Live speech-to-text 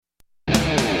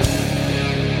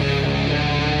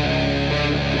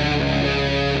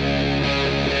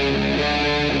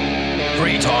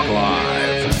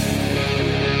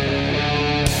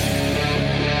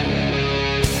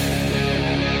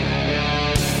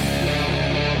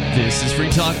This is Free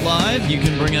Talk Live. You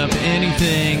can bring up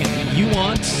anything you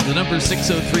want. The number is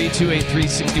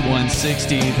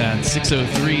 603-283-6160. That's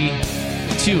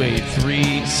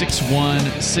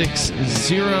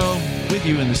 603-283-6160. With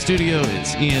you in the studio,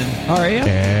 it's Ian. Aria.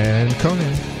 And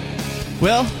Conan.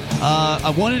 Well,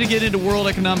 I wanted to get into World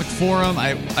Economic Forum.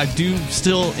 I do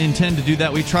still intend to do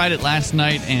that. We tried it last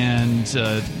night and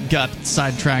got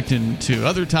sidetracked into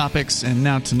other topics. And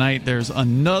now tonight there's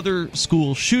another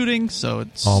school shooting. So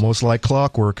it's almost like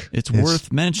clockwork. It's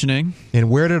worth mentioning. And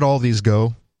where did all these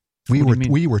go? We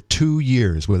were 2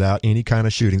 years without any kind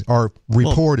of shootings, or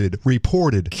reported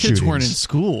shootings. Kids weren't in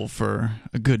school for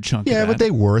a good chunk of that. Yeah, but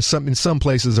they were. In some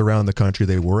places around the country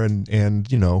they were,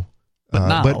 and you know. But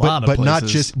not a lot of places. Not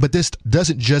just. But this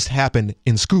doesn't just happen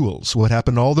in schools. What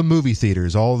happened to all the movie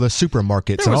theaters, all the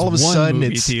supermarkets, and all of a sudden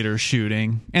movie theater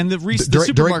shooting, and the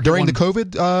supermarket during the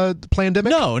COVID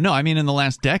pandemic. No, I mean in the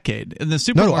last decade, in the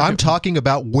supermarket. No, I'm talking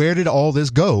about where did all this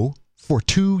go for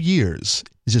 2 years?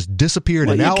 It just disappeared,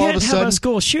 and now all of a sudden, you can't have a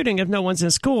school shooting if no one's in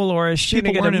school or a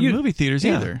shooting. People weren't in movie theaters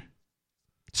either.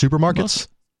 Supermarkets.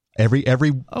 Every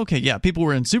okay, yeah, people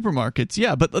were in supermarkets,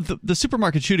 yeah, but the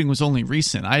supermarket shooting was only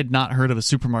recent. I had not heard of a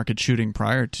supermarket shooting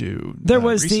prior to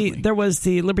recently. There was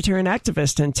the libertarian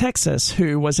activist in Texas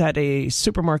who was at a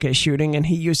supermarket shooting, and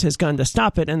he used his gun to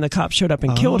stop it, and the cop showed up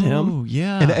and killed him. Oh,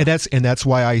 yeah, and that's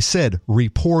why I said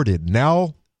reported.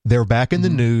 Now they're back in the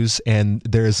news, and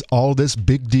there's all this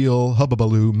big deal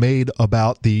hubbubaloo made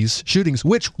about these shootings,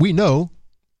 which we know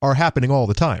are happening all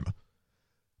the time.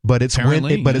 But it's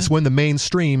when the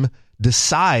mainstream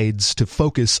decides to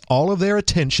focus all of their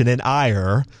attention and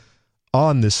ire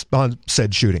on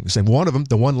said shootings. And one of them,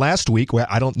 the one last week, where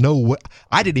I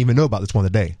didn't even know about this one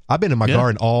today. I've been in my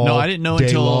garden all I didn't know day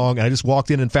until long, and I just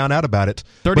walked in and found out about it.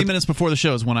 30 minutes before the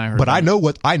show is when I heard. But I know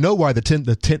why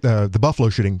the Buffalo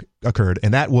shooting occurred,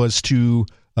 and that was to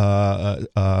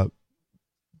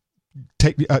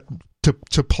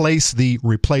place the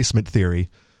replacement theory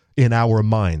in our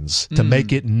minds, to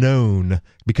make it known,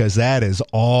 because that is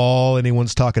all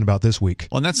anyone's talking about this week.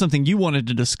 Well, and that's something you wanted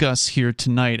to discuss here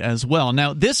tonight as well.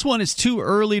 Now, this one is too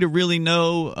early to really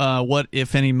know what,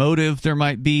 if any, motive there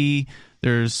might be.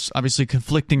 There's obviously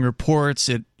conflicting reports.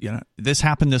 This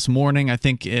happened this morning, I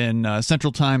think, in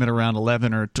Central Time at around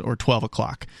 11 or 12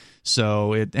 o'clock.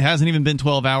 So it hasn't even been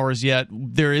 12 hours yet.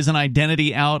 There is an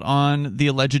identity out on the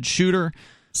alleged shooter.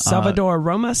 Salvador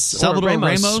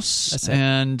Ramos,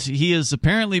 and he has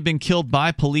apparently been killed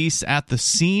by police at the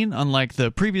scene, unlike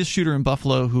the previous shooter in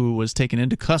Buffalo who was taken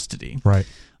into custody. Right.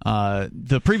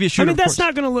 The previous shooter. I mean, that's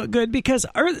not going to look good, because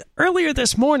earlier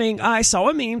this morning I saw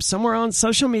a meme somewhere on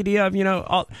social media of,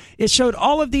 it showed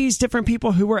all of these different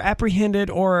people who were apprehended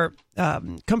or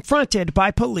confronted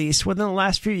by police within the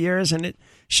last few years, and it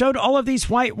showed all of these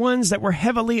white ones that were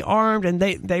heavily armed and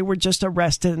they were just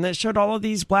arrested, and it showed all of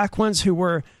these black ones who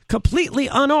were completely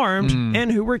unarmed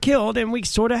and who were killed, and we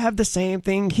sort of have the same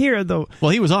thing here, though.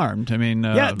 Well, he was armed. I mean,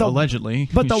 allegedly.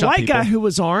 But the white guy who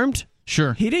was armed,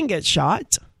 sure, he didn't get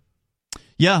shot.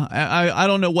 Yeah, I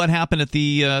don't know what happened at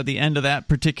the end of that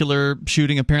particular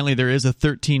shooting. Apparently, there is a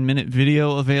 13-minute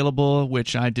video available,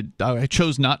 which I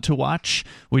chose not to watch.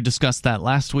 We discussed that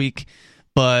last week.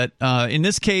 But in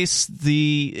this case,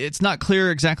 it's not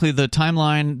clear exactly the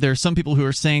timeline. There are some people who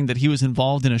are saying that he was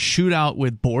involved in a shootout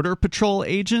with Border Patrol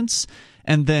agents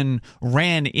and then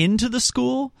ran into the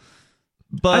school.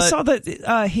 But I saw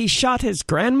that he shot his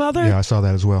grandmother. Yeah, I saw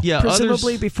that as well. Yeah,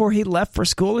 presumably before he left for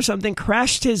school or something,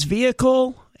 crashed his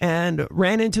vehicle and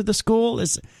ran into the school.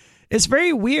 It's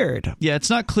very weird. Yeah, it's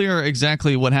not clear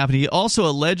exactly what happened. He also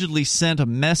allegedly sent a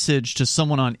message to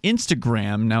someone on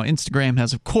Instagram. Now, Instagram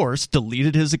has, of course,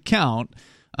 deleted his account,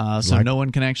 so no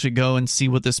one can actually go and see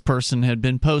what this person had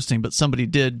been posting. But somebody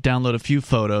did download a few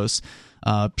photos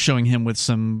showing him with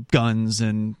some guns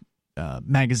and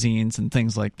magazines and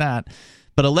things like that.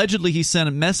 But allegedly, he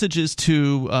sent messages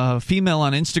to a female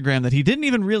on Instagram that he didn't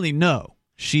even really know.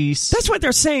 That's what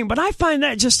they're saying, but I find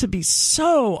that just to be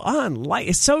so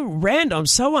it's so random,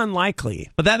 so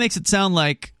unlikely. But that makes it sound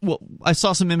like, well, I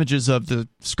saw some images of the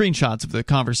screenshots of the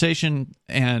conversation,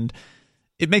 and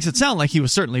it makes it sound like he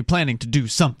was certainly planning to do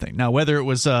something. Now, whether it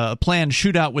was a planned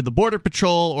shootout with the Border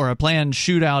Patrol or a planned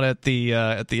shootout at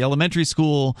the elementary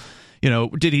school,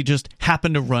 did he just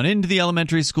happen to run into the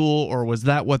elementary school, or was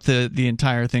that what the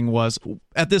entire thing was?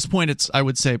 At this point, it's, I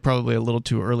would say, probably a little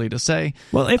too early to say.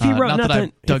 Well, if he wrote not nothing, that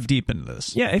I've dug deep into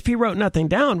this. Yeah, if he wrote nothing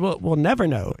down, we'll never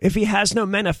know. If he has no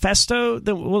manifesto,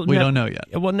 then we don't know yet.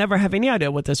 We'll never have any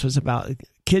idea what this was about.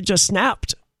 Kid just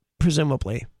snapped,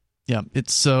 presumably. Yeah,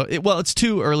 it's it's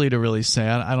too early to really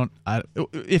say.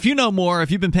 If you know more,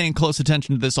 if you've been paying close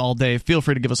attention to this all day, feel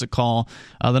free to give us a call.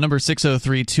 The number is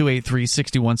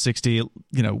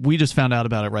 603-283-6160. We just found out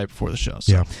about it right before the show.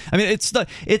 So, yeah. I mean,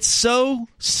 it's so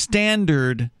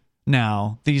standard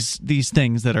now, these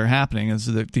things that are happening,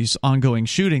 these ongoing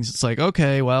shootings. It's like,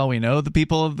 okay, well, we know the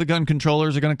people of the gun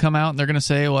controllers are going to come out and they're going to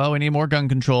say, well, we need more gun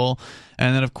control.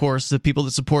 And then, of course, the people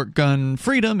that support gun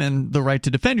freedom and the right to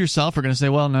defend yourself are going to say,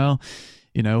 well, no,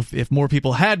 if more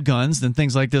people had guns, then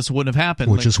things like this wouldn't have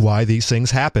happened. Which is why these things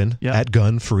happen at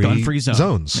gun-free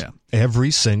zones. Yeah.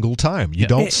 Every single time. You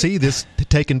don't see this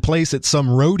taking place at some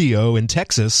rodeo in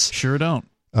Texas. Sure don't.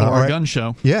 Or a gun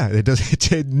show. Yeah, it does.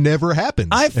 It never happens.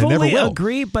 I fully never will.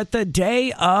 agree, but the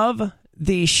day of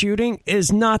the shooting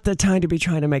is not the time to be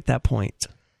trying to make that point.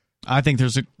 I think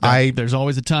there's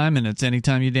always a time, and it's any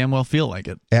time you damn well feel like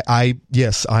it.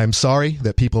 I'm sorry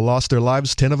that people lost their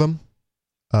lives, 10 of them.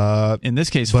 In this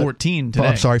case, 14 today.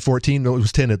 I'm sorry, 14. No, it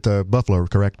was 10 at the Buffalo,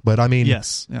 correct? But I mean,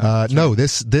 yes. No,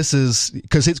 this is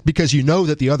because you know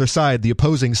that the other side, the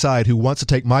opposing side, who wants to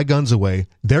take my guns away,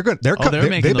 they're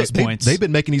making those points. They've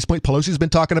been making these points. Pelosi's been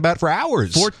talking about for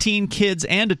hours. 14 kids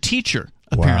and a teacher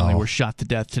apparently were shot to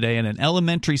death today in an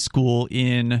elementary school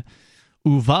in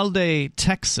Uvalde,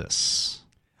 Texas.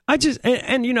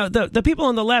 The people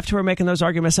on the left who are making those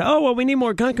arguments say, oh, well, we need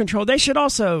more gun control. They should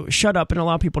also shut up and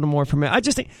allow people to more from it. I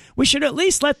just think we should at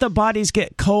least let the bodies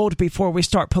get cold before we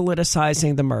start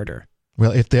politicizing the murder.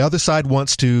 Well, if the other side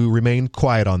wants to remain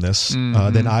quiet on this,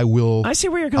 then I will. I see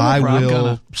where you're going. I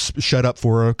will shut up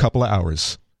for a couple of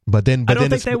hours. But then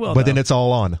it's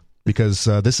all on. Because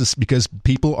because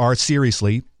people are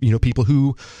seriously, people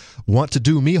who want to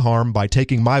do me harm by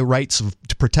taking my rights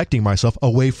to protecting myself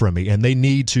away from me, and they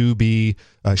need to be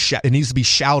it needs to be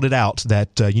shouted out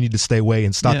that you need to stay away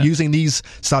and stop using these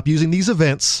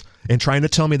events and trying to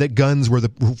tell me that guns were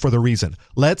for the reason.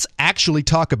 Let's actually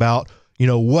talk about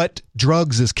what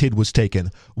drugs this kid was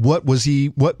taking. What was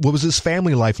his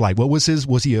family life like? Was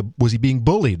he being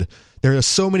bullied? There are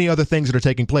so many other things that are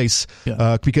taking place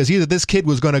because either this kid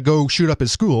was going to go shoot up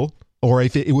his school, or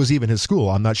if it was even his school.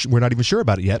 We're not even sure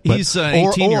about it yet. But, he's an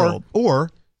 18-year-old. Or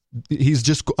he's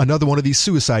just another one of these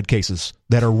suicide cases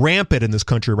that are rampant in this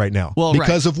country right now. Well,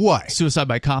 because of what? Suicide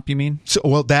by cop, you mean?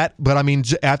 But I mean,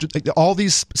 after all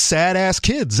these sad-ass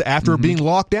kids after being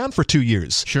locked down for 2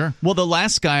 years. Sure. Well, the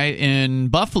last guy in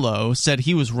Buffalo said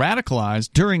he was radicalized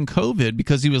during COVID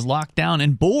because he was locked down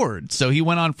and bored. So he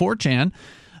went on 4chan,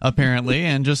 apparently,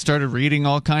 and just started reading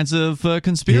all kinds of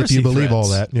conspiracy If you believe threads. all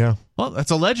that, yeah. Well,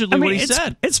 that's allegedly what he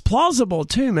said. It's plausible,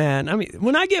 too, man. I mean,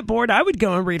 when I get bored, I would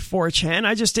go and read 4chan.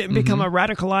 I just didn't become a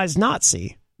radicalized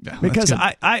Nazi. Yeah, because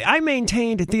I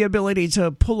maintained the ability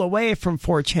to pull away from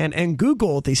 4chan and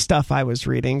Google the stuff I was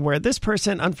reading, where this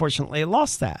person, unfortunately,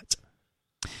 lost that.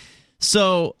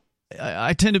 So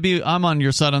I'm on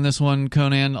your side on this one,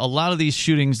 Conan. A lot of these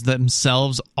shootings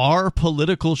themselves are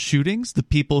political shootings. The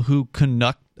people who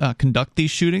conduct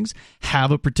these shootings have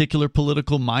a particular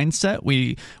political mindset.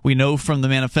 We know from the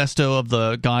manifesto of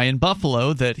the guy in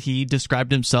Buffalo that he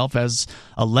described himself as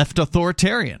a left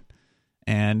authoritarian,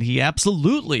 and he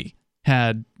absolutely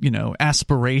had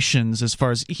aspirations as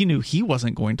far as he knew he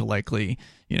wasn't going to likely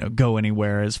go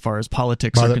anywhere as far as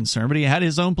politics are concerned, but he had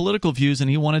his own political views and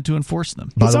he wanted to enforce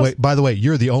them. By the way,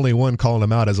 you're the only one calling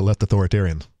him out as a left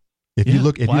authoritarian. If you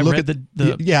look at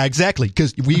yeah, exactly,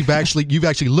 because you've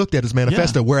actually looked at his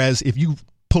manifesto. Whereas if you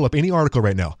pull up any article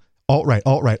right now, alt-right,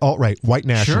 white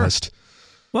nationalist. Sure.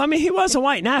 Well, I mean, he was a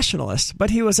white nationalist, but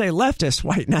he was a leftist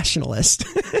white nationalist.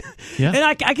 Yeah. And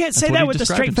I can't say that with a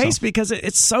straight face because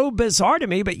it's so bizarre to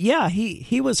me. But yeah,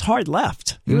 he was hard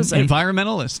left. He was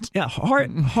environmentalist. Yeah,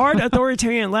 hard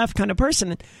authoritarian left kind of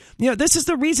person. This is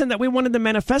the reason that we wanted the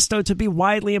manifesto to be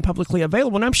widely and publicly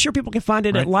available. And I'm sure people can find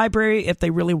it at library if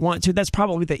they really want to. That's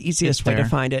probably the easiest way to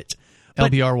find it.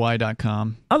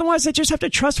 LBRY.com. Otherwise, they just have to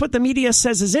trust what the media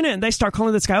says is in it, and they start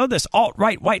calling this guy this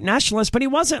alt-right white nationalist. But he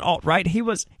wasn't alt-right; he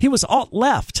was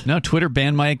alt-left. No, Twitter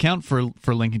banned my account for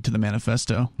linking to the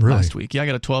manifesto last week. Yeah, I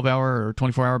got a 12-hour or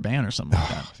 24-hour ban or something like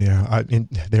that. Yeah,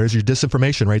 there's your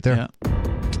disinformation right there.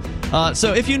 Yeah.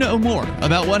 So if you know more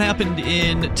about what happened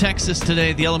in Texas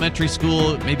today, the elementary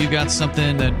school, maybe you've got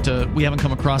something that we haven't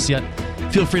come across yet,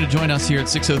 feel free to join us here at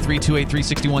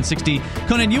 603-283-6160.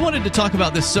 Conan, you wanted to talk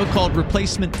about this so-called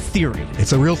replacement theory.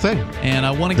 It's a real thing. And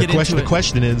I want to get into it. The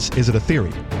question is it a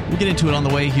theory? We'll get into it on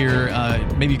the way here.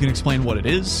 Maybe you can explain what it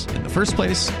is in the first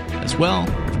place as well.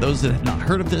 For those that have not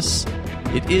heard of this,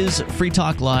 it is Free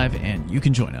Talk Live, and you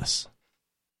can join us.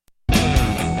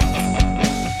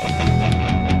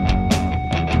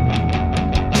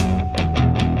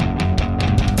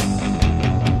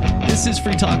 This is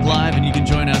Free Talk Live, and you can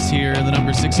join us here. The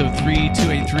number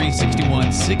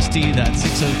 603-283-6160. That's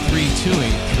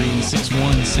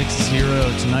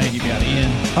 603-283-6160. Tonight, you've got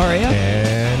Ian, Aria,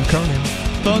 and Conan.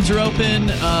 Phones are open.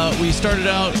 We started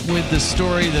out with the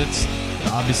story that's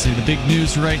obviously the big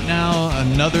news right now.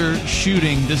 Another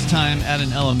shooting, this time at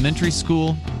an elementary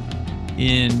school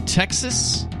in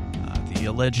Texas. The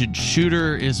alleged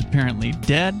shooter is apparently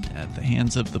dead at the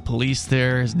hands of the police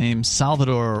there. His name's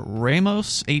Salvador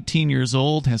Ramos, 18 years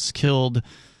old, has killed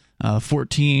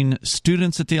 14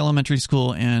 students at the elementary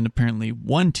school and apparently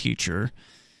one teacher.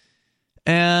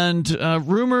 And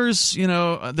rumors,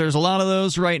 there's a lot of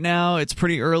those right now. It's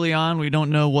pretty early on. We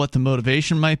don't know what the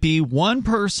motivation might be. One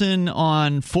person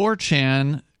on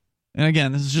 4chan, and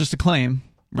again, this is just a claim,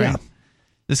 right? Yeah.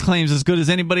 This claim's as good as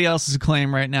anybody else's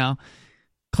claim right now.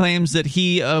 Claims that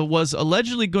he was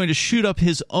allegedly going to shoot up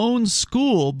his own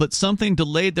school, but something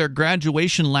delayed their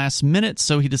graduation last minute,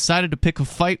 so he decided to pick a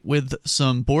fight with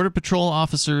some Border Patrol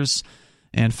officers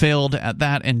and failed at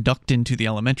that and ducked into the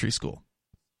elementary school.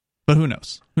 But who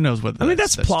knows? Who knows whether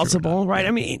that's plausible, right?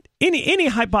 I mean, any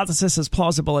hypothesis is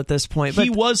plausible at this point. But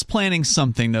he was planning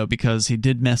something, though, because he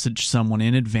did message someone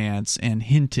in advance and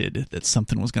hinted that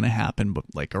something was going to happen, but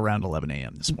like around 11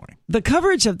 a.m. this morning. The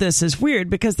coverage of this is weird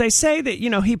because they say that,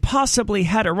 he possibly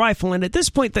had a rifle. And at this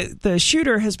point, the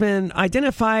shooter has been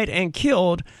identified and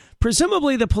killed.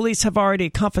 Presumably, the police have already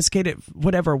confiscated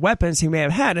whatever weapons he may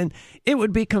have had, and it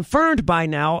would be confirmed by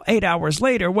now, 8 hours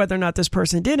later, whether or not this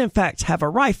person did, in fact, have a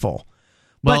rifle.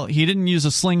 Well, he didn't use a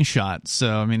slingshot, so,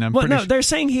 I mean, I'm pretty sure. They're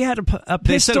saying he had a pistol.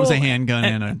 They said it was a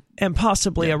handgun and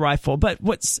possibly a rifle. But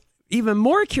what's even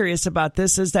more curious about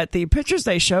this is that the pictures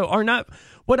they show are not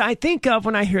what I think of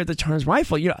when I hear the term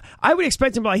rifle. I would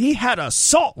expect him to be like, he had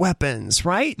assault weapons,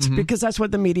 right? Mm-hmm. Because that's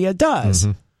what the media does.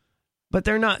 Mm-hmm. But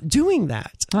they're not doing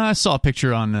that. I saw a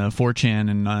picture on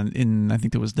 4chan and in I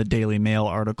think it was the Daily Mail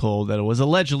article that it was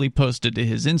allegedly posted to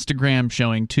his Instagram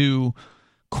showing two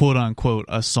quote-unquote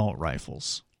assault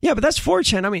rifles. Yeah, but that's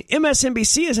 4chan. I mean,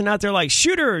 MSNBC isn't out there like,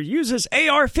 shooter uses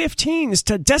AR-15s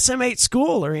to decimate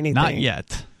school or anything. Not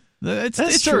yet.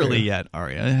 It's early yet,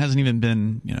 Aria. It hasn't even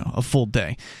been, a full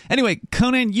day. Anyway,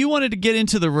 Conan, you wanted to get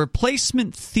into the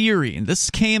replacement theory.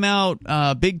 This came out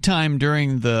big time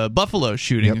during the Buffalo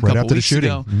shooting a couple right after weeks the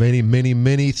shooting. Ago.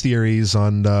 Many theories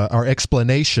on our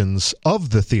explanations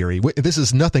of the theory. This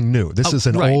is nothing new. This is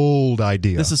an old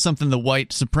idea. This is something the white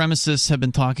supremacists have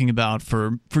been talking about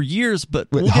for years, but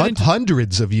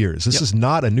hundreds of years. This is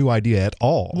not a new idea at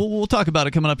all. We'll talk about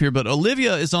it coming up here, but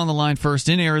Olivia is on the line first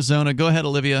in Arizona. Go ahead,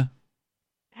 Olivia.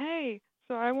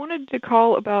 So I wanted to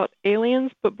call about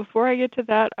aliens, but before I get to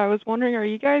that, I was wondering, are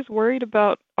you guys worried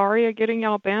about Aria getting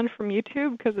y'all banned from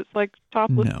YouTube because it's like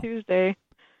Topless Tuesday?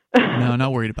 No,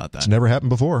 not worried about that. It's never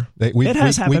happened before. It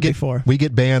has happened before. We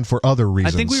get banned for other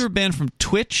reasons. I think we were banned from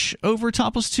Twitch over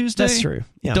Topless Tuesday. That's true.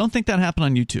 Yeah. Don't think that happened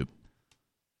on YouTube.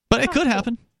 But it could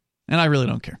happen, and I really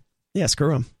don't care. Yeah,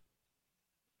 screw them.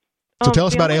 So tell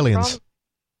us about aliens.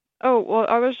 Oh, well,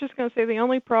 I was just going to say the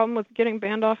only problem with getting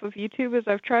banned off of YouTube is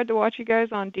I've tried to watch you guys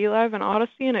on DLive and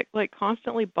Odyssey, and it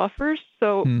constantly buffers.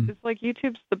 So it's like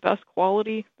YouTube's the best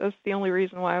quality. That's the only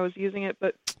reason why I was using it.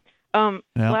 But I'm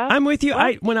with you.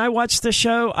 When I watch the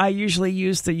show, I usually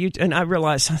use the YouTube, and I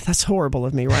realize that's horrible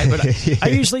of me, right? But I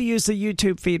usually use the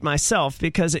YouTube feed myself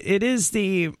because it is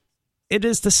the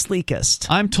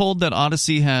sleekest. I'm told that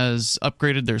Odyssey has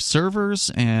upgraded their servers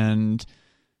and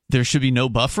there should be no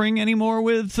buffering anymore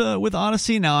with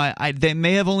Odyssey. Now, they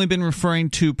may have only been referring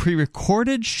to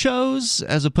pre-recorded shows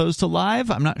as opposed to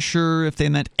live. I'm not sure if they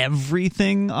meant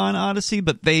everything on Odyssey,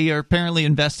 but they are apparently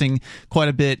investing quite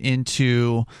a bit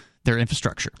into their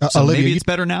infrastructure. So Olivia, maybe it's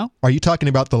better now. Are you talking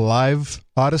about the live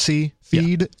Odyssey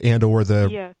feed and or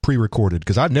the pre-recorded?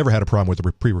 Because I've never had a problem with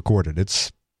the pre-recorded. It's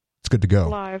good to go.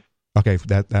 Live. Okay,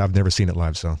 I've never seen it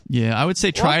live, so. Yeah, I would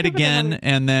say try it again,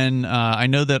 and then I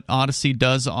know that Odyssey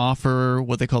does offer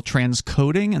what they call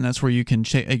transcoding, and that's where you can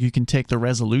take the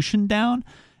resolution down,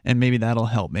 and maybe that'll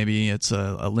help. Maybe it's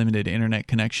a limited internet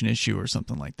connection issue or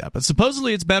something like that. But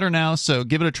supposedly it's better now, so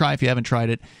give it a try if you haven't tried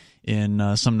it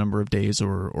in some number of days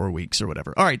or weeks or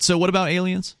whatever. All right, so what about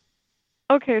aliens?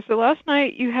 Okay, so last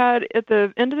night you had, at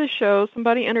the end of the show,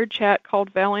 somebody entered chat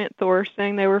called Valiant Thor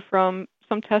saying they were from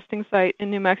some testing site in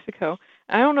New Mexico.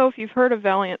 I don't know if you've heard of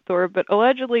Valiant Thor, but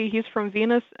allegedly he's from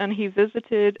Venus and he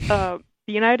visited the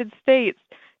United States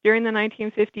during the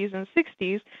 1950s and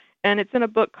 60s, and it's in a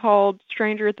book called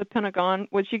Stranger at the Pentagon,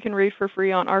 which you can read for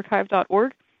free on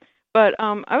archive.org. But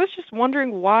I was just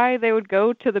wondering why they would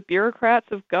go to the bureaucrats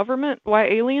of government, why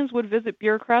aliens would visit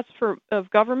bureaucrats of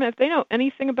government if they know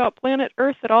anything about planet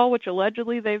Earth at all, which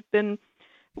allegedly they've been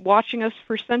watching us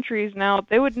for centuries now,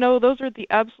 they would know those are the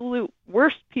absolute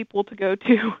worst people to go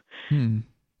to.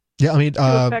 Yeah, I mean,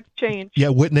 to affect change. Yeah,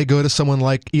 wouldn't they go to someone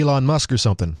like Elon Musk or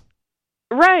something?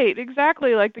 Right,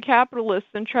 exactly, like the capitalists,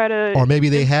 and try to... Or maybe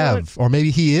they have, or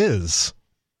maybe he is.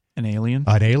 An alien?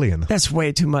 An alien. That's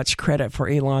way too much credit for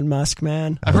Elon Musk,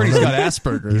 man. I've heard he's got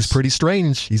Asperger's. He's pretty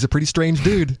strange. He's a pretty strange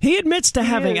dude. He admits to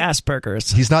having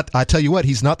Asperger's. He's not, I tell you what,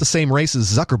 he's not the same race as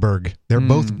Zuckerberg. They're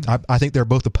both, I think they're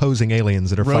both opposing aliens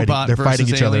that are fighting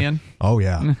each alien. other. Oh,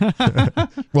 yeah.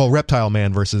 Well, Reptile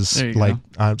Man versus like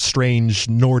strange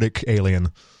Nordic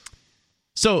alien.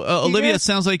 So, Olivia, it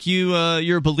sounds like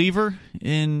you're a believer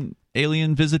in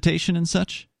alien visitation and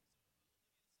such?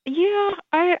 Yeah,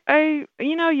 I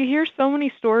you hear so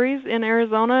many stories in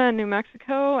Arizona and New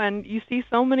Mexico, and you see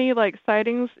so many like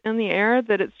sightings in the air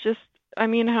that it's just, I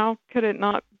mean, how could it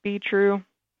not be true?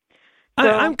 So,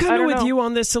 I'm kind of with you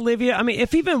on this, Olivia. I mean,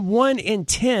 if even 1 in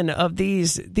 10 of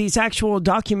these actual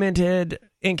documented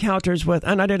encounters with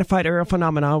unidentified aerial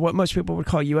phenomena, what most people would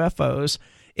call UFOs,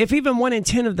 if even 1 in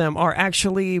 10 of them are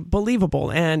actually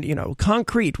believable and,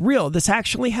 concrete, real, this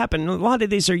actually happened. A lot of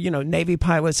these are, Navy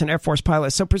pilots and Air Force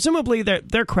pilots, so presumably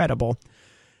they're credible.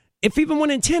 If even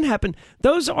 1 in 10 happen,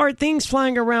 those are things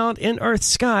flying around in Earth's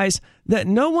skies that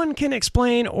no one can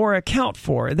explain or account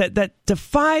for, that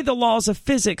defy the laws of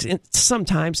physics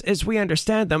sometimes as we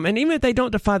understand them. And even if they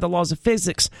don't defy the laws of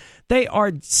physics, they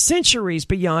are centuries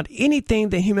beyond anything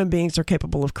that human beings are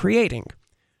capable of creating.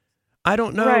 I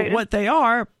don't know what they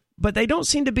are, but they don't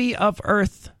seem to be of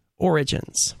Earth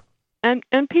origins. And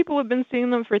people have been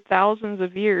seeing them for thousands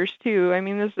of years, too. I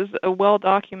mean, this is a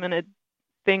well-documented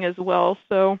thing as well.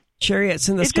 So chariots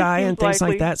in the sky and things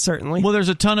like that, certainly. Well, there's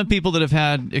a ton of people that have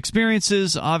had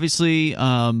experiences, obviously,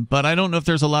 but I don't know if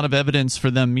there's a lot of evidence for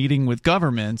them meeting with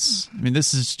governments. I mean,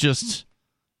 this is just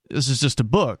a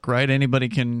book, right? Anybody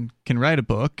can write a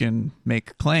book and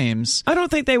make claims. I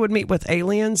don't think they would meet with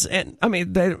aliens, and I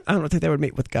don't think they would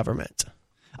meet with government.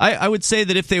 I would say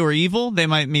that if they were evil, they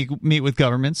might meet with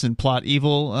governments and plot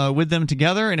evil with them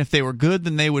together. And if they were good,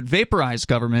 then they would vaporize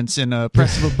governments in a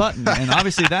press of a button. And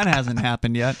obviously that hasn't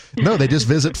happened yet. No, they just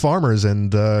visit farmers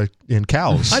and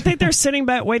cows. I think they're sitting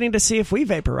back waiting to see if we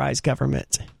vaporize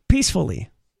government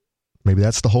peacefully. Maybe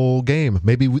that's the whole game.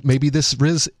 Maybe this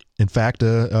is, in fact,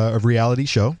 a reality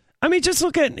show. I mean, just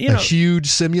look at, a huge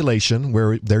simulation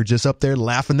where they're just up there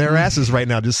laughing their asses right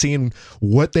now, just seeing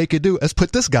what they could do. Let's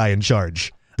put this guy in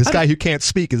charge. This guy who can't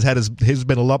speak has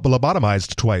been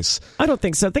lobotomized twice. I don't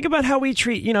think so. Think about how we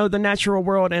treat, the natural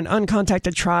world and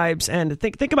uncontacted tribes, and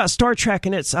think about Star Trek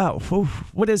and its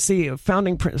what is the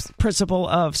founding principle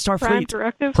of Starfleet? Prime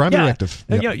Directive. Prime Directive.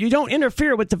 Yep. You don't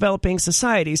interfere with developing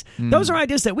societies. Those are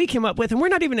ideas that we came up with, and we're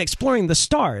not even exploring the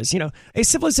stars. A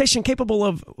civilization capable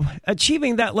of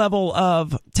achieving that level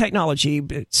of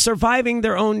technology, surviving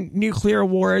their own nuclear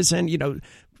wars, and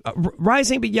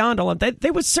rising beyond all of that, they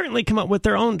would certainly come up with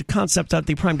their own concept of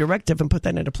the Prime Directive and put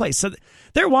that into place. So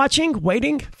they're watching,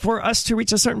 waiting for us to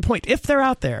reach a certain point, if they're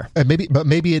out there. And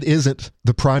maybe it isn't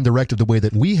the Prime Directive the way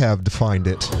that we have defined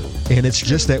it, and it's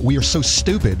just that we are so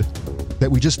stupid that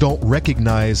we just don't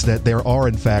recognize that there are,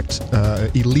 in fact,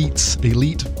 elite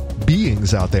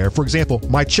beings out there. For example,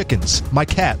 my chickens, my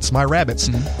cats, my rabbits.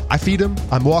 I feed them.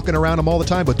 I'm walking around them all the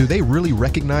time, but do they really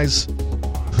recognize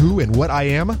who and what I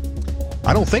am?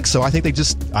 I don't think so. I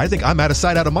think I'm out of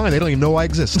sight, out of mind. They don't even know I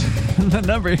exist. The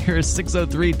number here is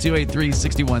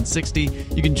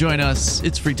 603-283-6160. You can join us.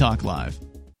 It's Free Talk Live.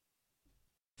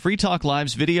 Free Talk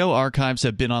Live's video archives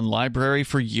have been on LBRY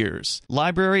for years.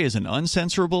 LBRY is an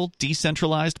uncensorable,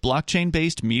 decentralized,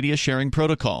 blockchain-based media sharing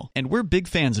protocol, and we're big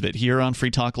fans of it here on Free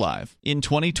Talk Live. In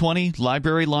 2020,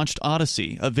 LBRY launched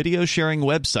Odysee, a video sharing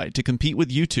website to compete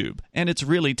with YouTube, and it's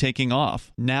really taking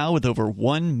off. Now with over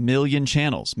 1 million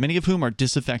channels, many of whom are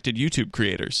disaffected YouTube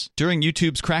creators. During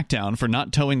YouTube's crackdown for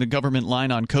not towing the government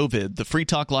line on COVID, the Free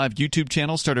Talk Live YouTube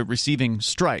channel started receiving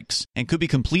strikes and could be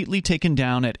completely taken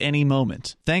down at any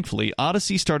moment. Thankfully,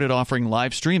 Odysee started offering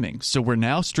live streaming, so we're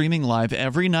now streaming live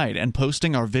every night and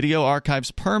posting our video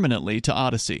archives permanently to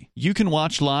Odysee. You can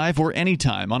watch live or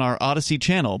anytime on our Odysee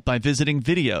channel by visiting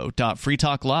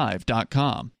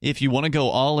video.freetalklive.com. If you want to go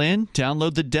all in,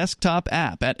 download the desktop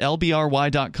app at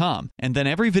lbry.com, and then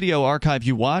every video archive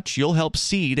you watch, you'll help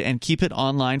seed and keep it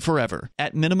online forever.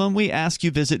 At minimum, we ask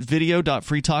you visit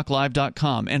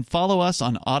video.freetalklive.com and follow us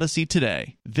on Odysee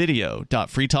today.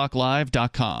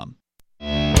 video.freetalklive.com.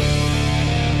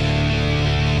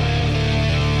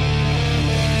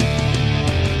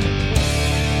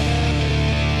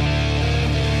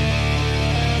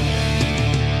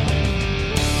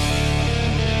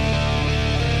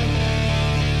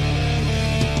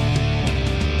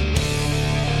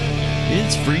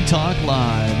 It's Free Talk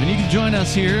Live, and you can join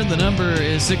us here. The number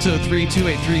is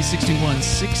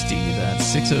 603-283-6160. That's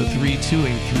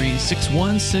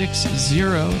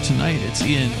 603-283-6160. Tonight, it's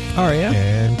Ian, Aria,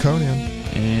 and Conan.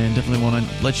 And definitely want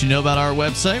to let you know about our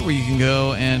website where you can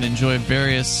go and enjoy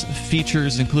various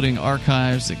features, including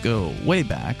archives that go way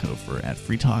back over at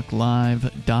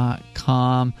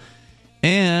freetalklive.com.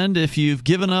 And if you've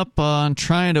given up on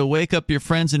trying to wake up your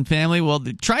friends and family, well,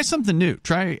 try something new.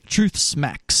 Try Truth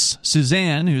Smacks.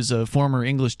 Suzanne, who's a former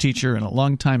English teacher and a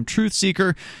longtime truth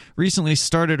seeker, recently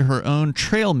started her own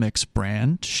trail mix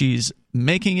brand. She's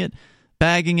making it,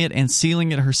 bagging it, and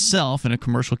sealing it herself in a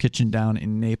commercial kitchen down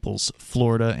in Naples,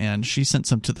 Florida. And she sent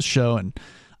some to the show, and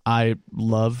I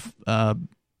love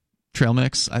trail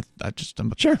mix. I'm a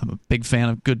big fan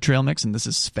of good trail mix, and this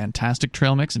is fantastic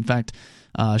trail mix. In fact,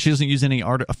 she doesn't use any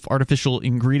artificial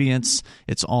ingredients.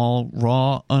 It's all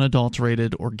raw,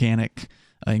 unadulterated, organic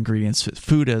ingredients,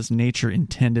 food as nature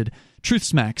intended.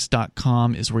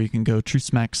 Truthsmacks.com is where you can go,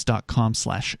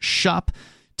 truthsmacks.com/shop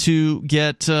to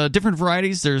get different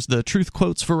varieties. There's the Truth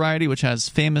Quotes variety, which has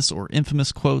famous or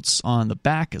infamous quotes on the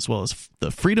back, as well as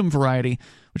the Freedom variety,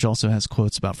 which also has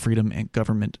quotes about freedom and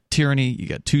government tyranny. You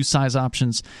got 2 size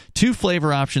options, 2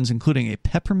 flavor options, including a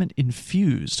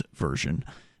peppermint-infused version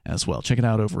as well. Check it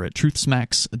out over at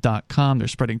truthsmacks.com. They're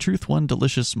spreading truth one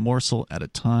delicious morsel at a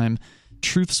time.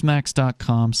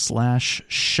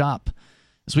 truthsmacks.com/shop.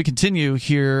 As we continue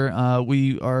here,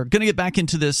 we are going to get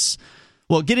into this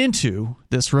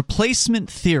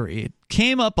replacement theory. It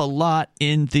came up a lot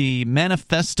in the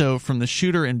manifesto from the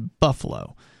shooter in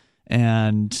Buffalo.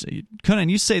 And Conan,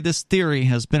 you say this theory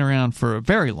has been around for a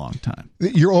very long time.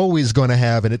 You're always going to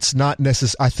have, and it's not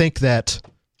necessary. I think that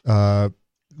the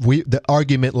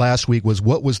argument last week was,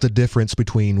 what was the difference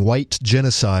between white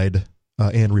genocide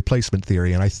and replacement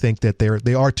theory? And I think that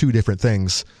they are 2 different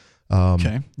things.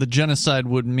 Okay. The genocide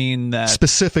would mean that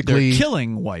specifically they're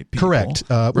killing white people. Correct.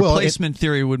 Replacement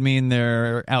theory would mean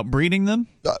they're outbreeding them?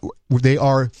 They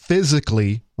are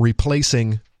physically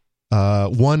replacing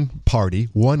one party,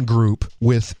 one group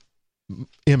with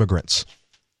immigrants.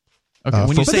 Okay.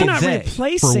 When you say they're not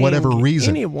replacing for whatever reason.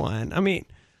 anyone. I mean,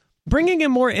 bringing in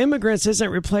more immigrants isn't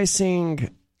replacing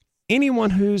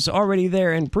anyone who's already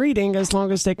there and breeding, as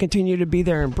long as they continue to be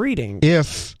there and breeding.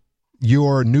 If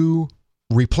your new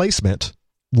replacement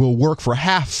will work for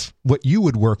half what you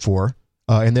would work for,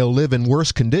 and they'll live in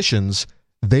worse conditions,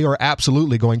 they are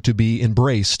absolutely going to be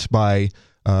embraced by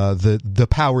the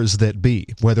powers that be,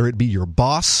 whether it be your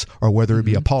boss or whether it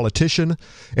be a politician.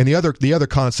 And the other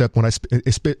concept, when I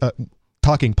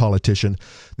talking politician,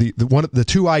 the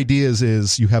 2 ideas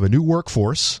is you have a new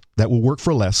workforce that will work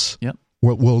for less,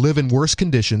 will live in worse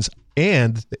conditions,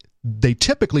 and they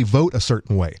typically vote a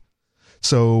certain way.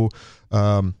 So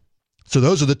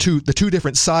those are the two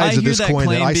different sides of this coin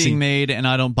that I see being made, and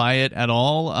I don't buy it at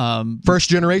all. First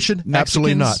generation, Mexicans,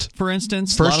 absolutely not. For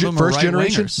instance, first generation,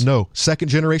 right-wingers. no. Second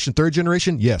generation, third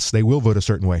generation, yes, they will vote a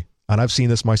certain way. And I've seen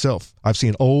this myself. I've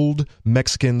seen old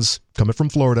Mexicans coming from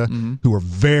Florida who are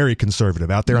very conservative,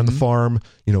 out there on the farm,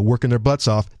 working their butts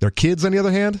off. Their kids, on the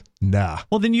other hand, nah.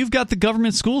 Well, then you've got the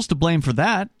government schools to blame for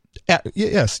that.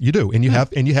 Yes, you do, and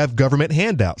you have government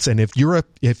handouts. And if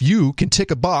you can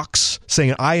tick a box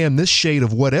saying I am this shade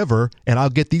of whatever and I'll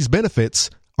get these benefits,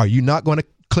 are you not going to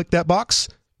click that box?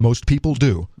 Most people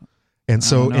do, and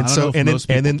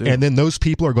then those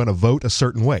people are going to vote a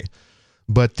certain way.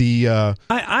 But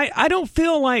I don't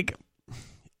feel like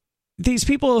these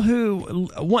people who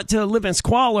want to live in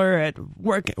squalor at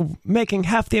work, making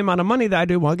half the amount of money that I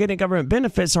do while getting government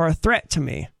benefits, are a threat to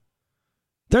me.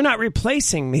 They're not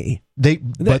replacing me.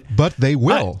 But they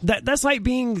will. That's like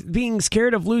being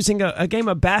scared of losing a game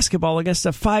of basketball against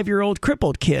a 5-year-old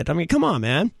crippled kid. I mean, come on,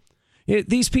 man.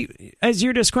 These people, as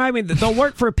you're describing, they'll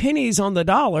work for pennies on the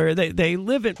dollar. They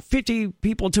live at 50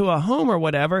 people to a home or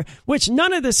whatever, which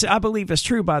none of this, I believe, is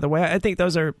true, by the way. I think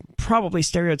those are probably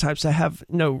stereotypes that have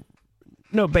no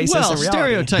basis in reality.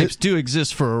 Stereotypes do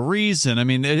exist for a reason. I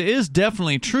mean, it is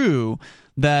definitely true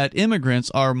that immigrants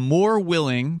are more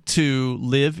willing to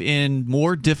live in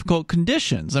more difficult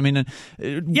conditions. I mean,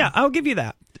 yeah, I'll give you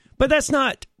that, but that's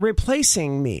not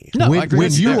replacing me. No,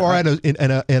 when you are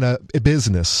in a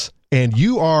business and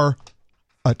you are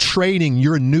training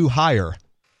your new hire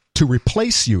to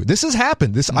replace you. This has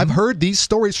happened. I've heard these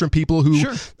stories from people who,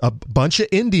 a bunch of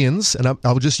Indians, and I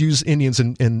will just use Indians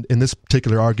in this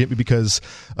particular argument because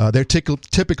they're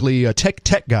typically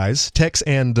tech guys, techs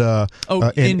and health.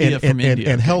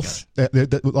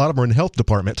 A lot of them are in health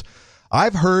department.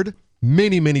 I've heard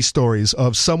many stories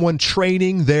of someone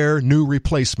training their new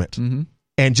replacement,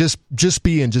 and just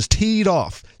being teed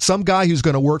off. Some guy who's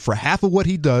going to work for half of what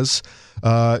he does,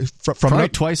 from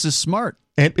twice as smart,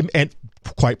 and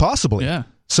quite possibly, yeah.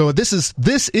 So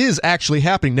this is actually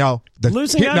happening now.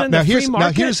 Here's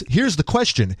the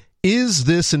question: is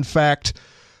this in fact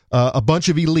a bunch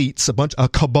of elites, a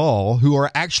cabal who are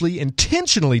actually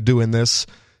intentionally doing this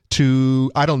to,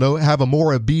 I don't know, have a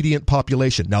more obedient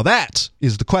population? Now that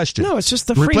is the question. No, it's just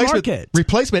the free market.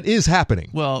 Replacement is happening.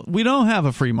 Well, we don't have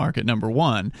a free market, number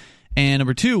one, and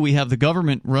number two, we have the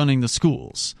government running the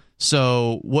schools.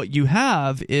 So what you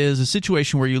have is a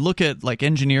situation where you look at like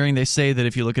engineering. They say that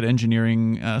if you look at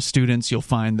engineering students, you'll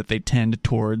find that they tend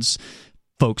towards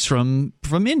folks from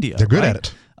India. They're good at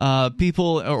it.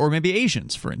 People, or maybe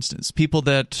Asians, for instance, people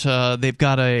that they've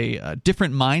got a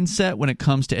different mindset when it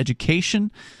comes to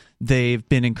education. They've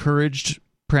been encouraged,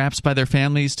 perhaps by their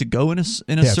families, to go in a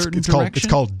certain direction. It's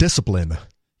called discipline.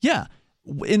 Yeah.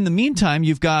 In the meantime,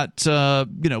 you've got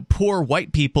poor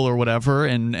white people or whatever,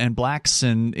 and blacks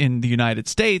in the United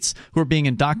States who are being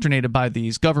indoctrinated by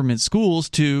these government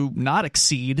schools to not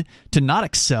exceed, to not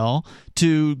excel,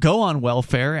 to go on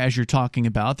welfare, as you're talking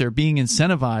about. They're being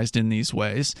incentivized in these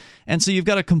ways. And so you've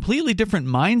got a completely different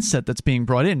mindset that's being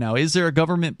brought in. Now, is there a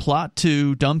government plot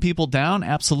to dumb people down?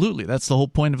 Absolutely. That's the whole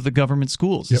point of the government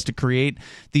schools, is to create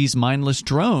these mindless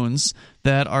drones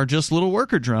that are just little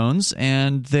worker drones,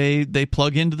 and they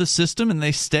plug into the system and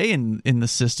they stay in the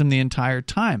system the entire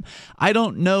time. I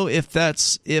don't know if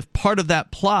part of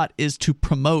that plot is to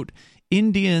promote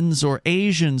Indians or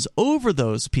Asians over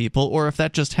those people, or if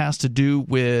that just has to do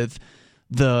with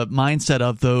the mindset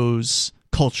of those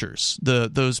cultures.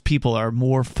 Those people are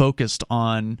more focused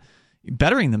on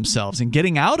bettering themselves and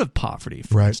getting out of poverty,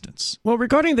 for instance. Well,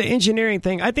 regarding the engineering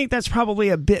thing, I think that's probably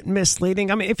a bit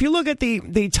misleading. I mean, if you look at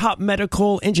the top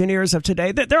medical engineers of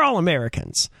today, they're all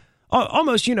Americans,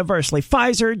 almost universally.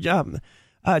 Pfizer,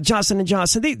 Johnson &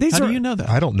 Johnson. How do you know that?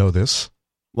 I don't know this.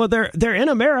 Well, they're in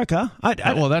America.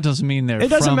 Well, that doesn't mean they're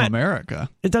from America.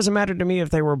 It doesn't matter to me if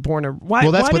they were born or why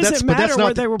does it matter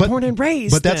where they were born and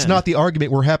raised? But that's not the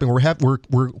argument we're having.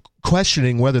 We're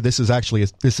questioning whether this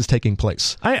is taking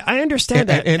place. I understand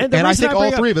that, and I think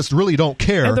all three of us really don't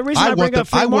care. And the reason I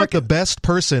want the best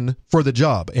person for the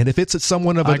job, and if it's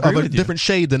someone of a different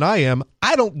shade than I am,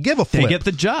 I don't give a flip. They get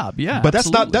the job, yeah. But that's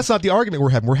not the argument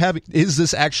we're having. Is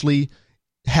this actually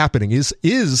happening?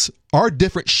 Is our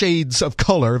different shades of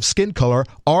color, of skin color,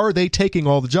 are they taking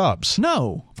all the jobs?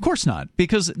 No, of course not,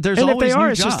 because there's always new jobs. And if they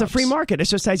are, it's just a free market. It's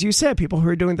just, as you said, people who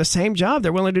are doing the same job,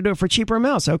 they're willing to do it for cheaper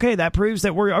amounts. Okay, that proves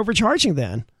that we're overcharging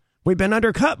then. We've been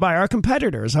undercut by our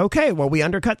competitors. Okay, well, we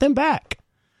undercut them back.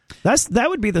 That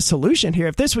would be the solution here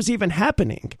if this was even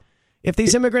happening. If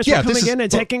these immigrants were coming in and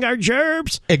taking our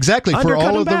jobs. Exactly. For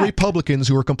all of the Republicans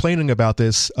who are complaining about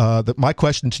this, my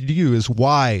question to you is,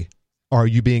 why are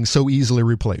you being so easily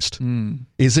replaced?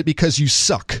 Is it because you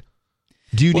suck?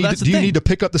 Do you need to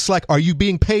pick up the slack? Are you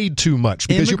being paid too much?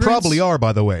 Because you probably are,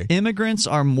 by the way. Immigrants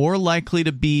are more likely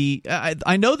to be...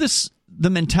 I know this. The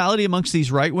mentality amongst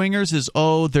these right-wingers is,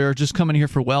 they're just coming here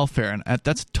for welfare. And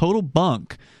that's total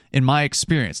bunk in my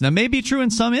experience. Now, may be true in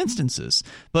some instances,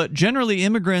 but generally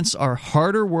immigrants are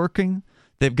harder working.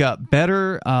 They've got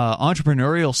better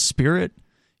entrepreneurial spirit.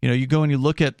 You know, you go and you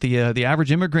look at the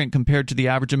average immigrant compared to the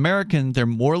average American, they're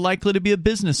more likely to be a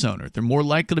business owner. They're more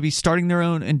likely to be starting their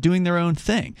own and doing their own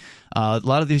thing. A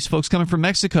lot of these folks coming from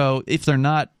Mexico, if they're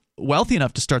not wealthy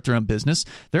enough to start their own business,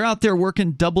 they're out there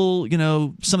working double,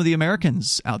 some of the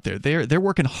Americans out there. They're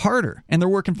working harder, and they're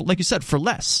working, like you said, for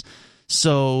less.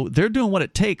 So they're doing what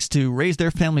it takes to raise their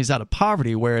families out of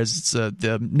poverty, whereas it's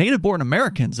the native-born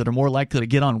Americans that are more likely to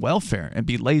get on welfare and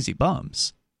be lazy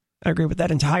bums. I agree with that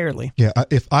entirely. Yeah,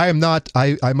 if I am not,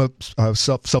 I'm a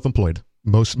self-employed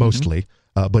mostly.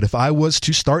 But if I was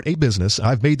to start a business,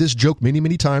 I've made this joke many,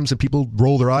 many times, and people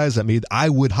roll their eyes at me. I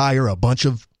would hire a bunch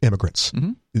of immigrants,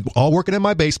 all working in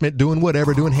my basement, doing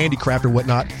whatever, doing handicraft or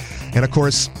whatnot. And of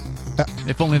course,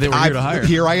 if only they were here to hire.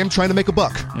 Here I am trying to make a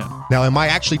buck. Yeah. Now, am I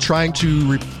actually trying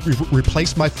to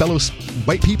replace my fellow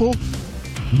white people?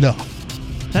 No.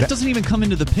 That doesn't even come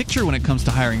into the picture when it comes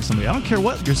to hiring somebody. I don't care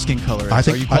what your skin color is.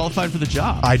 Are you qualified for the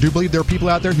job? I do believe there are people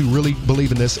out there who really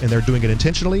believe in this, and they're doing it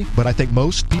intentionally. But I think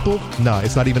most people,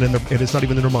 it's not even in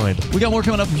their mind. We got more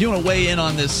coming up. If you want to weigh in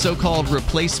on this so-called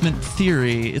replacement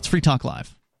theory, it's Free Talk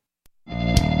Live.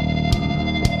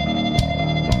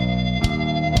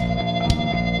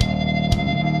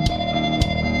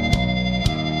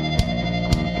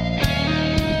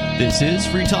 This is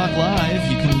Free Talk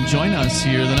Live. You can join us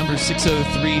here. The number is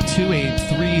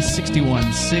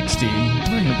 603-283-6160.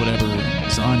 Bring up whatever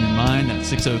is on your mind.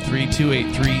 That's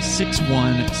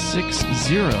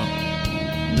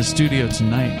 603-283-6160. In the studio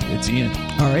tonight, it's Ian.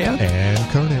 Aria.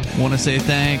 And Conan. Want to say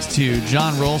thanks to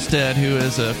John Rolstead, who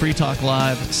is a Free Talk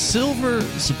Live silver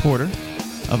supporter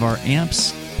of our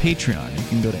AMPS Patreon. You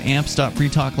can go to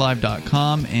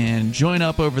amps.freetalklive.com and join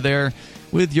up over there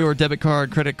with your debit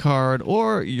card, credit card,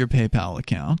 or your PayPal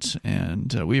account.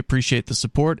 And we appreciate the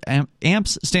support.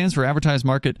 AMPS stands for Advertise,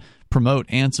 Market, Promote,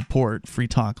 and Support Free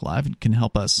Talk Live. It can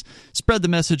help us spread the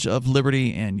message of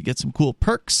liberty and get some cool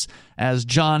perks, as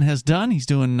John has done. He's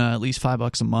doing at least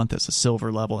 $5 a month as a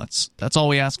silver level. That's all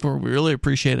we ask for. We really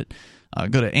appreciate it.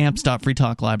 Go to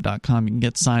amps.freetalklive.com. You can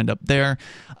get signed up there.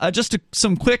 Just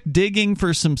some quick digging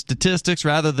for some statistics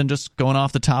rather than just going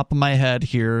off the top of my head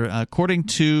here. According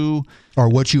to... Or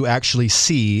what you actually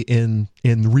see in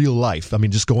real life. I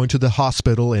mean, just going to the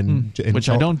hospital and which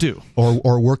I don't do.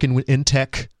 Or working in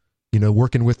tech,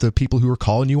 working with the people who are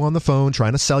calling you on the phone,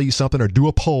 trying to sell you something or do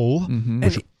a poll. Mm-hmm.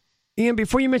 Ian,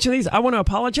 before you mention these, I want to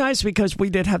apologize because we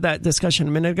did have that discussion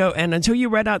a minute ago, and until you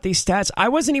read out these stats, I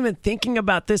wasn't even thinking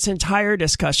about this entire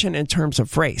discussion in terms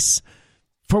of race.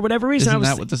 For whatever reason, Isn't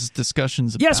that what this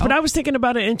discussion's about? Yes, but I was thinking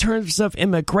about it in terms of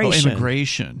immigration. Oh,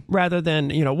 immigration. Rather than,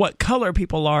 what color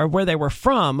people are, where they were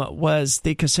from was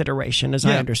the consideration, as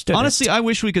I understood Honestly, I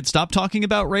wish we could stop talking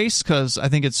about race because I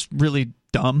think it's really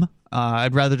dumb.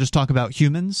 I'd rather just talk about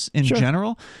humans in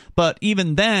general. But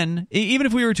even then, even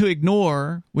if we were to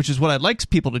ignore, which is what I'd like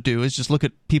people to do, is just look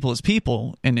at people as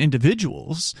people and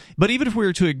individuals. But even if we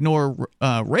were to ignore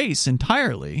race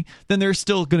entirely, then there's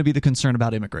still going to be the concern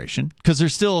about immigration. Because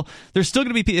there's still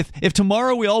going to be, if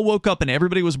tomorrow we all woke up and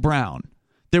everybody was brown,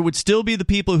 there would still be the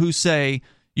people who say,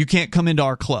 you can't come into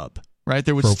our club. Right,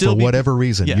 there would still for be, whatever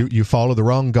reason you follow the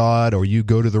wrong god, or you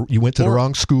went to the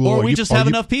wrong school, or we just have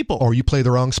enough people, or you play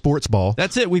the wrong sports ball.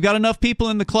 That's it. We've got enough people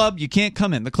in the club. You can't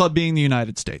come in. The club being the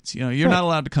United States. You're not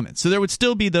allowed to come in. So there would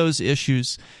still be those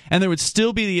issues, and there would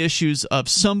still be the issues of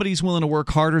somebody's willing to work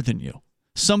harder than you.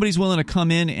 Somebody's willing to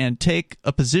come in and take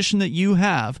a position that you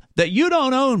have that you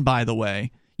don't own, by the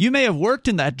way. You may have worked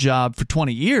in that job for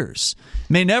 20 years,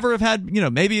 may never have had,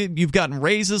 maybe you've gotten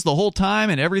raises the whole time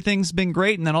and everything's been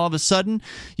great, and then all of a sudden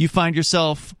you find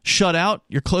yourself shut out,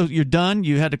 you're done,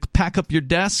 you had to pack up your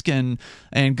desk and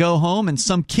go home, and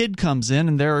some kid comes in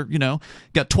and they're,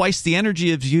 got twice the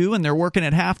energy of you and they're working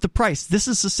at half the price. This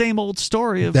is the same old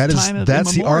story of that's time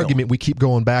That's the argument we keep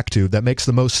going back to. That makes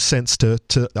the most sense to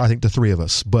I think, the three of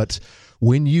us. But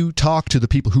when you talk to the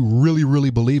people who really, really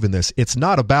believe in this, it's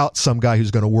not about some guy who's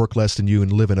going to work less than you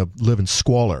and live in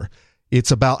squalor.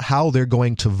 It's about how they're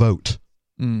going to vote.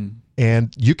 And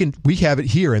we have it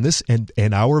here in this and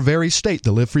our very state,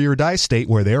 the Live Free or Die state,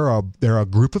 where there are a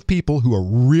group of people who are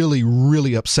really,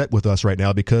 really upset with us right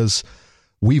now because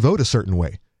we vote a certain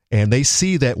way. And they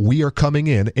see that we are coming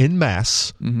in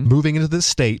mass, moving into this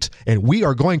state, and we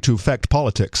are going to affect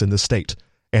politics in this state.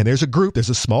 And there's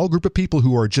a small group of people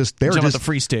who are they're just the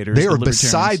Free Staters. They are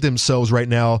beside themselves right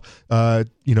now,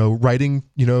 writing,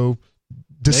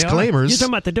 disclaimers. You're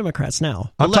talking about the Democrats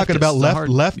now. I'm talking about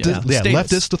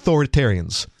leftist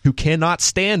authoritarians who cannot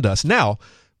stand us. Now,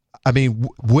 I mean,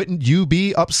 wouldn't you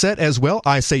be upset as well?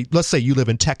 Let's say you live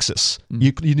in Texas.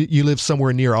 You live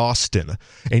somewhere near Austin,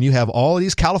 and you have all of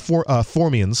these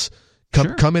Californians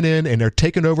coming in, and they're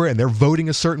taking over, and they're voting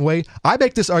a certain way. I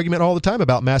make this argument all the time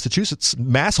about Massachusetts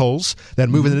massholes that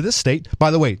move into this state.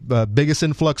 By the way, the biggest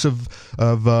influx of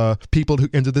people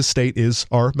into this state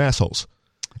are massholes,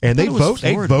 and they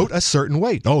vote a certain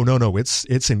way. Oh no,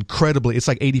 it's incredibly. It's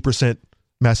like 80%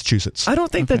 Massachusetts. I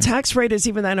don't think the tax rate is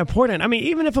even that important. I mean,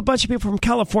 even if a bunch of people from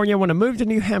California want to move to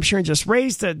New Hampshire and just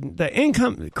raise the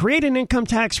income, create an income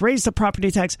tax, raise the property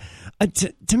tax,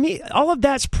 to me, all of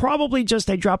that's probably just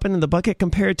a drop in the bucket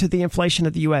compared to the inflation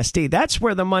of the USD. That's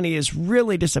where the money is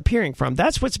really disappearing from.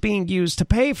 That's what's being used to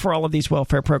pay for all of these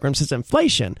welfare programs is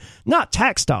inflation, not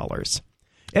tax dollars.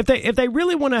 If they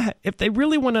really want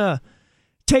to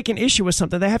take an issue with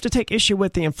something, they have to take issue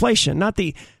with the inflation, not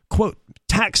the quote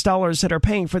tax dollars that are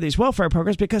paying for these welfare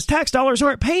programs, because tax dollars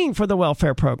aren't paying for the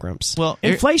welfare programs. Well,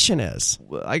 inflation is.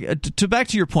 Back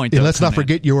to your point, though, let's not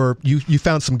forget you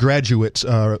found some graduate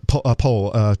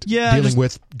poll dealing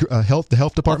with the health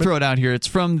department. I'll throw it out here. It's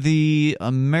from the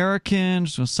American,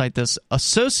 just going to cite this,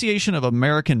 Association of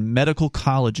American Medical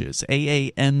Colleges,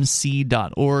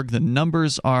 AAMC.org. The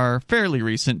numbers are fairly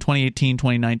recent,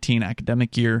 2018-2019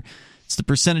 academic year. It's the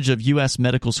percentage of U.S.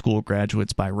 medical school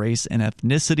graduates by race and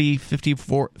ethnicity: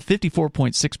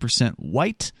 54.6%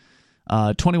 white,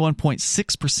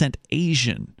 21.6%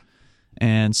 Asian.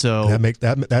 And so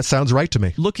that sounds right to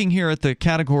me. Looking here at the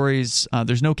categories,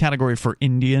 there's no category for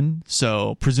Indian,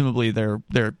 so presumably they're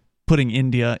putting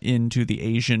India into the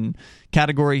Asian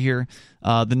category here.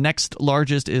 The next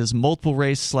largest is multiple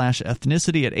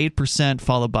race/ethnicity at 8%,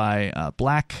 followed by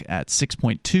black at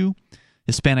 6.2%.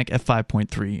 Hispanic at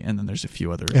 5.3%, and then there's a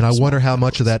few other. And I wonder how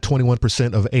much of that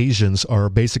 21% of Asians are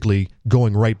basically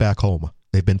going right back home.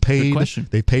 They've been paid.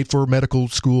 They paid for medical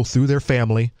school through their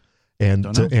family, and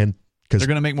because they're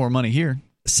going to make more money here,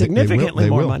 significantly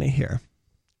more money here.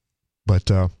 But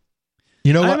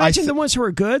you know I what? imagine the ones who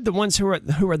are good, the ones who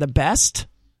are the best,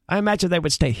 I imagine they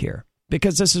would stay here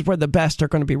because this is where the best are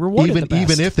going to be rewarded.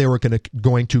 Even if they were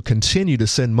going to continue to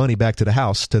send money back to the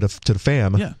house to the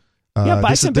fam. Yeah.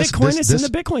 Buy some Bitcoin and send the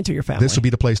Bitcoin to your family. This would be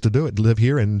the place to do it. Live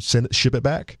here and ship it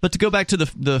back. But to go back to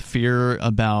the fear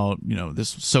about this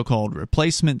so-called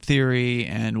replacement theory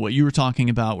and what you were talking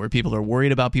about, where people are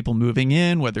worried about people moving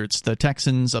in, whether it's the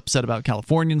Texans upset about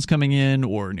Californians coming in,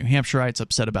 or New Hampshireites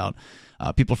upset about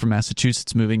people from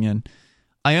Massachusetts moving in.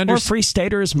 I understand. Or Free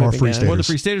Staters moving in. Or the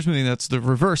Free Staters moving in. That's the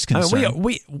reverse concern.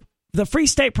 The Free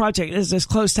State Project is as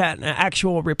close to an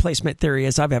actual replacement theory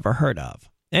as I've ever heard of.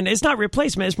 And it's not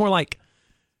replacement, it's more like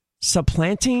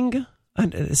supplanting.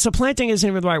 Supplanting isn't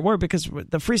even the right word because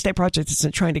the Free State Project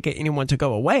isn't trying to get anyone to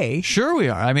go away. Sure we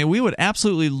are. I mean, we would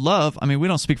absolutely love, we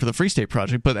don't speak for the Free State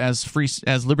Project, but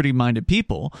as liberty-minded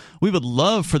people, we would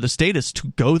love for the statists to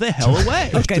go the hell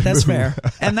away. Okay, that's fair.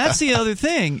 And that's the other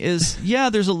thing is,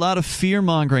 there's a lot of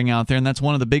fear-mongering out there, and that's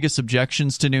one of the biggest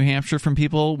objections to New Hampshire from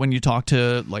people when you talk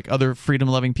to other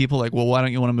freedom-loving people, like, well, why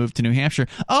don't you want to move to New Hampshire?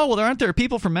 Oh, well, aren't there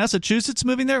people from Massachusetts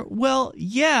moving there? Well,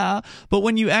 yeah, but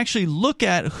when you actually look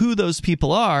at who those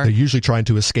people are, they're usually trying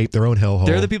to escape their own hellhole.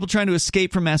 They're the people trying to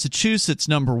escape from Massachusetts,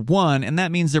 number one, and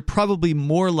that means they're probably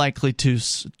more likely to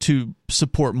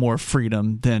support more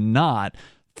freedom than not.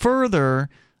 Further,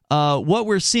 what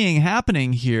we're seeing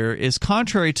happening here is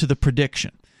contrary to the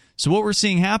prediction. So what we're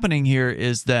seeing happening here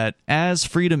is that as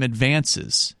freedom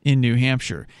advances in New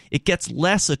Hampshire, it gets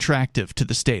less attractive to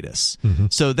the statists. Mm-hmm.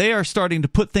 So they are starting to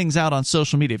put things out on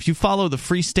social media. If you follow the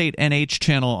Free State NH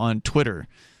channel on Twitter,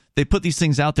 they put these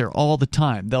things out there all the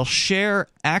time. They'll share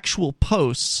actual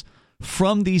posts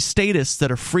from these statists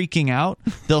that are freaking out.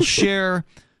 They'll share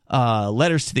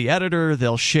letters to the editor.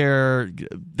 They'll share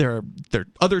their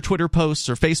other Twitter posts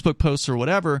or Facebook posts or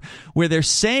whatever, where they're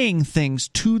saying things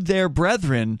to their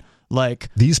brethren like,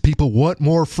 these people want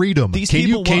more freedom.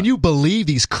 Can you believe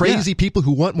these crazy people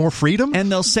who want more freedom? And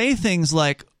they'll say things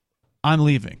like, I'm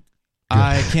leaving.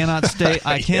 I cannot stay.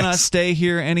 I cannot stay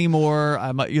here anymore.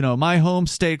 My home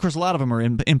state. Of course, a lot of them are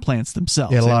implants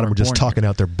themselves. Yeah, a lot of them are just talking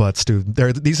out their butts, dude.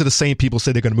 These are the same people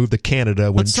say they're going to move to Canada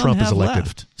when Trump is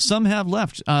elected. Some have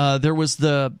left.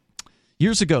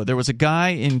 Years ago, there was a guy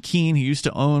in Keene who used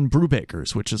to own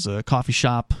Brewbakers, which is a coffee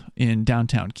shop in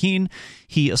downtown Keene.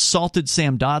 He assaulted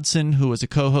Sam Dodson, who was a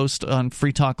co-host on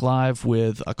Free Talk Live,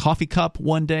 with a coffee cup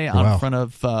one day out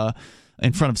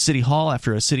in front of City Hall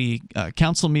after a city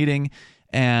council meeting,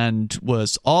 and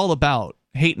was all about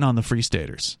hating on the Free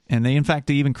Staters. And they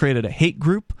even created a hate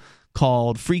group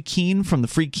called Free Keene, from the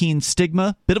Free Keene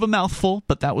stigma. Bit of a mouthful,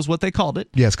 but that was what they called it.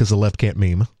 Yes, because the left can't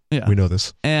meme. Yeah. We know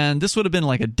this. And this would have been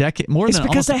like a decade more it's than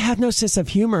because they have no sense of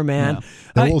humor, man.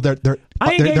 Yeah.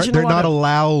 They're not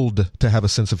allowed to have a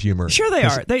sense of humor. Sure they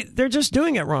are. They're just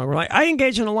doing it wrong. Like, I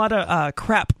engage in a lot of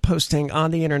crap posting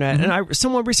on the internet, mm-hmm. and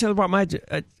someone recently brought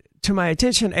to my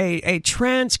attention a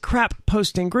trans crap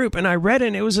posting group, and I read it,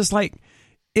 and it was just like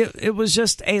it was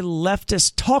just a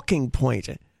leftist talking point.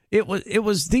 It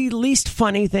was the least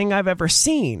funny thing I've ever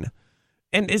seen.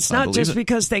 And it's not just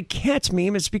because they can't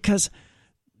meme, it's because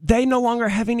they no longer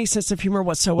have any sense of humor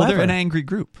whatsoever. Well, they're an angry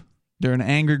group.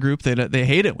 They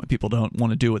hate it when people don't want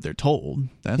to do what they're told.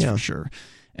 That's for sure.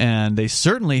 And they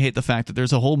certainly hate the fact that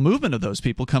there's a whole movement of those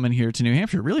people coming here to New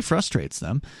Hampshire. It really frustrates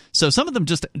them. So some of them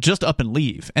just up and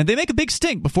leave. And they make a big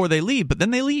stink before they leave, but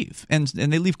then they leave. And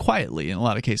they leave quietly in a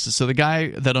lot of cases. So the guy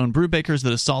that owned Brewbakers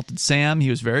that assaulted Sam, he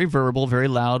was very verbal, very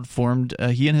loud,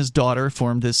 he and his daughter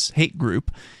formed this hate group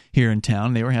here in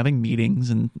town. They were having meetings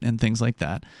and things like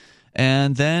that.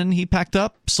 And then he packed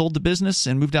up, sold the business,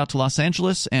 and moved out to Los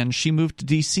Angeles, and she moved to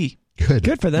D.C.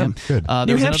 Good for them. Yeah, good.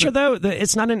 New Hampshire, though,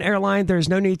 it's not an airline. There's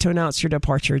no need to announce your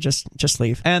departure. Just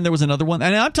leave. And there was another one.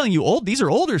 And I'm telling you, these are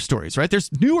older stories, right? There's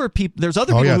newer people. There's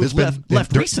other people who've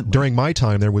left recently. During my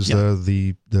time, there was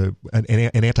an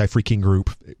anti-freaking group.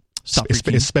 Stop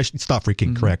Freaking. Especially Stop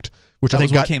Freaking, correct? Which that I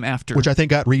think came after. Which I think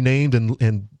got renamed,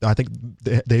 and I think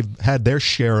they've had their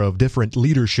share of different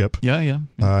leadership. Yeah.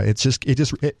 It just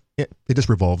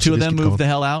revolves. Two of them moved the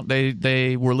hell out.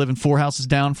 They were living 4 houses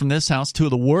down from this house. Two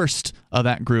of the worst of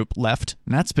that group left,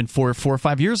 and that's been 4 or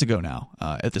 5 years ago now.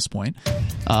 At this point,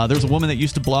 there's a woman that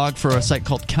used to blog for a site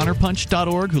called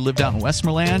Counterpunch.org who lived out in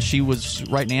Westmoreland. She was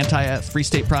writing anti-Free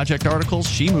State Project articles.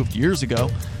 She moved years ago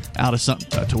out of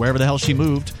to wherever the hell she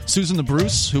moved. Susan the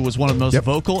Bruce, who was one of the most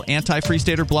vocal anti-Free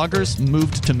Stater bloggers,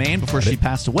 moved to Maine before she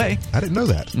passed away. I didn't know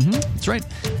that. That's right.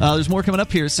 There's more coming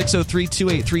up here,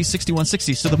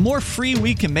 603-283-6160. So the more free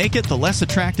we can make it, the less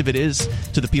attractive it is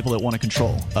to the people that want to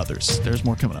control others. There's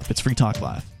more coming up. It's Free Talk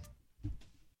Live.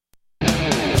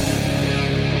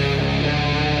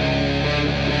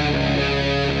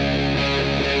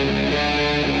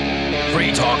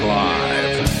 Free Talk Live.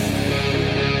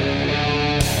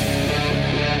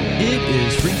 It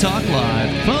is Free Talk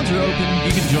Live. The phones are open.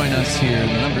 You can join us here.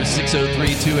 The number is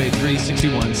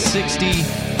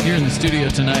 603-283-6160. Here in the studio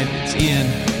tonight, it's Ian,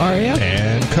 Aria,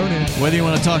 and Conan. Whether you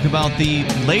want to talk about the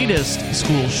latest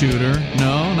school shooter,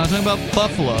 no, I'm not talking about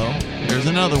Buffalo. There's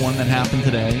another one that happened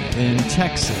today in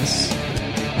Texas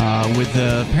with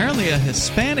apparently a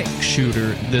Hispanic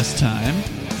shooter this time.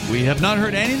 We have not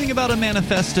heard anything about a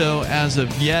manifesto as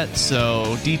of yet,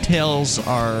 so details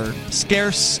are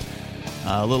scarce.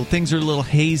 Things are a little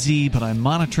hazy, but I'm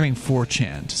monitoring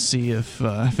 4chan to see if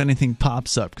anything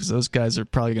pops up, because those guys are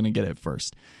probably going to get it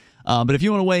first. But if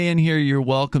you want to weigh in here, you're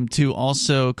welcome to.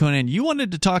 Also, Conan, you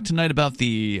wanted to talk tonight about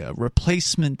the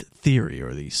replacement theory,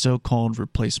 or the so-called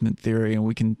replacement theory, and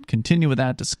we can continue with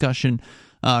that discussion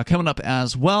coming up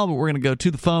as well. But we're going to go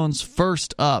to the phones.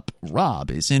 First up,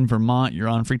 Rob is in Vermont. You're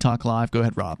on Free Talk Live. Go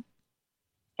ahead, Rob.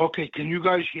 Okay, can you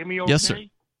guys hear me okay? Yes, sir.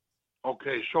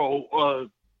 Okay, so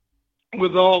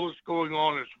with all this going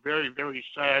on, it's very, very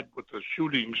sad with the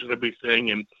shootings and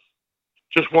everything, and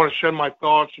just want to send my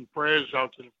thoughts and prayers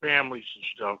out to the families and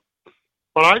stuff.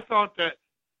 But I thought that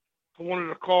I wanted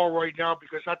to call right now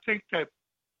because I think that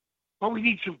we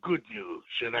need some good news,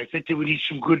 and I think that we need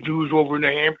some good news over in New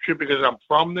Hampshire because I'm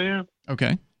from there.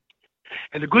 Okay.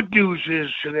 And the good news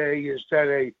today is that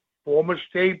a former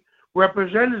state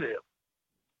representative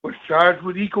was charged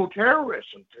with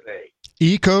eco-terrorism today.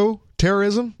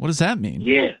 Eco-terrorism? What does that mean?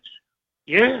 Yes.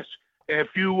 If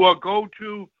you go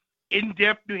to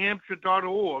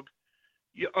indepthnewhampshire.org,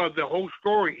 the whole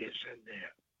story is in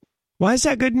there. Why is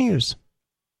that good news?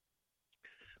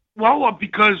 Well,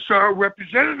 because a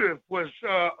representative was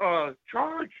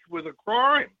charged with a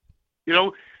crime. You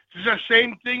know, it's the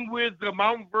same thing with the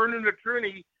Mount Vernon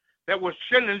attorney that was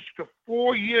sentenced to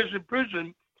 4 years in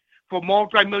prison for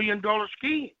multi-million-dollar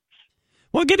schemes.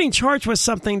 Well, getting charged with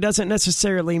something doesn't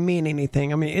necessarily mean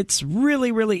anything. I mean, it's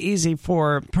really, really easy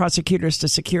for prosecutors to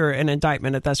secure an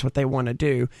indictment if that's what they want to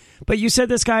do. But you said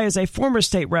this guy is a former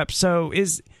state rep, so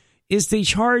is the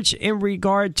charge in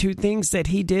regard to things that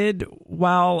he did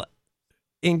while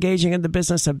engaging in the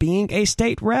business of being a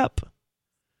state rep?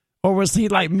 Or was he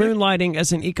like moonlighting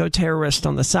as an eco-terrorist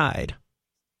on the side?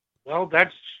 Well,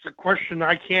 that's the question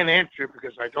I can't answer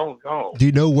because I don't know. Do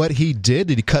you know what he did?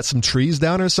 Did he cut some trees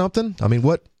down or something? I mean,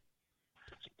 what?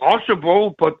 It's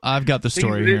possible, but I've got the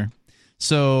story here.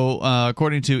 So,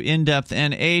 according to In-Depth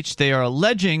NH, they are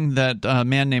alleging that a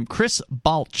man named Chris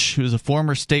Balch, who's a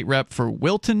former state rep for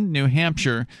Wilton, New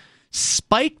Hampshire,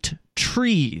 spiked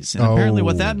trees. And apparently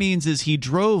what that means is he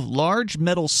drove large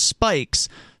metal spikes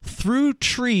through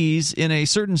trees in a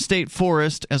certain state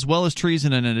forest, as well as trees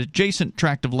in an adjacent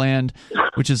tract of land,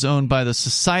 which is owned by the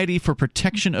Society for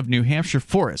Protection of New Hampshire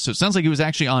Forests. So it sounds like he was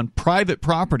actually on private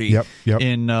property. Yep.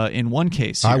 In one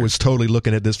case here. I was totally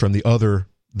looking at this from the other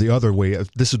way.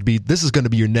 This is going to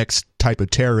be your next type of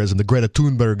terrorism. The Greta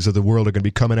Thunbergs of the world are going to be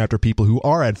coming after people who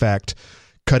are, in fact,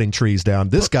 cutting trees down.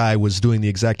 This guy was doing the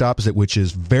exact opposite, which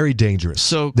is very dangerous.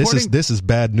 So this is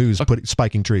bad news.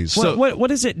 Spiking trees. So what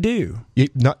does it do?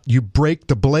 You break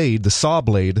the blade, the saw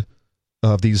blade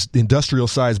of these industrial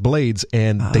sized blades,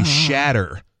 and they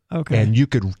shatter. Okay, and you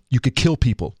could kill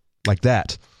people like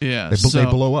that. Yeah, they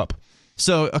blow up.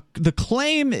 So the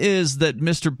claim is that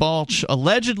Mr. Balch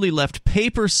allegedly left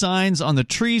paper signs on the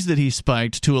trees that he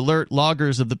spiked to alert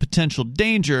loggers of the potential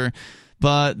danger.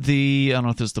 But I don't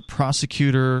know if it's the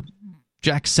prosecutor,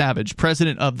 Jack Savage,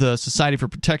 president of the Society for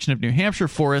Protection of New Hampshire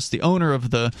Forests, the owner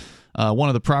of the one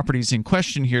of the properties in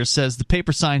question here, says the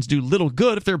paper signs do little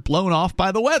good if they're blown off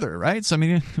by the weather, right? So, I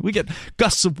mean, we get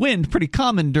gusts of wind pretty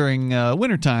common during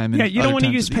wintertime. Yeah, you don't want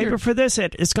to use paper for this.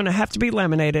 It's going to have to be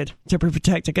laminated to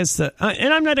protect against the...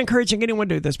 and I'm not encouraging anyone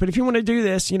to do this, but if you want to do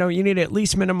this, you need to at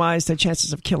least minimize the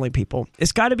chances of killing people.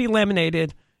 It's got to be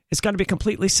laminated, It's got to be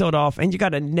completely sealed off, and you got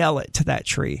to nail it to that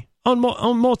tree on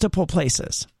multiple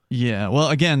places. Yeah, well,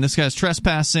 again, this guy's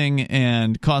trespassing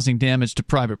and causing damage to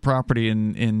private property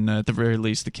in at the very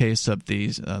least, the case of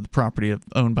the property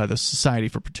owned by the Society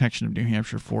for Protection of New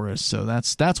Hampshire Forests. So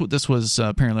that's what this was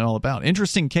apparently all about.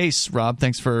 Interesting case, Rob.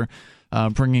 Thanks for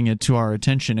bringing it to our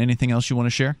attention. Anything else you want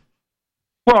to share?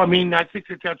 Well, I mean, I think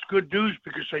that's good news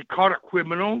because they caught a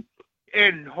criminal,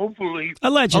 and hopefully...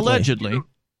 Allegedly.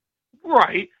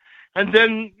 Right. And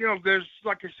then, there's,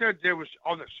 like I said, there was,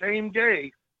 on the same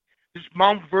day, this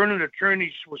Mount Vernon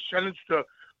attorney was sentenced to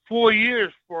 4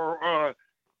 years for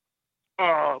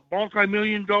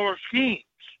multi-million-dollar schemes.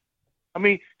 I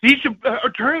mean, these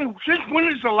attorneys, since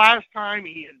when is the last time,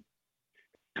 Ian,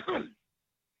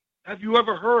 have you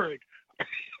ever heard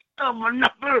of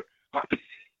another...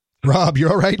 Rob, you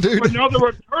all right, dude? Another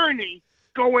attorney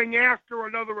going after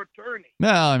another attorney.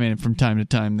 Well, I mean, from time to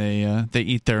time they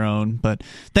eat their own. But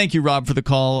thank you, Rob, for the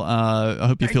call. I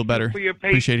hope you feel better.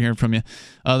 Appreciate hearing from you.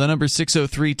 The number is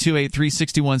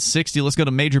 603-283-6160. Let's go to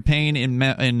Major Payne in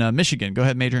Michigan. Go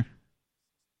ahead, Major.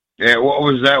 Yeah, what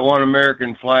was that one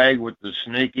American flag with the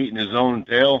snake eating his own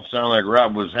tail? Sounded like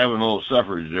Rob was having a little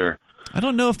suffrage there. I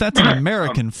don't know if that's an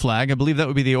American flag. I believe that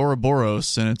would be the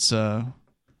Ouroboros, and it's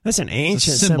that's an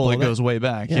ancient symbol that goes way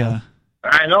back. Yeah.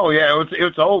 I know. Yeah,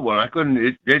 it's an old one. I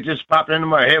couldn't. It just popped into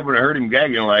my head when I heard him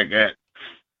gagging like that.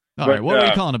 All right, what are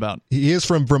you calling about? He is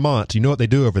from Vermont. You know what they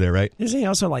do over there, right? Isn't he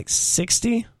also like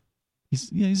 60? He's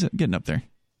getting up there.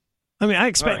 I mean, I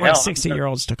expect like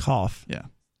 60-year-olds to cough. Yeah.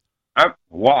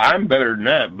 I'm better than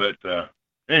that, but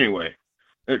anyway,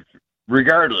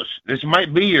 regardless, this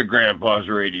might be your grandpa's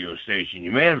radio station.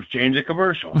 You may have changed the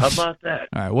commercial. How about that?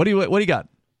 All right, what do you got?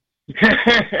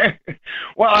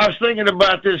 Well, I was thinking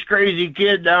about this crazy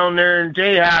kid down there in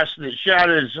Tejas that shot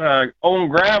his own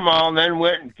grandma and then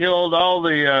went and killed all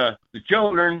the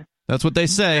children. That's what they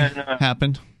say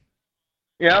happened.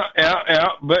 Yeah.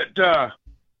 But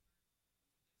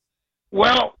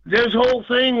well, this whole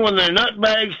thing when the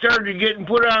nutbags started getting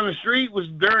put on the street was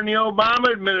during the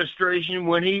Obama administration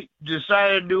when he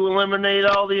decided to eliminate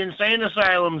all the insane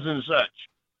asylums and such.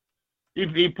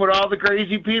 He put all the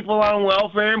crazy people on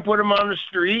welfare and put them on the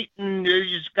street, and they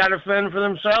just got to fend for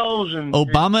themselves. And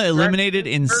Obama eliminated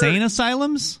insane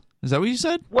asylums? Is that what you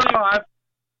said? Well,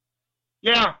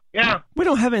 yeah. We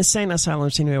don't have insane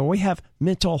asylums anymore. We have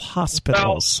mental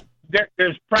hospitals. Well,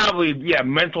 there's probably,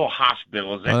 mental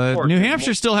hospitals. New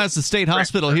Hampshire still has the state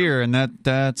hospital here, and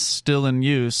that's still in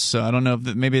use. So I don't know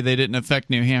if maybe they didn't affect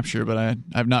New Hampshire, but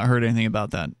I've not heard anything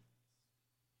about that.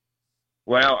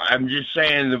 Well, I'm just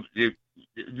saying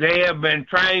they have been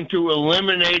trying to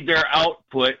eliminate their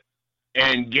output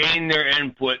and gain their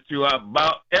input throughout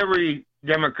about every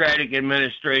Democratic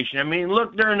administration. I mean,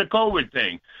 look during the COVID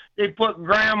thing. They put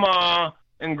grandma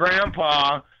and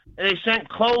grandpa, and they sent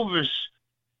Clovis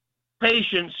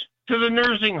patients to the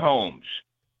nursing homes.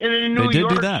 And in New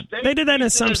York do that. They did that in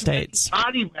some states.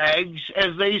 Body bags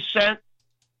as they sent,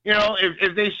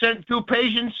 if they sent 2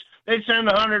 patients, they'd send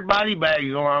 100 body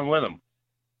bags along with them.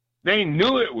 They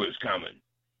knew it was coming.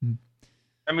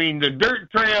 I mean, the dirt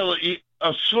trail,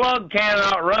 a slug can't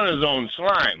outrun his own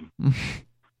slime.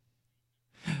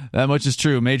 That much is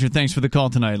true. Major, thanks for the call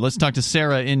tonight. Let's talk to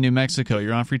Sarah in New Mexico.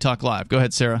 You're on Free Talk Live. Go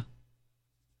ahead, Sarah.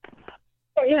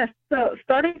 Oh, yes. So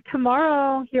starting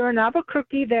tomorrow here in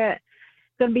Albuquerque, there's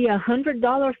going to be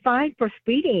 $100 fine for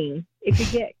speeding if you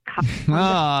get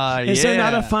caught. Is there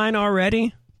not a fine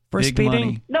already for Big speeding?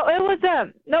 Money. No, it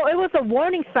was a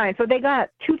warning sign. So they got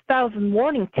 2,000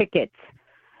 warning tickets.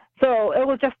 So it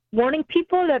was just warning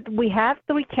people that we have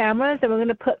 3 cameras and we're going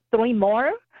to put 3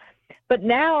 more. But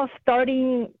now,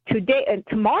 starting today and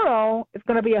tomorrow, it's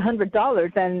going to be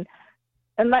 $100. And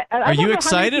are you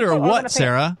excited or what,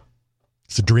 Sarah?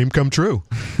 It's a dream come true.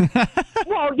 Well, yes,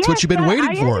 it's what you've been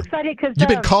waiting for. You've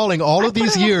been calling all of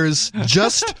these years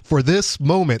just for this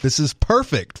moment. This is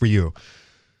perfect for you.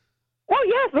 Well,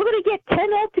 yes, we're going to get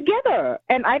 10 all together.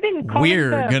 And I've been calling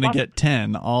We're going to get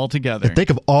 10 all together. And think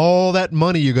of all that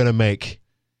money you're going to make.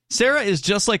 Sarah is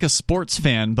just like a sports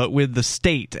fan, but with the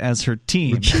state as her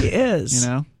team. She is.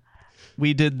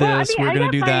 We did this. We're going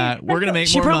to do that. We're going to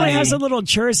make more money. She probably has a little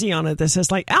jersey on it that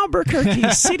says, like,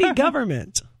 Albuquerque city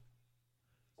government.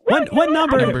 What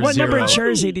number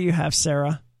jersey do you have,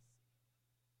 Sarah?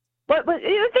 But the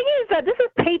thing is that this is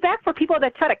payback for people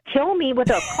that try to kill me with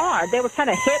a car. They were trying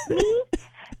to hit me.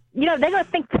 They're going to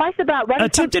think twice about running.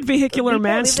 Attempted vehicular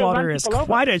manslaughter is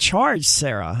quite a charge,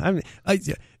 Sarah. I mean,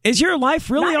 is your life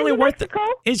really only worth?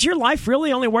 Is your life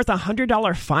really only worth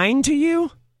 $100 fine to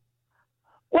you?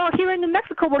 Well, here in New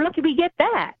Mexico, we're lucky we get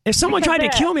that. If someone tried to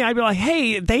kill me, I'd be like,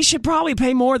 hey, they should probably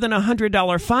pay more than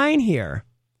 $100 fine here.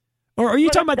 Or are you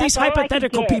talking about these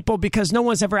hypothetical people because no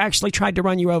one's ever actually tried to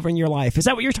run you over in your life? Is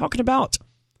that what you're talking about?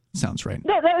 Sounds right.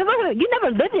 No, you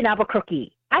never lived in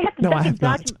Albuquerque. I have to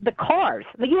dodge the cars.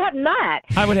 But you have not.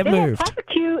 I would have moved. They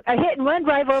prosecute a hit and run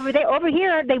drive over there. Over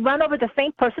here, they run over the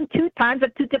same person 2 times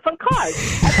with 2 different cars.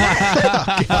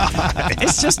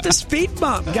 It's just a speed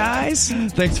bump, guys.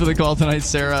 Thanks for the call tonight,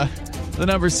 Sarah. The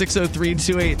number is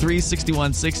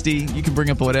 603-283-6160. You can bring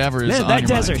up whatever is on your mind.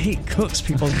 That desert heat cooks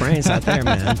people's brains out there,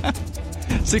 man.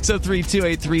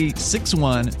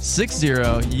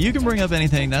 603-283-6160. You can bring up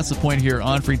anything. That's the point here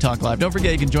on Free Talk Live. Don't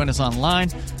forget, you can join us online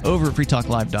over at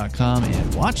freetalklive.com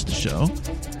and watch the show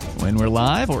when we're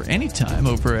live or anytime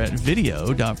over at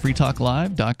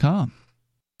video.freetalklive.com.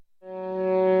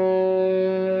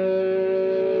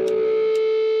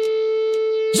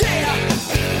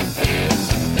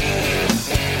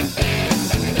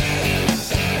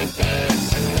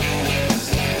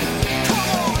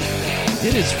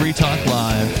 It is Free Talk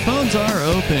Live. Phones are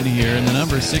open here, and the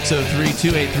number is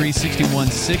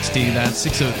 603-283-6160. That's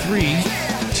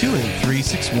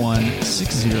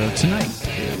 603-283-6160. Tonight,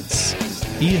 it's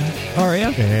Ian, Aria,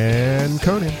 and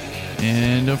Conan.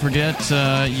 And don't forget,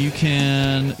 you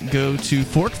can go to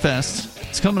Fork Fest.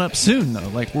 It's coming up soon, though.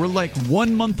 We're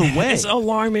 1 month away. It's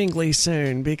alarmingly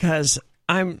soon because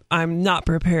I'm not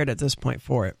prepared at this point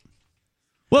for it.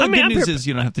 Well, the good news is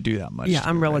you don't have to do that much. Yeah,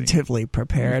 I'm relatively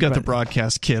prepared. You've got the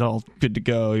broadcast kit all good to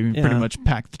go. You pretty much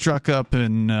pack the truck up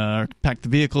and pack the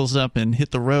vehicles up and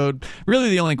hit the road. Really,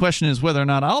 the only question is whether or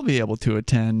not I'll be able to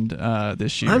attend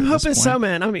this year. I'm hoping so,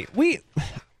 man. I mean,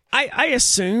 I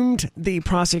assumed the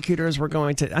prosecutors were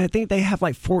going to. I think they have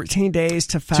 14 days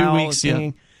to file 2 weeks,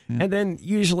 yeah. And then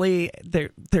usually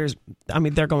they're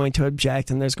going to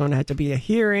object, and there's going to have to be a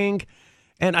hearing.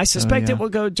 And I suspect it will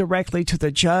go directly to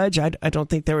the judge. I don't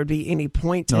think there would be any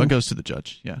point. No, it goes to the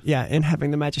judge. Yeah. Yeah, and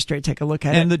having the magistrate take a look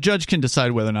at it. And the judge can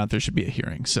decide whether or not there should be a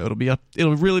hearing. So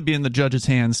it'll really be in the judge's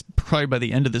hands probably by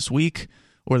the end of this week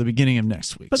or the beginning of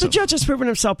next week. But the judge has proven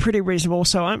himself pretty reasonable,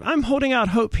 so I'm holding out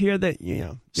hope here that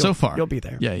so far you'll be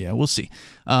there. Yeah, we'll see.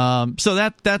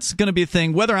 So that's going to be a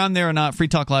thing. Whether I'm there or not, Free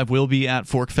Talk Live will be at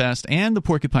Fork Fest and the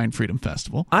Porcupine Freedom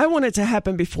Festival. I want it to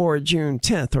happen before June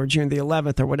 10th or June the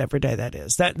 11th or whatever day that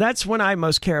is. That's when I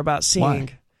most care about seeing. Why?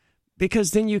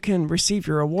 Because then you can receive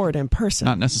your award in person.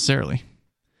 Not necessarily.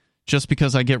 Just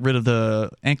because I get rid of the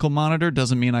ankle monitor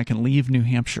doesn't mean I can leave New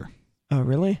Hampshire. Oh,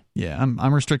 really? Yeah,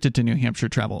 I'm restricted to New Hampshire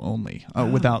travel only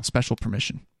without special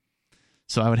permission.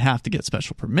 So I would have to get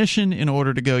special permission in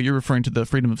order to go. You're referring to the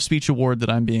Freedom of Speech Award that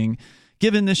I'm being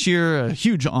given this year, a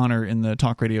huge honor in the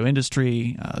talk radio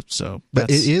industry. But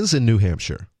it is in New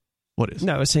Hampshire. What is?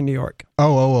 No, it's in New York.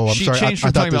 Oh, I'm sorry. She changed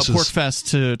from talking about Pork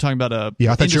Fest to talking about a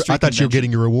I thought you were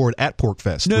getting your award at Pork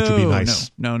Fest, which would be nice.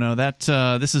 No.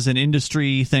 This is an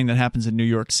industry thing that happens in New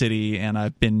York City, and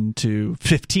I've been to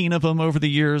 15 of them over the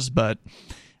years, but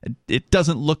it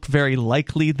doesn't look very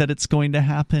likely that it's going to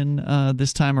happen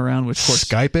this time around. Which, of course,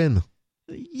 Skype in.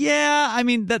 Yeah, I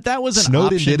mean that was an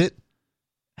Snowden option. did it.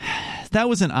 That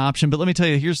was an option, but let me tell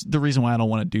you, here's the reason why I don't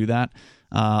want to do that.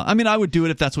 I mean, I would do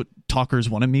it if that's what talkers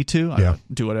wanted me to. I would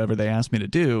do whatever they asked me to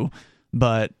do.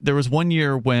 But there was one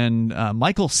year when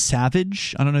Michael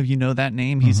Savage, I don't know if you know that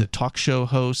name, he's a talk show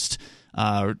host,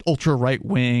 ultra right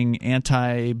wing,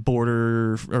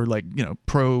 anti-border, or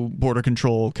pro-border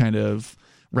control kind of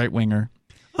right winger.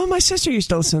 Oh, my sister used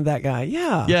to listen to that guy.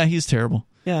 Yeah. Yeah, he's terrible.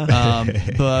 Yeah.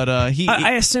 But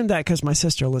I assumed that because my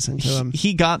sister listened to him.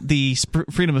 He got the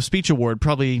Freedom of Speech Award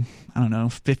probably,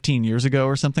 15 years ago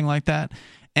or something like that.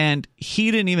 And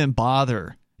he didn't even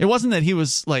bother. It wasn't that he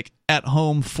was at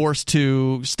home forced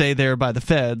to stay there by the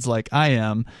feds like I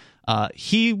am.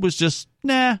 He was just,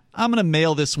 I'm going to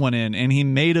mail this one in. And he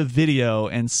made a video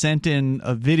and sent in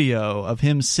a video of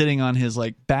him sitting on his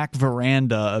back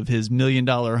veranda of his $1 million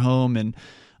home in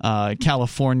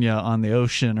California on the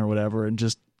ocean or whatever, and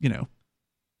just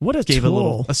what a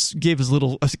tool. Gave his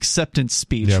little acceptance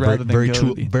speech rather than very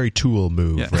Tool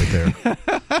move right there.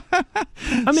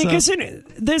 I mean, because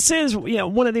this is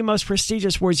one of the most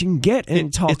prestigious awards you can get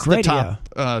in talk radio. It's the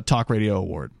top talk radio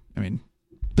award. I mean,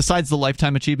 besides the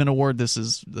Lifetime Achievement Award, this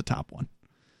is the top one.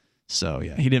 So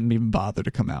yeah, he didn't even bother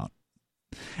to come out.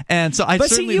 And so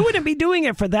you wouldn't be doing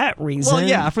it for that reason. Well,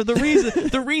 yeah, for the reason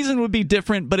the reason would be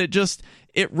different, but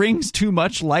it rings too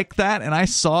much like that. And I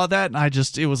saw that,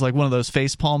 and it was like one of those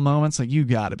facepalm moments. You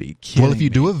got to be kidding. Well, if you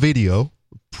do a video,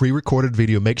 pre-recorded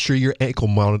video, make sure your ankle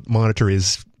monitor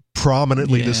is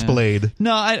prominently displayed.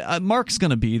 No, Mark's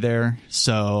going to be there,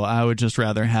 so I would just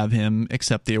rather have him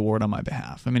accept the award on my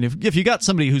behalf. I mean, if you got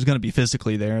somebody who's going to be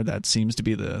physically there, that seems to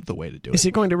be the way to do it. Is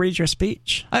he going to read your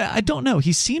speech? I don't know.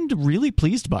 He seemed really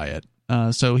pleased by it.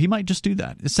 So he might just do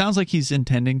that. It sounds like he's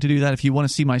intending to do that. If you want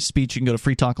to see my speech, you can go to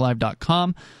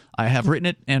freetalklive.com. I have written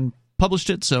it and published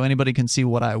it so anybody can see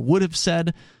what I would have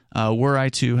said were I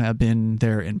to have been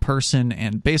there in person.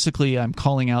 And basically, I'm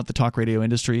calling out the talk radio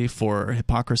industry for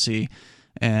hypocrisy.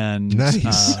 And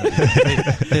nice.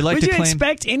 They like Would to you claim,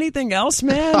 expect anything else,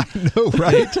 man? I know,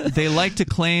 right? They like to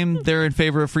claim they're in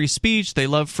favor of free speech. They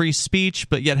love free speech,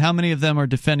 but yet how many of them are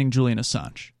defending Julian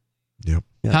Assange? Yep.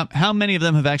 How many of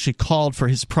them have actually called for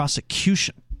his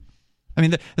prosecution? I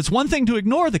mean, it's one thing to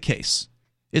ignore the case.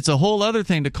 It's a whole other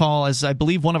thing to call, as I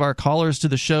believe one of our callers to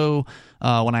the show,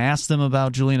 when I asked them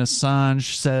about Julian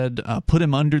Assange, said, put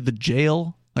him under the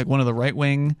jail, like one of the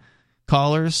right-wing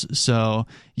callers. So,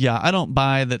 yeah, I don't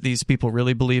buy that these people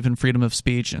really believe in freedom of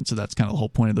speech, and so that's kind of the whole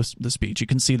point of the speech. You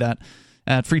can see that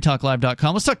at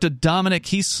freetalklive.com. Let's talk to Dominic.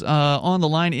 He's on the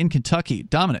line in Kentucky.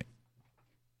 Dominic.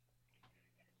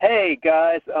 Hey,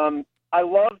 guys. I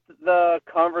loved the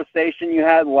conversation you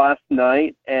had last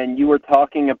night, and you were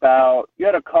talking about, you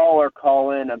had a caller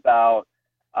call in about,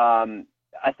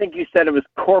 I think you said it was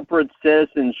corporate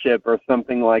citizenship or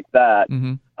something like that.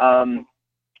 Mm-hmm.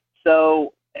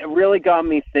 So it really got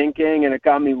me thinking, and it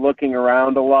got me looking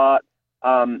around a lot.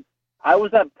 I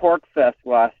was at PorcFest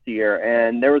last year,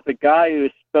 and there was a guy who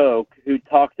spoke who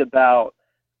talked about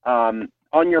on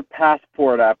your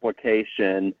passport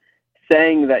application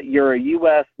saying that you're a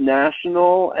U.S.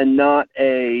 national and not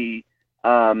a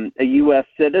U.S.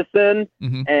 citizen,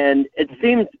 mm-hmm. and it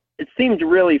seemed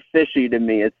really fishy to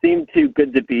me. It seemed too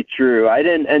good to be true. I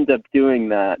didn't end up doing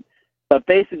that, but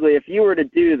basically, if you were to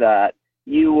do that,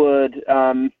 you would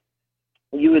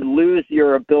lose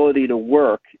your ability to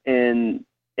work in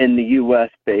the U.S.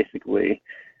 basically.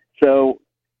 So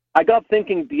I got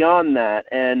thinking beyond that,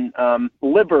 and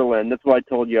Liberland, that's what I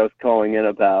told you I was calling in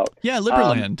about. Yeah,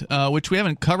 Liberland, which we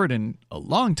haven't covered in a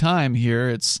long time here.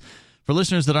 It's for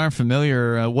listeners that aren't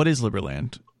familiar, what is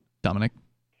Liberland, Dominic?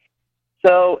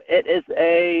 So it's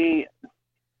a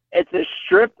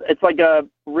strip, it's like a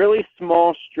really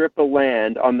small strip of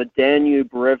land on the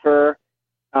Danube River.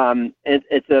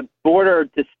 It's a border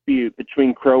dispute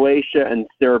between Croatia and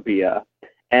Serbia,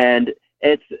 and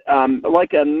it's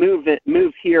like a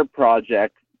move here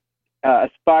project,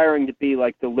 aspiring to be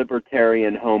like the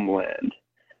libertarian homeland.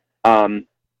 I'm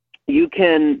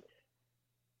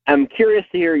curious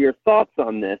to hear your thoughts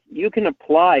on this. You can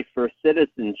apply for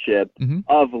citizenship mm-hmm.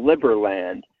 of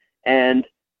Liberland, and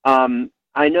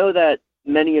I know that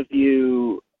many of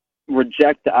you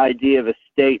reject the idea of a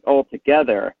state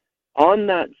altogether. On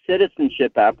that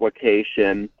citizenship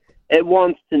application, it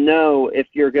wants to know if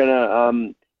you're going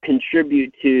to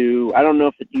contribute to, I don't know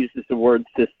if it uses the word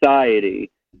society,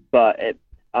 but it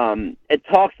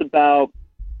talks about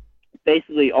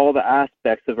basically all the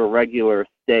aspects of a regular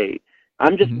state.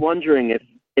 I'm just mm-hmm. wondering if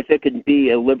it could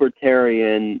be a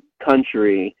libertarian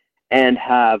country and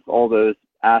have all those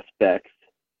aspects.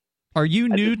 Are you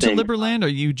new to Liberland? Are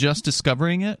you just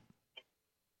discovering it?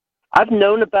 I've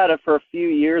known about it for a few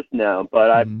years now,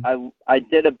 but mm-hmm. I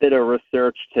did a bit of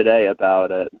research today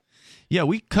about it. Yeah,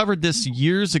 we covered this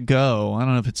years ago. I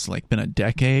don't know if it's like been a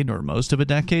decade or most of a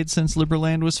decade since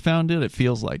Liberland was founded. It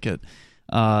feels like it.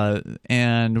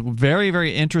 And very,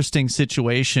 very interesting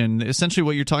situation. Essentially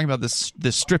what you're talking about, this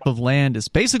strip of land is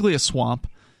basically a swamp.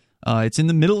 It's in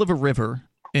the middle of a river,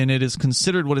 and it is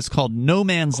considered what is called no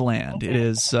man's land. It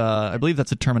is, I believe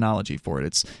that's a terminology for it.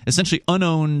 It's essentially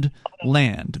unowned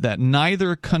land that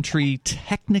neither country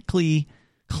technically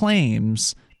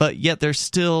claims, but yet they're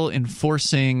still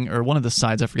enforcing, or one of the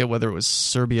sides, I forget whether it was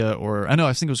Serbia or, I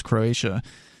think it was Croatia,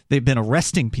 they've been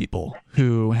arresting people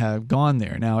who have gone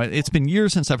there. Now, it's been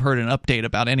years since I've heard an update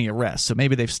about any arrests, so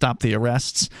maybe they've stopped the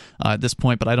arrests at this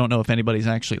point, but I don't know if anybody's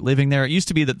actually living there. It used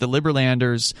to be that the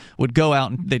Liberlanders would go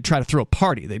out and they'd try to throw a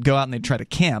party. They'd go out and they'd try to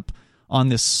camp on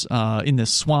this in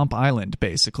this swamp island,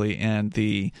 basically, and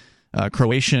the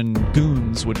Croatian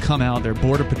goons would come out, their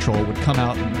border patrol would come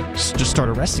out and just start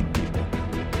arresting people.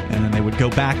 And then they would go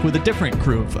back with a different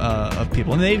crew of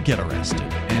people, and they'd get arrested.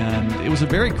 And it was a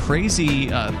very crazy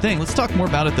thing. Let's talk more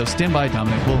about it, though. Stand by,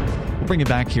 Dominic. We'll bring you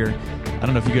back here. I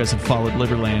don't know if you guys have followed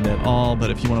Liberland at all,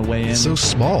 but if you want to weigh in. It's so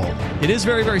small. It is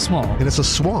very, very small. And it's a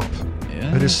swamp.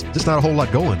 Yeah. And there's just not a whole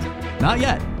lot going. Not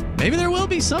yet. Maybe there will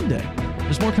be someday.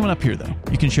 There's more coming up here, though.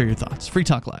 You can share your thoughts. Free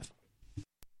Talk Live.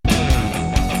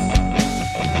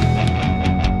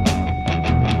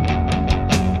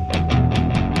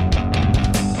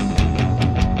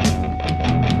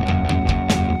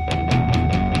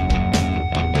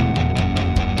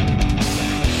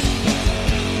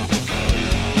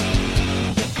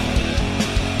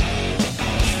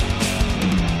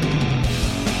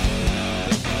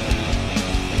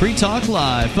 Free Talk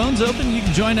Live. Phones open. You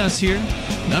can join us here.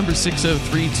 Number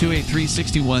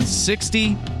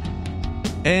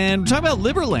 603-283-6160. And we're talking about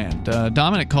Liberland.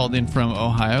 Dominic called in from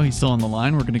Ohio. He's still on the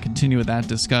line. We're going to continue with that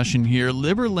discussion here.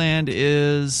 Liberland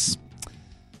is,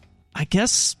 I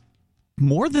guess,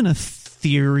 more than a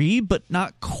theory, but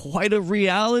not quite a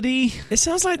reality. It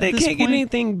sounds like they can't get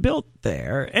anything built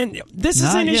there. And this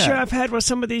is an issue I've had with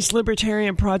some of these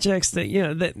libertarian projects that,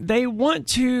 that they want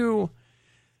to...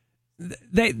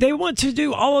 They want to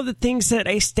do all of the things that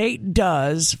a state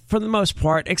does for the most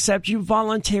part, except you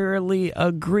voluntarily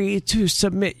agree to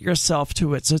submit yourself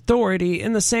to its authority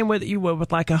in the same way that you would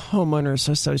with like a homeowners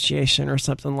association or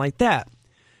something like that.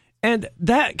 And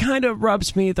that kind of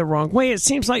rubs me the wrong way. It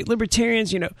seems like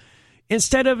libertarians,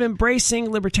 instead of embracing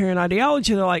libertarian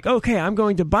ideology, they're like, okay, I'm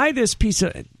going to buy this piece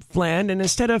of land, and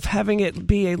instead of having it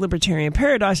be a libertarian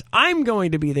paradise, I'm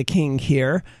going to be the king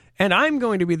here. And I'm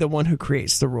going to be the one who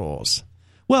creates the rules.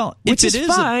 Well, which if it is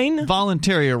fine. A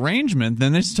voluntary arrangement,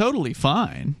 then it's totally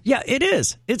fine. Yeah, it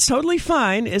is. It's totally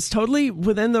fine. It's totally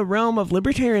within the realm of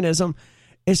libertarianism.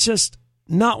 It's just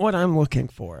not what I'm looking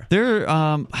for.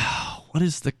 What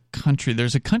is the country?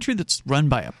 There's a country that's run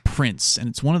by a prince, and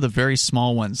it's one of the very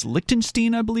small ones.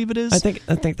 Liechtenstein, I believe it is. I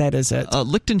think that is it.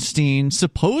 Liechtenstein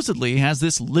supposedly has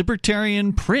this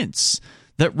libertarian prince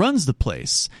that runs the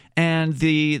place, and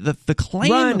the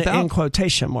claim in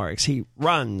quotation marks, he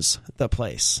runs the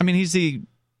place. I mean, he's the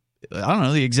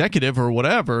executive or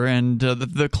whatever, and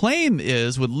the claim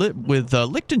is with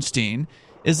Liechtenstein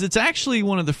is it's actually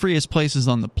one of the freest places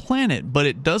on the planet, but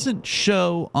it doesn't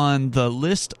show on the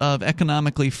list of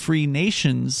economically free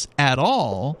nations at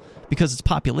all because its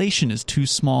population is too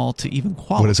small to even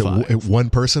qualify. What is it? One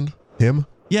person? Him?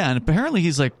 Yeah, and apparently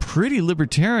he's like pretty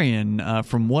libertarian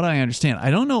from what I understand.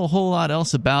 I don't know a whole lot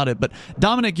else about it, but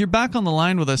Dominic, you're back on the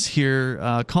line with us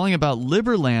here calling about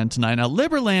Liberland tonight. Now,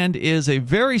 Liberland is a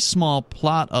very small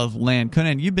plot of land.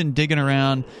 Conan, you've been digging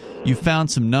around. You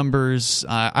found some numbers.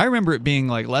 I remember it being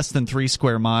like less than 3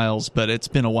 square miles, but it's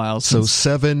been a while since.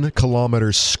 So 7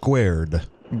 kilometers squared.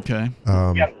 Okay.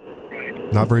 Yep.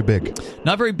 Not very big.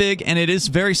 Not very big, and it is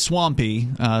very swampy,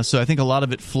 so I think a lot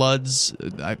of it floods,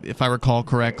 if I recall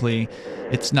correctly.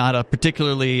 It's not a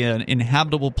particularly an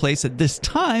inhabitable place at this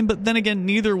time, but then again,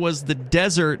 neither was the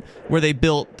desert where they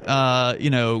built,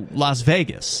 Las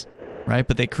Vegas, right?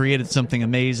 But they created something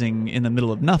amazing in the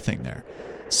middle of nothing there.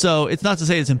 So it's not to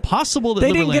say it's impossible that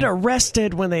they didn't get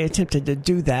arrested when they attempted to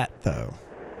do that, though.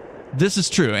 This is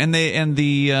true, and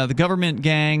the government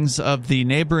gangs of the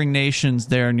neighboring nations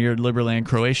there near Liberland,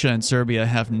 Croatia and Serbia,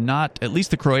 have not. At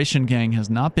least the Croatian gang has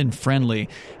not been friendly.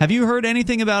 Have you heard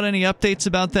anything about any updates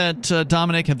about that,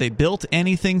 Dominic? Have they built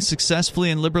anything successfully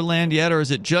in Liberland yet, or is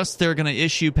it just they're going to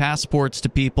issue passports to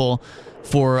people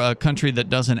for a country that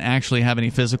doesn't actually have any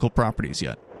physical properties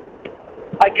yet?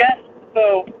 I guess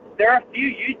so. There are a few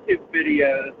YouTube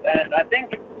videos, and I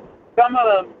think some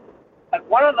of them.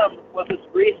 One of them was as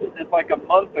recent as like a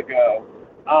month ago.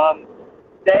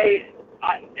 It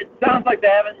sounds like they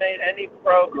haven't made any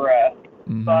progress,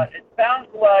 but it sounds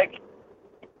like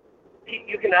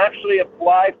you can actually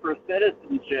apply for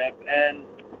citizenship, and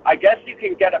I guess you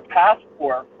can get a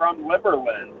passport from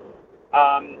Liberland.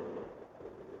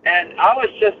 And I was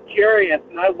just curious,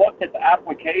 and I looked at the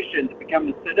application to become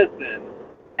a citizen,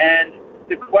 and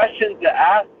the questions that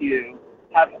ask you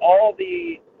have all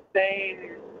the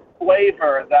same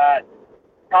flavor that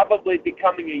probably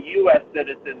becoming a U.S.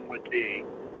 citizen would be.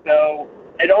 So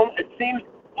it seems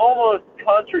almost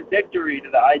contradictory to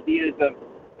the ideas of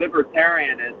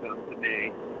libertarianism to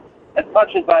me. As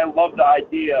much as I love the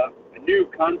idea of a new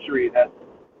country that's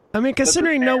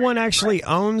considering no one actually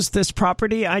owns this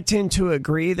property, I tend to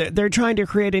agree that they're trying to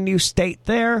create a new state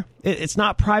there. It's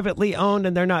not privately owned,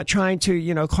 and they're not trying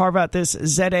to, carve out this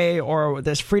ZA or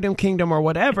this Freedom Kingdom or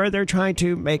whatever. They're trying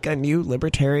to make a new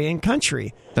libertarian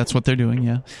country. That's what they're doing,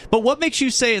 yeah. But what makes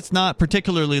you say it's not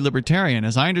particularly libertarian?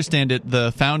 As I understand it,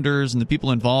 the founders and the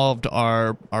people involved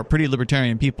are pretty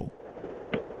libertarian people.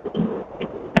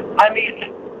 I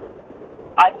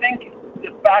think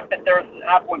the fact that there's an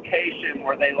application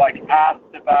where they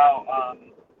asked about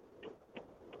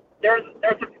there's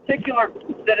a particular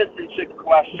citizenship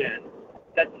question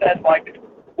that says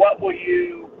what will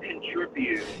you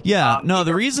contribute? Yeah,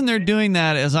 the reason they're doing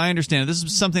that, as I understand it, this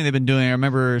is something they've been doing. I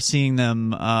remember seeing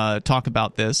them talk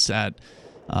about this at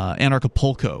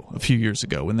Anarchapulco a few years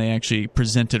ago when they actually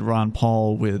presented Ron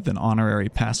Paul with an honorary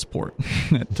passport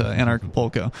at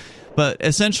Anarchapulco. But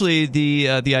essentially,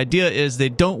 the idea is they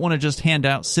don't want to just hand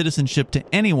out citizenship to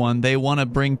anyone. They want to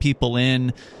bring people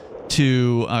in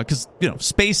to because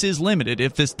space is limited.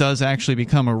 If this does actually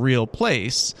become a real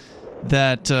place,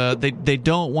 that they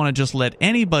don't want to just let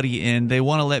anybody in. They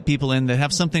want to let people in that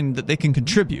have something that they can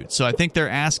contribute. So I think they're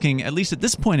asking, at least at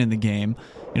this point in the game,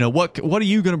 what are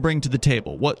you going to bring to the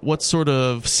table? What sort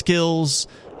of skills?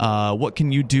 What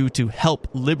can you do to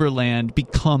help Liberland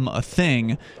become a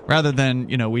thing, rather than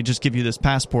we just give you this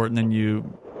passport and then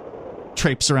you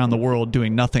traipse around the world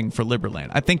doing nothing for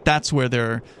Liberland. I think that's where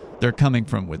they're coming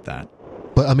from with that.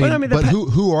 But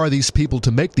who are these people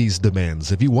to make these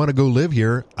demands? If you want to go live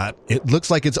here, it looks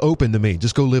like it's open to me.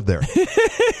 Just go live there.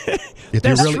 If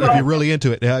you're really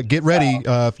into it, get ready.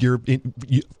 If you're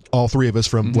all three of us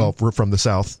from we're from the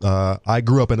South. I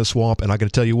grew up in a swamp, and I got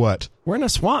to tell you what, we're in a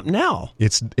swamp now.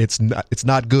 It's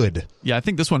not good. Yeah, I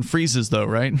think this one freezes though,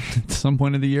 right? At some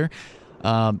point of the year.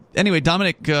 Anyway,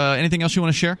 Dominic, anything else you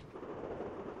want to share?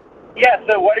 Yeah.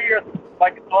 So, what are your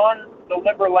on the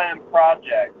Liberland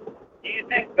project? Do you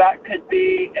think that could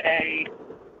be a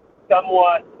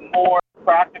somewhat more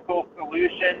practical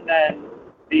solution than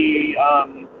the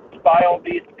file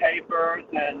these papers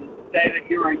and say that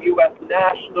you're a U.S.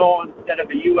 national instead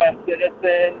of a U.S.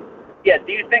 citizen? Yeah,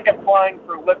 do you think applying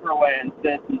for Liberland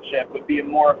citizenship would be a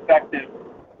more effective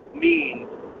means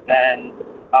than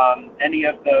any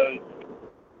of those?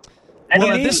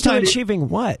 Well, at this time, achieving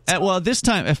what? At this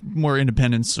time, more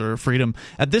independence or freedom.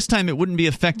 At this time, it wouldn't be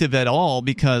effective at all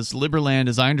because Liberland,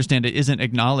 as I understand it, isn't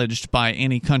acknowledged by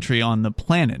any country on the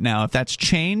planet. Now, if that's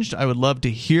changed, I would love to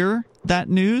hear that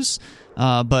news.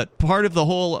 But part of the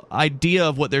whole idea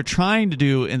of what they're trying to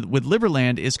do with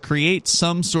Liberland is create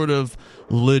some sort of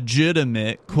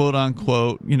legitimate,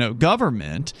 quote-unquote,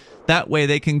 government. That way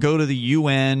they can go to the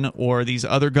UN or these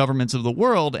other governments of the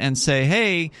world and say,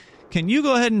 hey, can you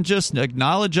go ahead and just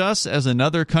acknowledge us as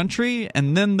another country,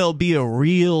 and then there'll be a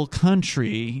real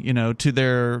country, to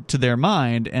their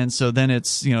mind, and so then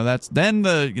it's that's then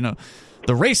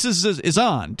the race is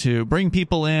on to bring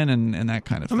people in and that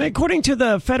kind of thing. I mean, according to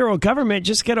the federal government,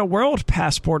 just get a world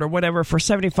passport or whatever for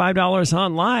 $75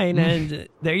 online, and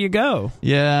there you go.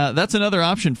 Yeah, that's another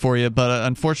option for you, but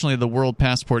unfortunately, the world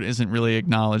passport isn't really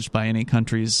acknowledged by any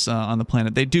countries on the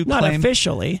planet. They do claim... Not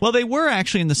officially. Well, they were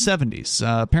actually in the 70s.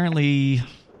 Apparently...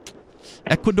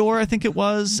 Ecuador, I think it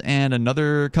was, and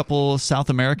another couple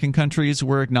South American countries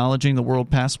were acknowledging the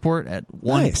world passport at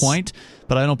one point,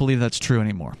 but I don't believe that's true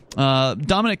anymore.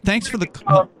 Dominic, thanks for the...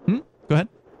 Go ahead.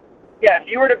 Yeah, if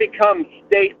you were to become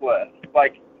stateless,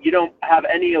 you don't have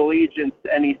any allegiance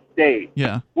to any state,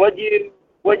 would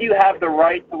you have the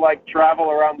right to, travel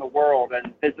around the world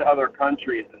and visit other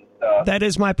countries and stuff? That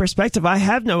is my perspective. I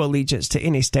have no allegiance to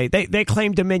any state. They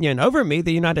claim dominion over me.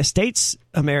 The United States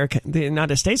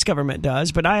government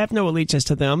does, but I have no allegiance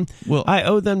to them. Well, I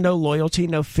owe them no loyalty,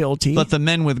 no fealty. But the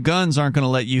men with guns aren't going to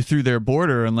let you through their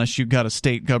border unless you've got a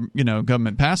state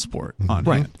government passport on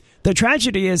you. Right. The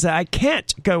tragedy is that I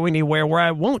can't go anywhere where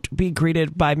I won't be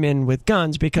greeted by men with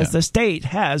guns because the state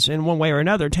has, in one way or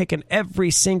another, taken every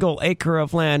single acre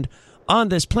of land on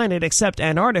this planet except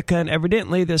Antarctica and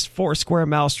evidently this 4 square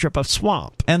mile strip of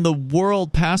swamp. And the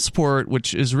World Passport,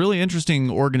 which is a really interesting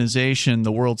organization,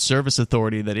 the World Service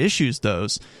Authority that issues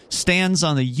those, stands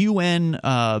on the UN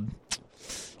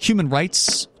human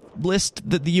rights list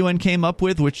that the UN came up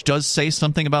with, which does say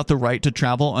something about the right to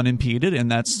travel unimpeded, and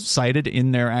that's cited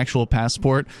in their actual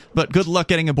passport. But good luck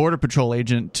getting a Border Patrol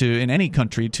agent in any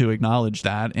country to acknowledge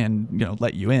that and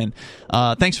let you in.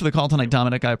 Thanks for the call tonight,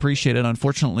 Dominic. I appreciate it.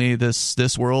 Unfortunately,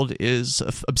 this world is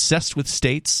obsessed with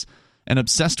states and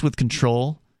obsessed with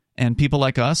control. And people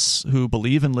like us who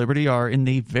believe in liberty are in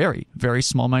the very, very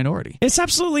small minority. It's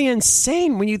absolutely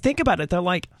insane when you think about it. They're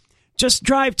like, just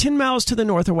drive 10 miles to the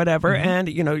north or whatever, and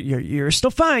you're still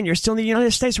fine. You're still in the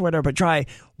United States or whatever, but drive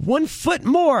 1 foot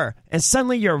more, and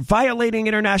suddenly you're violating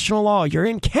international law. You're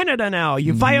in Canada now.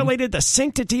 You violated the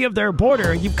sanctity of their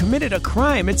border. You've committed a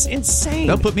crime. It's insane.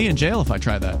 They'll put me in jail if I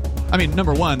try that. I mean,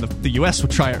 number one, the U.S. would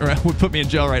put me in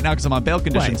jail right now because I'm on bail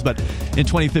conditions. Right. But in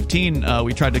 2015,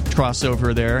 we tried to cross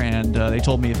over there, and they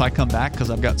told me if I come back,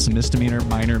 because I've got some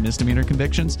minor misdemeanor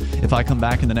convictions, if I come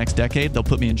back in the next decade, they'll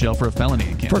put me in jail for a felony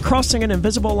in Canada. For crossing an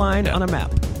invisible line on a map.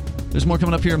 There's more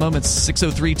coming up here in moments.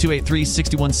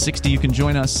 603-283-6160. You can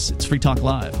join us. It's Free Talk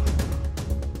Live.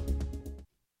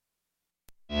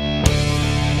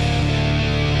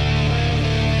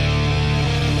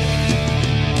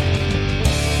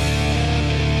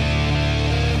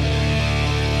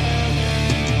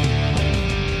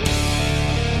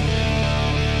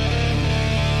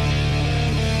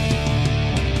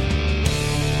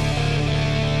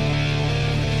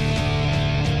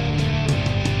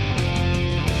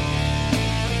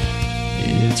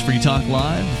 Free Talk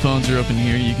Live. The phones are open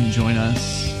here. You can join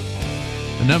us.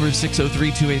 The number is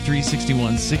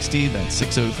 603-283-6160. That's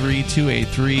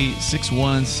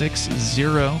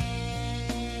 603-283-6160.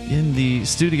 In the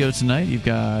studio tonight, you've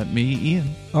got me,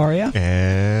 Ian. Aria.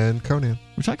 And Conan.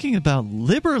 We're talking about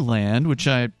Liberland, which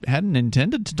I hadn't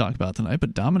intended to talk about tonight,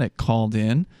 but Dominic called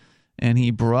in, and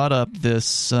he brought up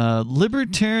this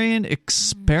libertarian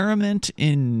experiment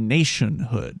in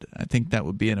nationhood. I think that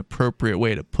would be an appropriate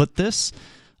way to put this.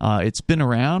 It's been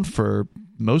around for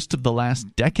most of the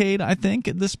last decade, I think,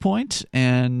 at this point,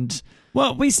 and...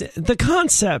 Well, the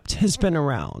concept has been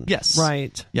around. Yes.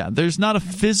 Right. Yeah, there's not a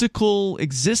physical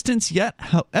existence yet.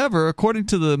 However, according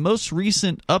to the most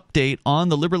recent update on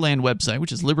the Liberland website,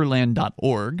 which is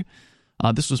liberland.org,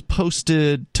 this was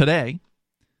posted today.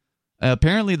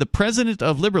 Apparently, the president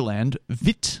of Liberland,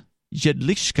 Vit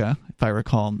Jedlička, if I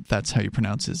recall that's how you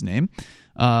pronounce his name.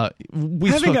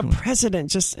 Having a president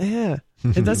just, it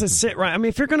doesn't sit right. I mean,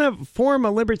 if you're going to form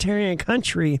a libertarian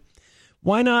country,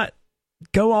 why not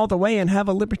go all the way and have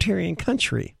a libertarian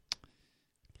country?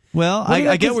 Well,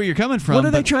 I get where you're coming from. What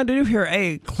are they trying to do here?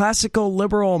 A classical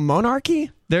liberal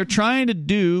monarchy? They're trying to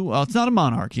do... Well, it's not a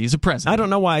monarchy. He's a president. I don't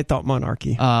know why I thought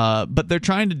monarchy. But they're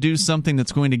trying to do something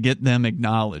that's going to get them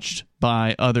acknowledged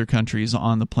by other countries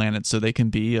on the planet so they can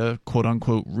be a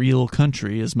quote-unquote real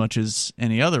country as much as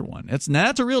any other one.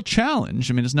 That's a real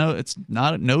challenge. I mean, it's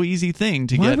not no easy thing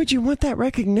to get... Why would you want that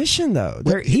recognition, though?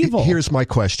 They're evil. Here's my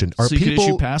question. So you could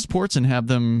issue passports and have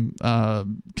them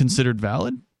considered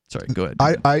valid? Sorry, go ahead.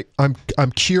 I'm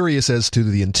curious as to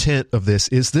the intent of this.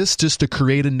 Is this just to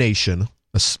create a nation,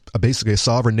 basically a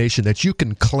sovereign nation that you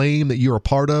can claim that you're a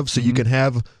part of, so you can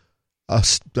have a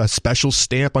special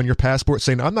stamp on your passport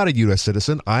saying, I'm not a U.S.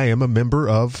 citizen, I am I'm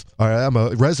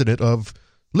a resident of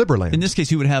Liberland. In this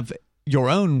case, you would have your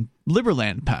own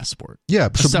Liberland passport. Yeah,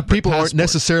 so people aren't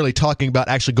necessarily talking about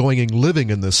actually going and living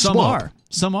in this swamp.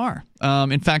 Some are.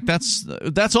 In fact,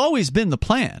 that's always been the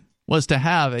plan, was to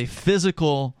have a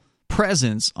physical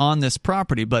presence on this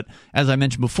property. But as I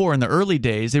mentioned before, in the early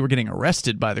days, they were getting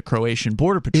arrested by the Croatian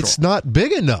Border Patrol. It's not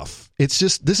big enough. It's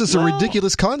just, this is a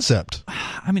ridiculous concept.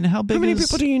 I mean, how many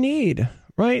people do you need,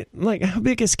 right? Like, how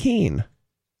big is Keene?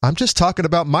 I'm just talking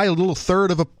about my little third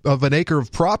of an acre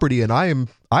of property, and I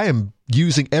am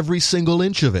using every single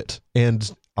inch of it,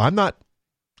 and I'm not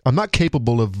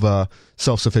capable of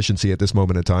self-sufficiency at this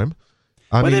moment in time.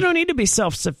 I mean, they don't need to be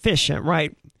self-sufficient,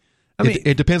 right? I mean,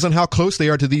 it depends on how close they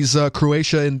are to these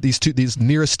Croatia and these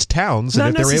nearest towns,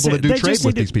 and if they're able to do trade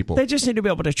with these people. They just need to be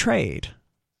able to trade.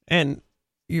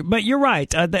 But you're right.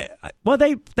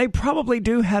 They probably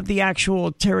do have the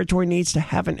actual territory needs to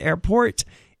have an airport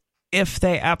if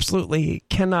they absolutely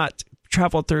cannot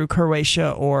travel through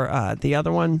Croatia or the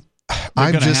other one.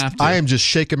 I am just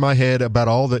shaking my head about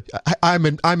all the.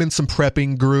 I'm in some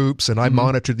prepping groups, and I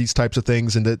monitor these types of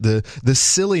things, and the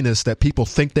silliness that people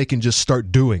think they can just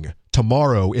start doing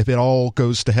tomorrow if it all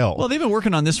goes to hell. Well, they've been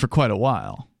working on this for quite a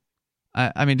while.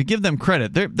 I mean, to give them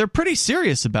credit, they're pretty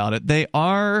serious about it. They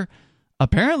are.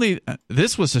 Apparently,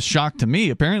 this was a shock to me.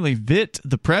 Apparently, Vit,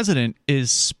 the president,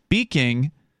 is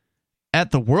speaking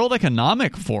at the World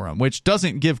Economic Forum, which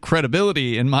doesn't give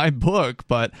credibility in my book,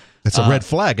 but it's a red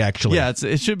flag, actually. Yeah,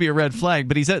 it should be a red flag.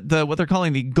 But he's at what they're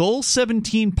calling the Goal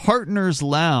 17 Partners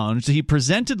Lounge. He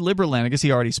presented Liberland. I guess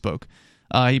he already spoke.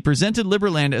 He presented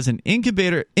Liberland as an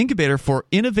incubator for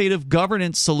innovative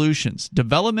governance solutions,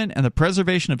 development, and the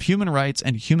preservation of human rights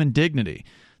and human dignity.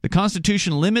 The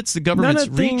Constitution limits the government's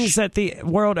reach. None of things that the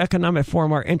World Economic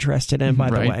Forum are interested in, by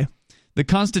the way. The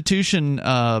Constitution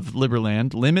of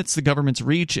Liberland limits the government's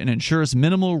reach and ensures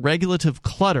minimal regulative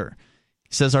clutter.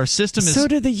 He says our system is... So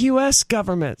did the U.S.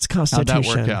 government's Constitution. How'd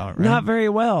that work out, right? Not very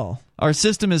well. Our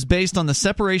system is based on the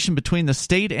separation between the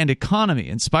state and economy,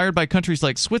 inspired by countries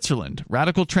like Switzerland.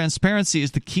 Radical transparency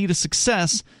is the key to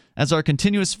success, as are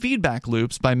continuous feedback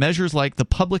loops by measures like the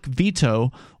public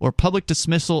veto or public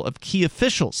dismissal of key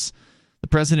officials. The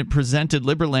president presented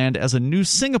Liberland as a new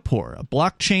Singapore, a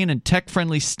blockchain and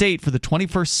tech-friendly state for the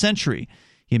 21st century.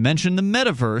 He mentioned the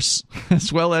metaverse,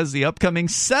 as well as the upcoming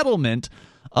settlement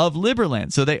of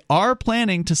Liberland. So they are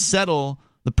planning to settle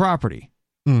the property.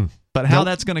 But how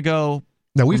that's going to go...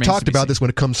 Now, we've talked about this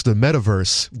when it comes to the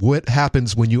metaverse. What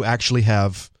happens when you actually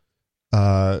have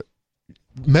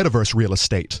metaverse real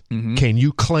estate? Can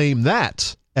you claim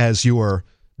that as your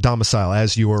domicile,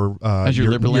 as your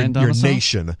Liberland domicile? Your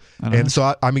nation? And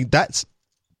so, I mean, that's,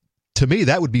 to me,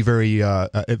 that would be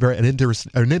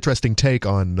an interesting take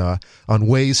on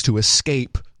ways to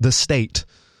escape the state.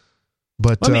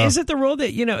 But I mean, is it the rule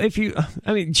that, if you,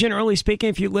 generally speaking,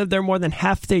 if you live there more than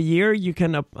half the year, you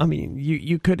can,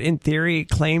 you could, in theory,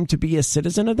 claim to be a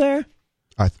citizen of there?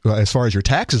 As far as your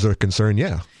taxes are concerned,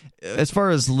 yeah. as far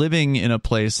as living in a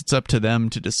place, it's up to them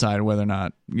to decide whether or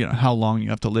not, how long you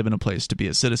have to live in a place to be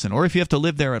a citizen, or if you have to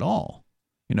live there at all.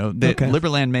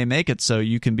 Liberland may make it so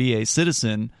you can be a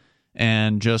citizen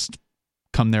and just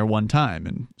come there one time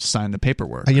and sign the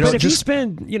paperwork. But if you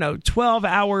spend, 12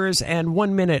 hours and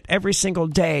 1 minute every single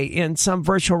day in some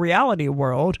virtual reality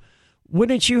world,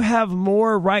 wouldn't you have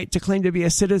more right to claim to be a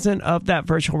citizen of that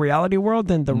virtual reality world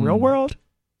than the real world?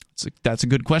 That's a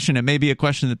good question. It may be a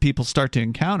question that people start to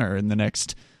encounter in the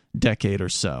next decade or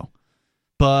so.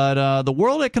 But the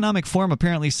World Economic Forum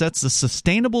apparently sets the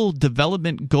Sustainable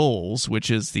Development Goals, which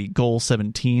is the Goal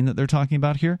 17 that they're talking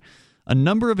about here, a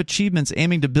number of achievements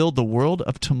aiming to build the world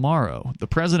of tomorrow. The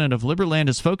president of Liberland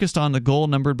is focused on the goal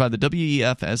numbered by the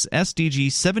WEF as SDG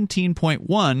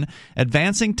 17.1,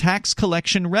 advancing tax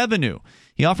collection revenue.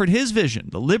 He offered his vision,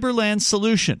 the Liberland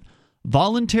solution,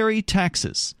 voluntary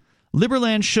taxes.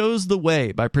 Liberland shows the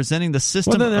way by presenting the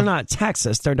system. Well, they're not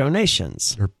taxes, they're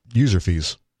donations. They're user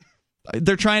fees.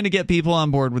 They're trying to get people on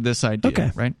board with this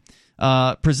idea, right?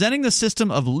 Presenting the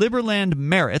system of Liberland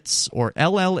merits, or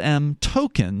LLM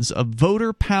tokens, of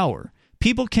voter power.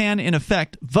 People can, in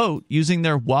effect, vote using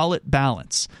their wallet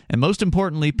balance. And most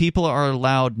importantly, people are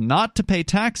allowed not to pay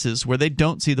taxes where they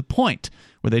don't see the point,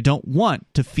 where they don't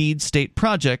want to feed state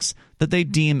projects that they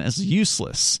deem as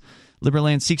useless.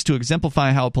 Liberland seeks to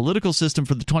exemplify how a political system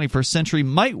for the 21st century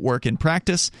might work in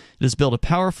practice. It has built a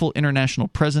powerful international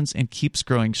presence and keeps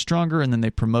growing stronger. And then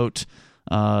they promote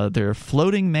their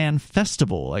Floating Man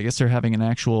Festival. I guess they're having an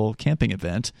actual camping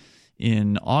event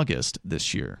in August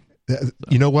this year.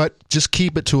 You know what? Just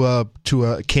keep it to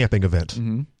a camping event.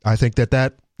 Mm-hmm. I think that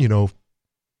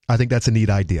I think that's a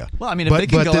neat idea. Well, I mean, if they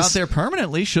can go out there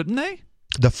permanently, shouldn't they?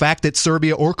 The fact that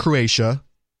Serbia or Croatia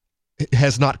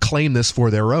has not claimed this for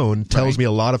their own tells me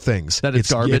a lot of things. That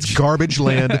it's garbage. It's garbage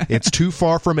land. It's too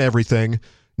far from everything.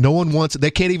 No one wants it. They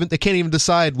can't even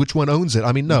decide which one owns it.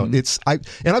 I mean, no.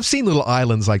 I've seen little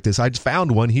islands like this. I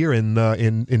found one here in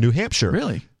New Hampshire.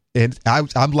 Really? And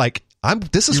I'm like,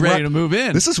 this is ready to move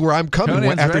in. This is where I'm coming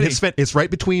after ready. It's right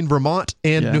between Vermont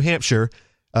and New Hampshire.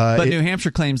 But New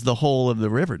Hampshire claims the whole of the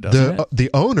river, doesn't it? The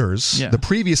owners, the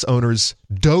previous owners,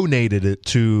 donated it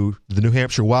to the New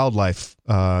Hampshire Wildlife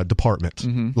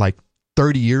Department like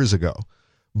 30 years ago.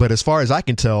 But as far as I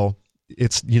can tell,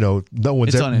 it's no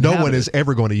one is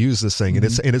ever going to use this thing, and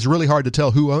it's really hard to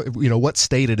tell what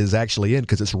state it is actually in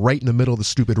because it's right in the middle of the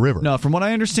stupid river. No, from what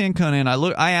I understand, Conan,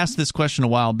 I asked this question a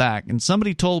while back, and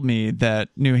somebody told me that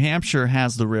New Hampshire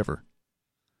has the river.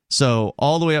 So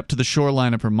all the way up to the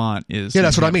shoreline of Vermont is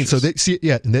that's what I mean. So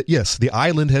the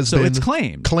island has been it's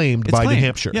claimed by New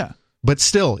Hampshire. Yeah, but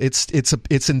still,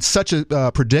 it's in such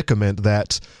a predicament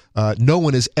that no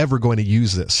one is ever going to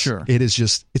use this. Sure,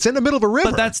 it's in the middle of a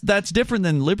river. But that's different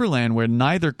than Liberland, where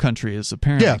neither country is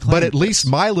apparently. Yeah, but at least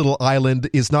my little island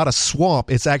is not a swamp;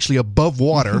 it's actually above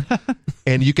water,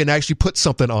 and you can actually put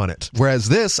something on it. Whereas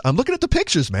this, I'm looking at the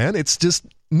pictures, man. It's just.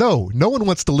 No one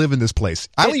wants to live in this place.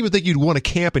 I don't even think you'd want to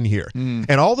camp in here.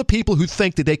 And all the people who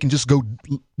think that they can just go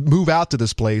move out to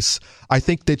this place, I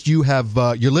think that you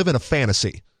live in a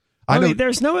fantasy. I know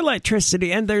there's no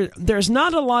electricity, and there's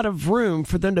not a lot of room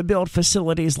for them to build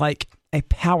facilities like a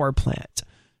power plant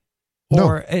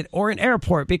or an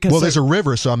airport. Because there's a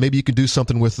river, so maybe you could do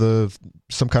something with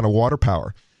some kind of water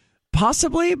power.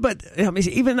 Possibly, but I mean,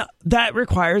 even that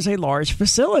requires a large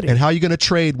facility. And how are you going to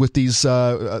trade with these?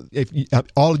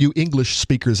 All you English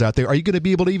speakers out there, are you going to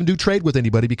be able to even do trade with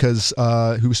anybody because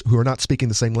who are not speaking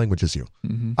the same language as you?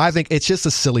 Mm-hmm. I think it's just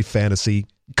a silly fantasy.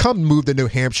 Come move to New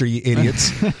Hampshire, you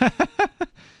idiots.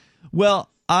 Well,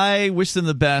 I wish them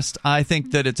the best. I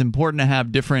think that it's important to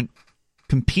have different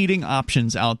competing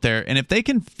options out there, and if they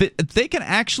can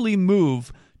actually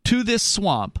move to this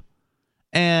swamp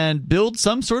and build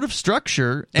some sort of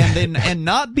structure and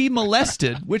not be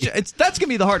molested, that's going to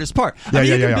be the hardest part.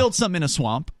 You can build something in a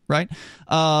swamp, right?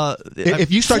 If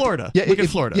you start Florida, look at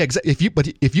Florida. Yeah, exactly.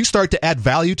 If you start to add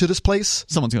value to this place,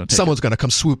 someone's going to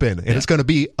come swoop in, and it's going to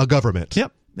be a government.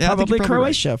 Yep, probably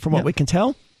Croatia, right. From what we can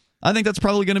tell. I think that's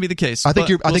probably going to be the case. I think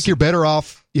you're better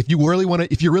off if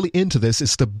you're really into this,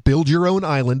 is to build your own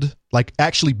island, like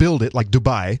actually build it, like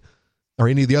Dubai. Or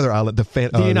any of the other island,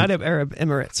 the United Arab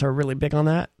Emirates are really big on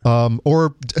that.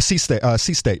 Or a seasteading.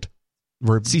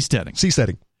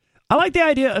 Seasteading. I like the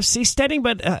idea of seasteading,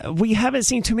 but we haven't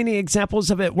seen too many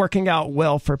examples of it working out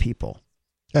well for people.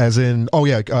 As in,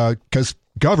 because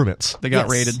governments. They got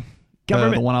raided.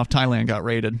 The one off Thailand got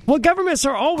raided. Well, governments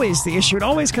are always the issue. It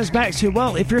always comes back to,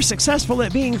 if you're successful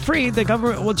at being free, the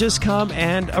government will just come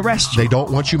and arrest you. They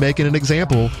don't want you making an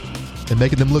example and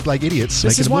making them look like idiots,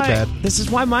 making them look bad. This is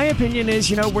why my opinion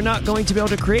is, we're not going to be able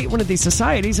to create one of these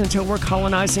societies until we're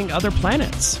colonizing other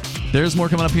planets. There's more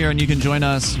coming up here, and you can join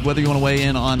us whether you want to weigh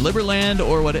in on Liberland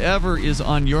or whatever is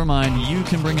on your mind. You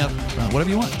can bring up whatever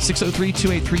you want.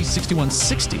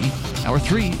 603-283-6160. Hour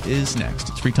 3 is next.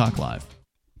 It's Free Talk Live.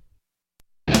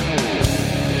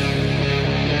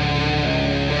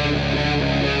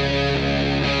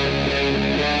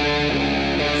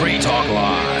 Free Talk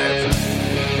Live.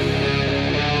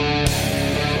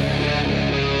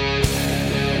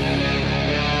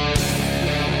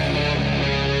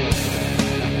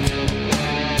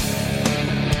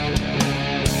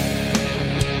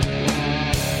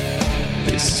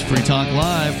 This is Free Talk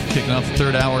Live, kicking off the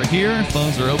third hour here.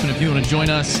 Phones are open if you want to join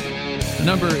us. The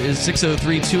number is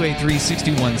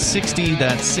 603-283-6160.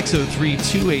 That's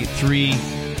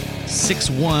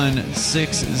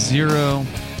 603-283-6160.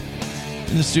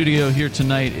 In the studio here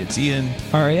tonight, it's Ian,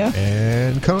 Aria,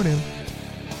 and Conan.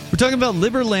 We're talking about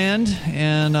Liberland,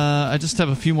 and I just have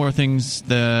a few more things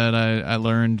that I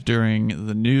learned during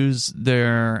the news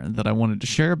there that I wanted to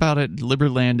share about it.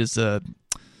 Liberland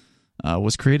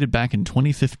was created back in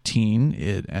 2015.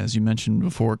 It, as you mentioned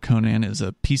before, Conan, is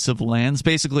a piece of land. It's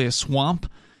basically a swamp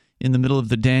in the middle of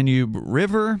the Danube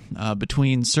River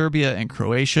between Serbia and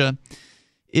Croatia.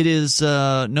 It is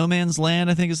no man's land,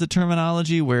 I think is the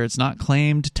terminology, where it's not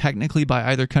claimed technically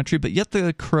by either country, but yet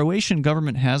the Croatian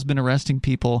government has been arresting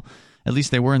people, at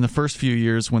least they were in the first few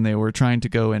years when they were trying to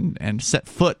go and set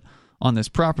foot on this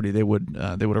property. They would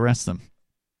arrest them.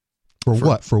 For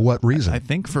what? For what reason? I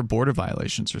think for border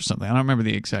violations or something. I don't remember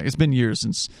the exact. It's been years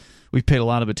since we've paid a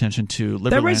lot of attention to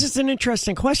Liberland. That raises an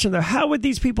interesting question, though. How would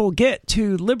these people get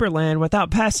to Liberland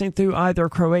without passing through either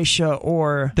Croatia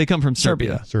or They come from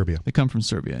Serbia. They come from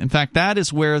Serbia. In fact, that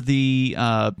is where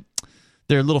their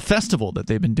little festival that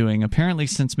they've been doing, apparently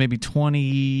since maybe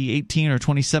 2018 or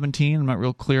 2017. I'm not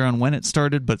real clear on when it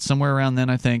started, but somewhere around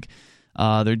then, I think.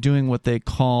 They're doing what they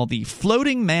call the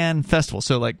Floating Man Festival.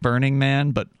 So like Burning Man,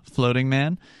 but Floating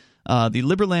Man. The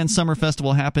Liberland Summer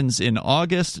Festival happens in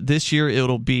August. This year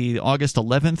it'll be August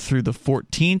 11th through the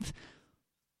 14th.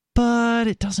 But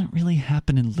it doesn't really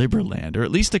happen in Liberland, or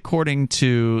at least according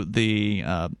to the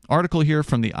article here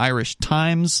from the Irish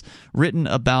Times, written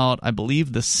about, I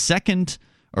believe, the second,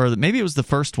 or maybe it was the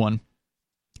first one.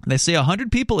 They say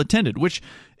 100 people attended, which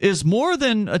is more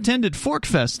than attended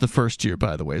Forkfest the first year,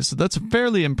 by the way. So that's a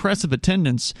fairly impressive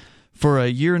attendance for a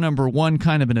year number one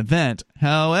kind of an event.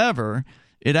 However,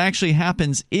 it actually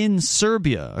happens in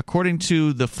Serbia. According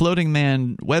to the Floating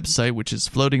Man website, which is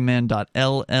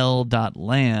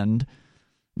floatingman.ll.land,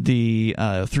 the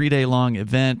 3-day-long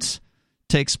event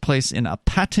takes place in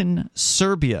Apatin,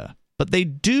 Serbia. But they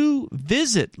do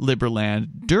visit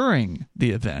Liberland during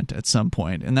the event at some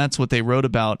point, and that's what they wrote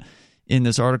about in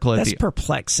this article. That's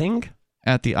perplexing.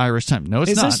 At the Irish Times. No,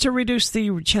 it's not. Is this to reduce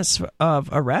the chance of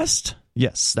arrest?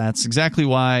 Yes, that's exactly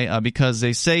why, because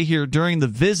they say here during the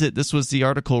visit, this was the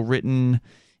article written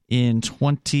in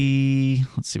let's see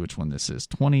which one this is,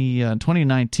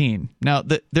 2019. Now,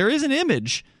 there is an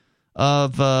image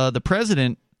of the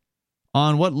president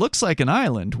on what looks like an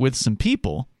island with some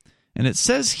people. And it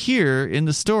says here in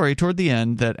the story toward the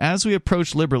end that as we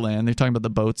approach Liberland, they're talking about the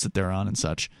boats that they're on and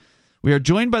such, we are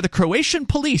joined by the Croatian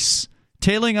police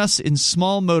tailing us in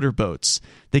small motorboats.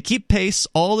 They keep pace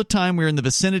all the time we're in the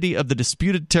vicinity of the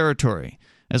disputed territory.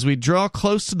 As we draw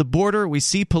close to the border, we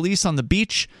see police on the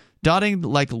beach, dotting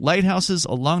like lighthouses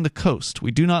along the coast.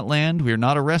 We do not land. We are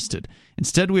not arrested.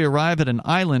 Instead, we arrive at an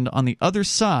island on the other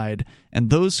side,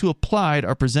 and those who applied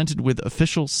are presented with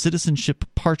official citizenship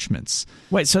parchments.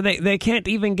 Wait, so they can't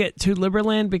even get to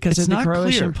Liberland because of the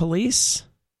Croatian police?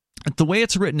 The way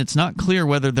it's written, it's not clear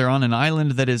whether they're on an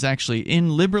island that is actually in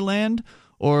Liberland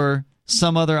or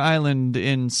some other island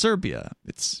in Serbia.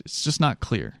 It's just not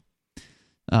clear.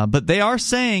 But they are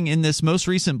saying in this most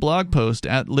recent blog post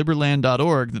at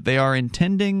liberland.org that they are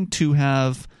intending to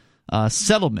have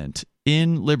settlement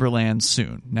in Liberland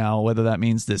soon. Now, whether that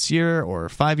means this year or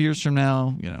 5 years from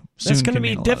now, soon. That's going to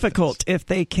be difficult if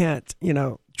they can't,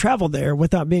 travel there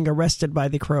without being arrested by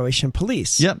the Croatian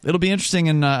police. Yep, it'll be interesting,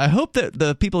 and I hope that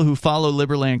the people who follow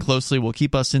Liberland closely will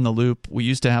keep us in the loop. We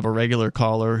used to have a regular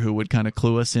caller who would kind of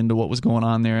clue us into what was going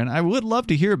on there, and I would love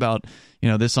to hear about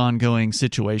this ongoing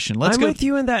situation. I'm with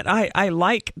you in that I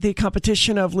like the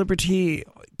competition of liberty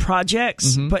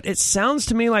projects, but it sounds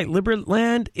to me like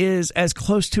Liberland is as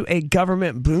close to a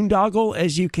government boondoggle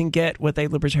as you can get with a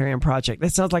libertarian project.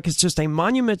 It sounds like it's just a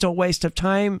monumental waste of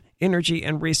time, energy,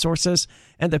 and resources,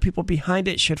 and the people behind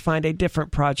it should find a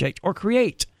different project or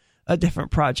create a different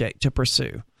project to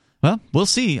pursue. Well, we'll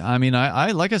see. I mean,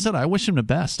 I like I said, I wish him the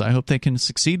best. I hope they can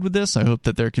succeed with this. I hope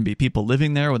that there can be people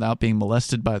living there without being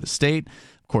molested by the state.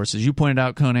 Of course, as you pointed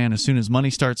out, Conan, as soon as money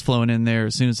starts flowing in there,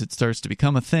 as soon as it starts to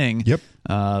become a thing,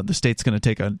 the state's going to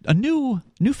take a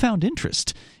newfound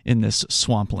interest in this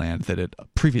swampland that it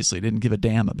previously didn't give a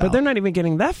damn about. But they're not even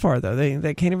getting that far, though.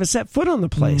 They can't even set foot on the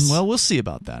place. Well, we'll see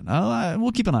about that.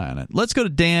 We'll keep an eye on it. Let's go to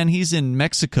Dan. He's in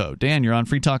Mexico. Dan, you're on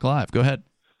Free Talk Live. Go ahead.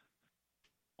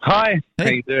 Hi. Hey. How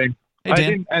you doing? Hey,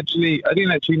 Dan. I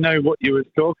didn't actually know what you were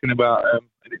talking about, and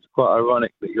it's quite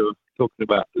ironic that you're talking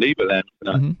about Lieberland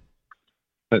tonight. Mm-hmm.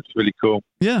 That's really cool.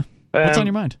 Yeah. What's on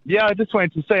your mind? Yeah, I just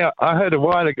wanted to say I heard a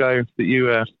while ago that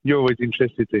you're always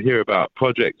interested to hear about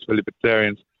projects for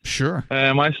libertarians. Sure.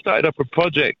 I started up a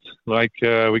project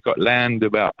we got land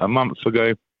about a month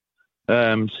ago,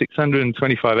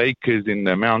 625 acres in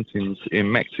the mountains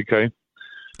in Mexico.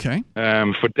 Okay.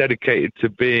 For dedicated to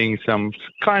being some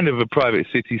kind of a private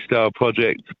city style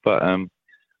project, but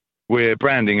we're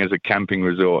branding as a camping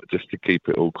resort just to keep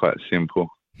it all quite simple.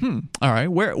 All right.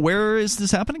 Where is this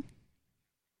happening?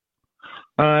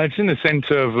 It's in the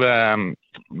center of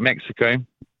Mexico,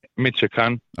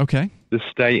 Michoacan. Okay. The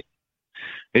state.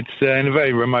 It's in a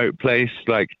very remote place,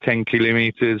 like 10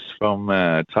 kilometers from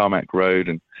Tarmac Road,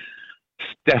 and it's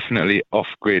definitely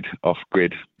off-grid.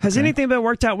 Has anything been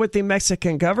worked out with the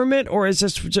Mexican government, or is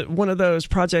this just one of those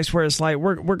projects where it's like,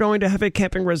 we're going to have a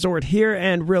camping resort here,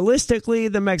 and realistically,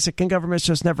 the Mexican government's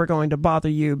just never going to bother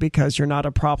you because you're not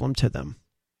a problem to them?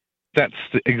 That's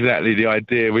exactly the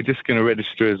idea. We're just going to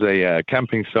register as a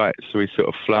camping site, so we sort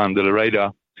of fly under the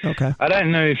radar. Okay. I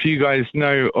don't know if you guys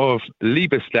know of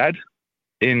Liberstad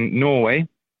in Norway.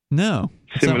 No.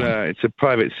 Similar. It's a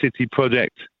private city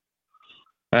project.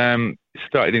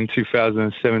 Started in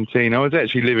 2017. I was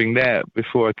actually living there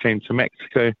before I came to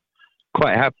Mexico,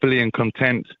 quite happily and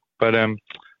content. But I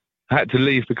had to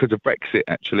leave because of Brexit.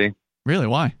 Actually. Really?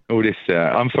 Why? All this.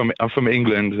 I'm from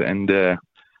England, and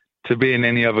to be in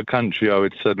any other country, I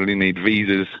would suddenly need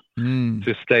visas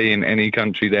to stay in any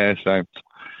country there. So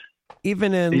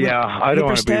even in I don't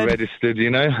want to be registered. You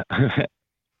know.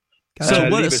 So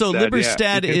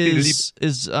Liberstad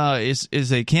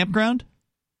is a campground?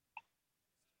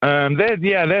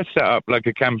 They're set up like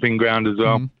a camping ground as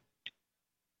well.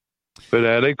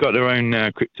 But they've got their own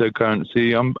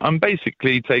cryptocurrency. I'm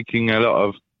basically taking a lot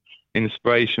of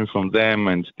inspiration from them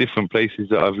and different places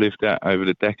that I've lived at over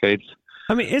the decades.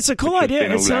 I mean, it's a cool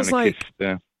idea. It sounds like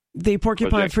the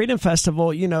Porcupine Freedom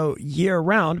Festival, year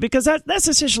round, because that's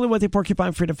essentially what the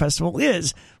Porcupine Freedom Festival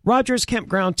is. Rogers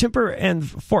Campground Timber and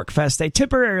Fork Fest. They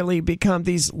temporarily become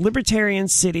these libertarian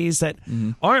cities that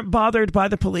aren't bothered by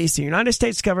the police. The United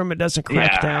States government doesn't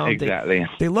crack down. Exactly.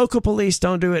 The local police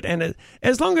don't do it. And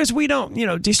as long as we don't,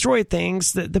 destroy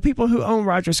things, the people who own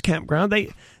Rogers Campground,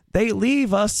 they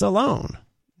leave us alone.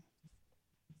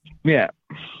 Yeah.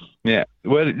 Yeah.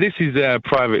 Well, this is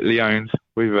privately owned.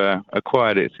 We've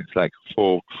acquired it since like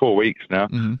four weeks now.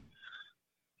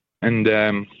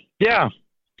 And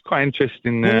quite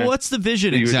interesting. Well, what's the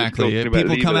vision exactly?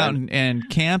 People come out and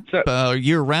camp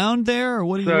year round there, or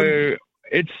what?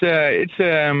 It's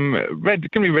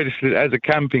can be registered as a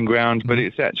camping ground, but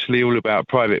it's actually all about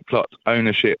private plot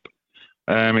ownership.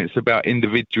 It's about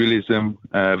individualism,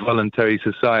 voluntary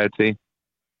society.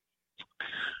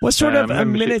 What sort of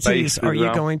amenities are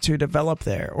you going to develop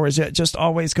there, or is it just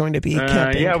always going to be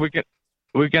camping?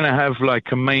 We're going to have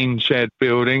like a main shared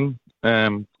building,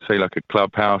 say like a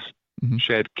clubhouse,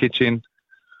 shared kitchen,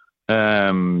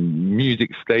 music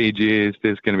stages.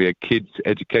 There's going to be a kids'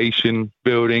 education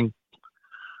building.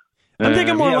 I'm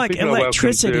thinking more like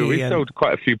electricity. We've sold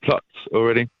quite a few plots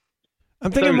already.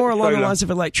 I'm thinking more along the lines of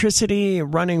electricity,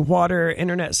 running water,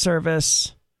 internet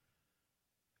service.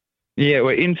 Yeah,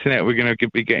 internet, we're going to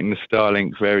be getting the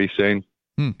Starlink very soon,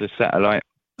 the satellite.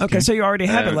 Okay, so you already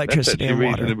have electricity and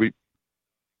water.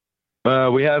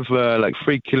 We have like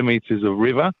 3 kilometers of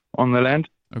river on the land.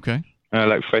 Okay.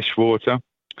 Like fresh water.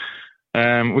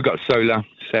 We've got solar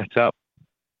set up,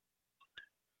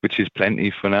 which is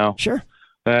plenty for now. Sure.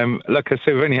 Like I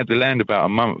said, we've only had the land about a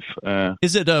month.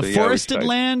 Is it forested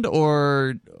land,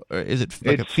 or is it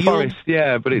like a field? Forest,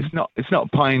 yeah, but it's not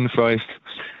pine forest.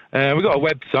 We've got a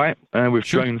website with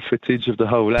drone footage of the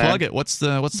whole land. Plug it. What's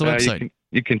the website?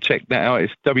 You can check that out.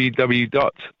 It's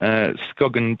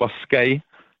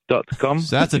www.skogenbosque.com.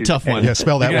 So that's a tough one. Yeah,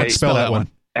 spell that one. Spell that one.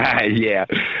 Yeah.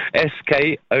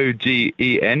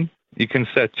 SKOGEN. You can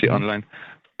search it online.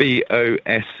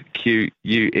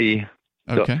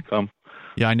 BOSQUE.com.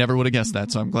 Yeah, I never would have guessed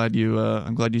that, so I'm glad you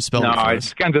spelled it for us. It's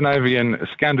Scandinavian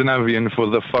for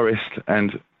the forest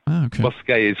and Okay. Bosque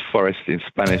is forest in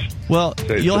Spanish. Well,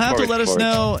 So it's you'll the have to forest let us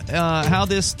forest. know how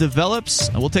this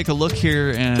develops. We'll take a look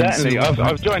here and Certainly. see.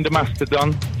 I've joined a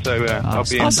Mastodon, so I'll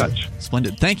be in touch.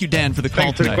 Splendid. Thank you, Dan, for the call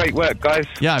Thanks for the tonight. great work, guys.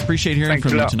 Yeah, I appreciate hearing Thanks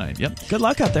from a you lot. tonight. Yep. Good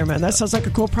luck out there, man. That sounds like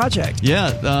a cool project.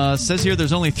 Yeah, says here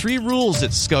there's only 3 rules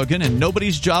at Skogan, and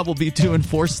nobody's job will be to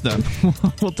enforce them.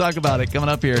 We'll talk about it coming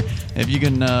up here. If you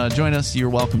can join us, you're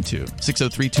welcome to.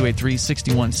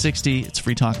 603-283-6160. It's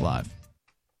Free Talk Live.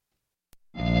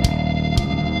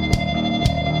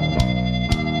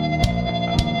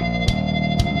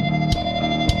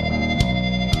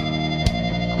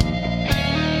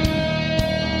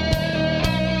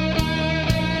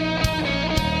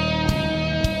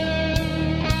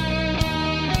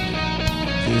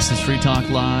 This is Free Talk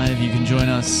Live. You can join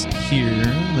us here.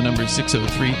 The number is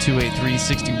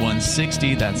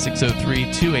 603-283-6160. That's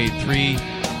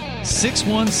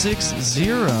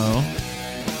 603-283-6160.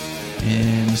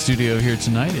 In the studio here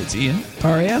tonight, it's Ian.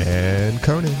 Aria. And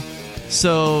Conan.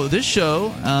 So this show,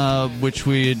 which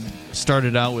we had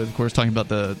started out with, of course, talking about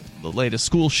the latest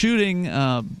school shooting,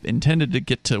 intended to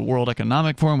get to World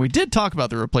Economic Forum. We did talk about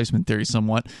the replacement theory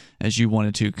somewhat, as you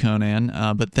wanted to, Conan.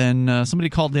 But then somebody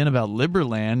called in about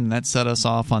Liberland, and that set us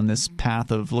off on this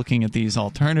path of looking at these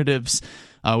alternatives.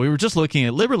 We were just looking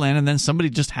at Liberland, and then somebody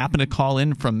just happened to call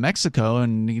in from Mexico,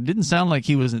 and he didn't sound like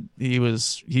he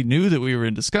knew that we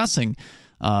were discussing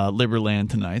Liberland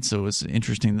tonight. So it was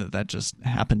interesting that just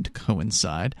happened to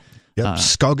coincide. Yep,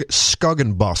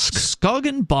 Skogenbosk.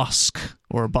 Skogenbosk,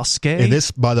 or Bosque. And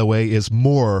this, by the way, is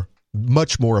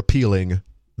much more appealing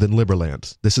than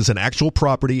Liberland. This is an actual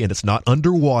property, and it's not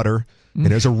underwater, and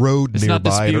there's a road It's not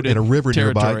nearby and a river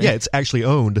territory. nearby. Yeah, it's actually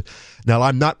owned. Now,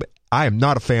 I am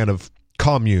not a fan of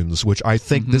communes, which I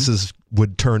think this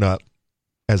would turn up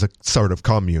as a sort of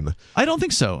commune. I don't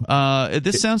think so.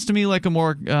 This sounds to me like a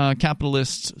more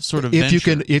capitalist sort of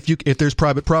venture. If there's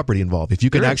private property involved, if you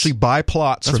can actually buy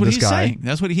plots That's from what this he's guy. saying.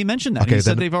 That's what he mentioned. That Okay, he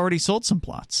said then- they've already sold some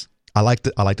plots. I like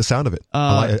the sound of it.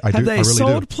 I Have they really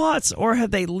sold do. plots or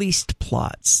have they leased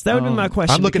plots? That would be my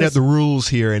question. I'm looking at the rules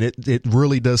here, and it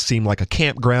really does seem like a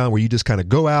campground where you just kind of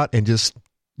go out and just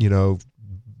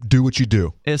do what you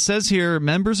do. It says here,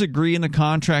 members agree in the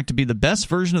contract to be the best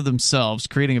version of themselves,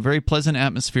 creating a very pleasant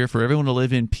atmosphere for everyone to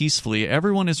live in peacefully.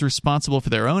 Everyone is responsible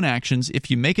for their own actions. If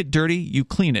you make it dirty, you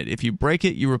clean it. If you break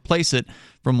it, you replace it.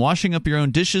 From washing up your own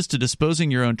dishes to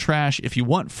disposing your own trash, if you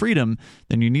want freedom,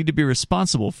 then you need to be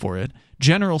responsible for it.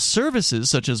 General services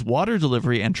such as water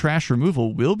delivery and trash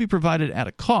removal will be provided at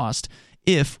a cost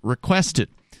if requested.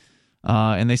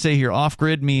 And they say here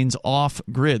off-grid means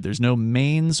off-grid. There's no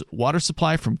mains water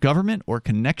supply from government or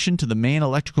connection to the main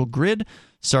electrical grid.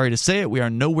 Sorry to say it, we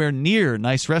are nowhere near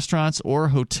nice restaurants or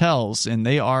hotels, and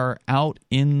they are out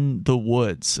in the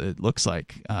woods, it looks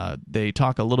like. They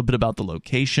talk a little bit about the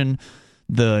location.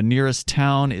 The nearest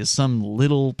town is some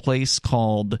little place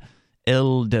called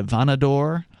El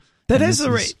Devanador. That has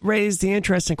raised the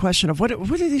interesting question of what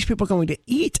are these people going to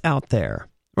eat out there?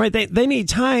 Right, they need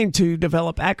time to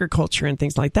develop agriculture and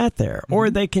things like that there, or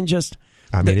they can just.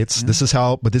 I mean, this is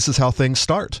how things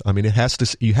start. I mean,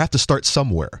 you have to start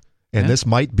somewhere, and this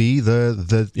might be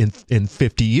in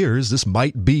 50 years, this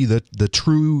might be the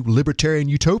true libertarian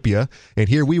utopia. And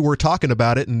here we were talking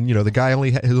about it, and the guy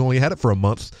has only had it for a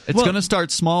month. It's going to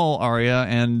start small, Aria,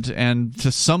 and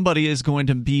somebody is going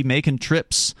to be making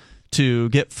trips to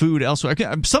get food elsewhere.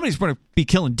 Somebody's going to be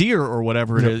killing deer or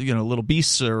whatever it is. Little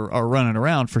beasts are running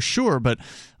around for sure. But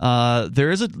there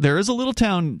is a little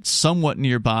town somewhat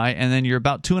nearby, and then you're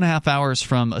about 2.5 hours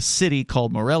from a city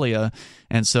called Morelia.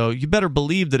 And so you better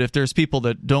believe that if there's people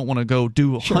that don't want to go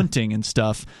do hunting and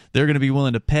stuff, they're going to be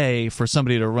willing to pay for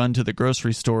somebody to run to the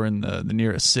grocery store in the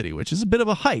nearest city, which is a bit of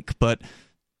a hike, but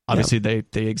obviously they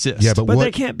exist. Yeah, but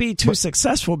they can't be too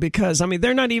successful because,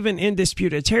 they're not even in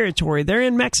disputed territory. They're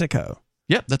in Mexico.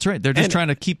 Yep, that's right. They're just trying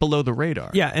to keep below the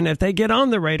radar. Yeah, and if they get on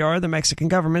the radar, the Mexican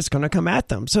government's going to come at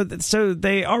them. So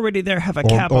they already there have a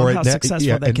cap on how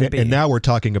successful they can be. And now we're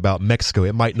talking about Mexico.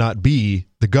 It might not be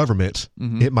the government.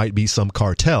 Mm-hmm. It might be some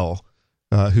cartel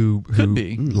who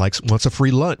wants a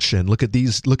free lunch. And look at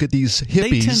these hippies.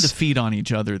 They tend to feed on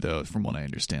each other, though, from what I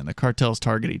understand. The cartels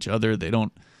target each other. They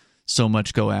don't so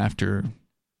much go after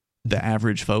the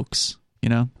average folks.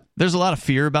 There's a lot of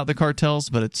fear about the cartels,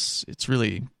 but it's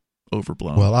really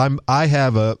overblown. Well, I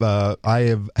have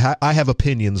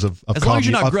opinions of as long as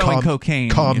you're not growing cocaine,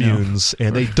 communes,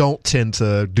 and they don't tend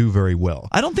to do very well.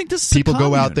 I don't think this is people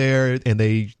go out there and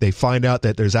they find out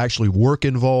that there's actually work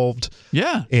involved.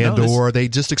 Yeah, or they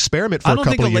just experiment for a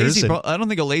couple of years. I don't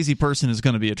think a lazy person is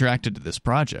going to be attracted to this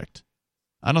project.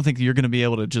 I don't think you're going to be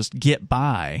able to just get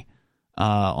by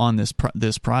on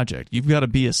this project. You've got to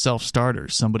be a self-starter,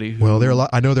 somebody who... Well,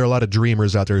 I know there are a lot of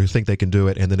dreamers out there who think they can do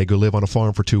it, and then they go live on a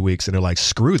farm for 2 weeks, and they're like,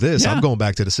 screw this, I'm going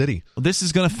back to the city. Well, this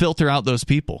is going to filter out those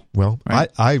people. Well, right?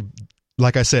 I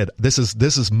like I said, this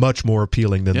is much more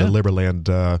appealing than the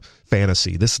Liberland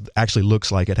fantasy. This actually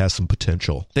looks like it has some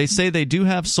potential. They say they do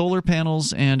have solar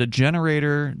panels and a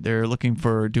generator. They're looking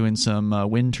for doing some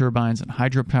wind turbines and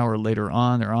hydropower later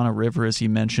on. They're on a river, as he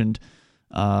mentioned.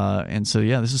 And so,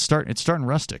 this is starting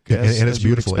rustic. And it's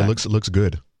beautiful. It looks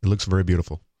good. It looks very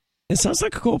beautiful. It sounds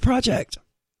like a cool project.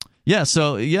 Yeah,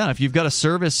 so if you've got a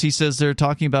service, he says they're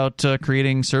talking about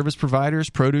creating service providers,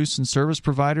 produce and service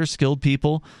providers, skilled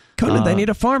people. Conan, they need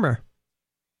a farmer.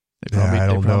 I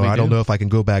don't know. I don't know if I can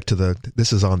go back to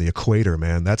this is on the equator,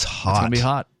 man. That's hot. It's going to be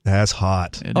hot. That's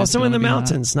hot. Also in the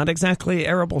mountains, not exactly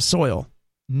arable soil.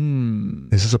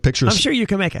 This is a picture. I'm sure you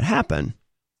can make it happen.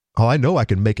 Oh, I know I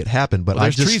can make it happen, but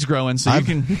there's trees growing, so you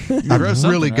can I've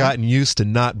really gotten used to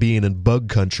not being in bug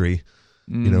country.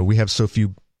 We have so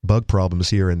few bug problems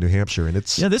here in New Hampshire, and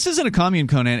it's this isn't a commune,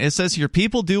 Conan. It says here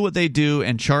people do what they do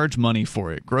and charge money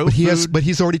for it. Grow food. But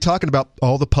he's already talking about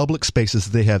all the public spaces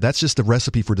that they have. That's just a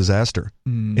recipe for disaster.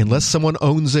 Unless someone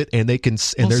owns it and they can,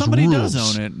 and there's somebody rules.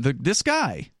 Does own it. This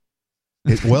guy.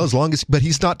 As long as, but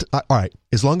he's not. All right,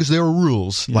 as long as there are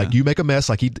rules, like you make a mess,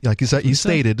 like he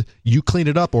stated, you clean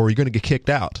it up, or you're going to get kicked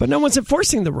out. But no one's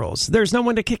enforcing the rules. There's no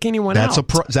one to kick anyone out.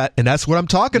 And that's what I'm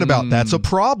talking about. That's a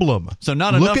problem. So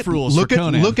not enough rules for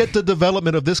Conan. Look at the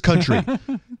development of this country.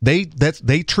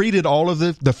 They treated all of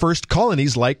the first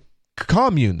colonies like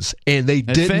communes, and they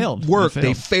didn't work.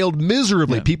 They failed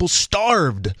miserably. Yeah. People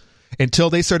starved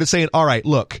until they started saying, "All right,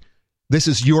 look. This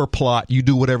is your plot. You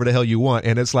do whatever the hell you want."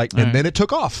 And it's like, then it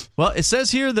took off. Well, it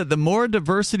says here that the more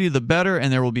diversity, the better,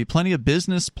 and there will be plenty of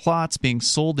business plots being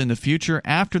sold in the future.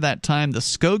 After that time, the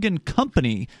Skogan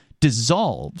company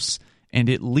dissolves, and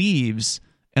it leaves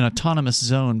an autonomous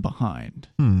zone behind.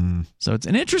 So it's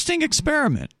an interesting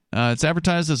experiment. It's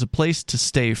advertised as a place to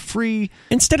stay free.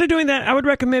 Instead of doing that, I would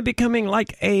recommend becoming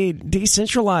like a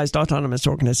decentralized autonomous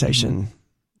organization.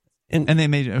 And they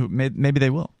maybe they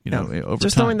will, over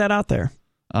just time. Throwing that out there.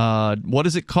 What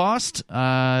does it cost?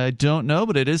 I don't know,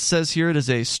 but it says here it is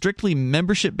a strictly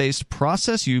membership-based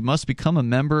process. You must become a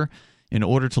member in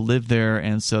order to live there,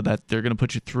 and so that they're going to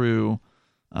put you through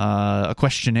a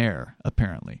questionnaire,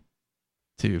 apparently,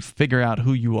 to figure out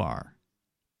who you are.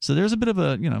 So there's a bit of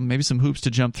a, maybe some hoops to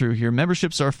jump through here.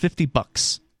 Memberships are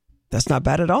 $50. That's not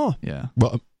bad at all. Yeah.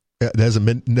 Well, that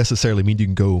doesn't necessarily mean you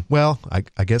can go, I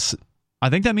guess... I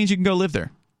think that means you can go live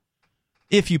there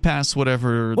if you pass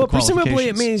whatever the qualifications. Presumably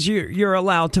it means you're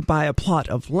allowed to buy a plot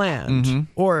of land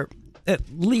or at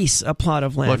least a plot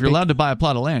of land. Well, if you're allowed to buy a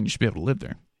plot of land, you should be able to live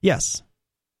there. Yes.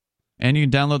 And you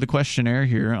can download the questionnaire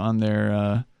here on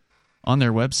their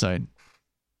website.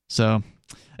 So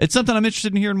it's something I'm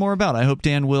interested in hearing more about. I hope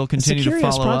Dan will continue to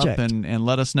follow up and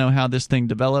let us know how this thing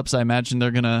develops. I imagine they're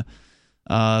going to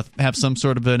have some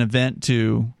sort of an event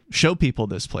to show people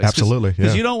this place. Absolutely,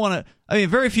 because you don't want to. I mean,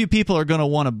 very few people are going to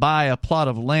want to buy a plot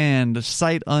of land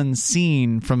sight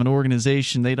unseen from an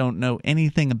organization they don't know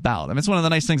anything about. I mean, it's one of the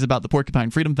nice things about the Porcupine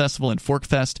Freedom Festival and Fork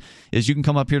Fest is you can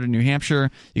come up here to New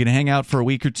Hampshire, you can hang out for a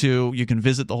week or two, you can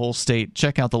visit the whole state,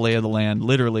 check out the lay of the land,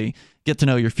 literally get to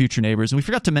know your future neighbors. And we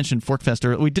forgot to mention Fork Fest.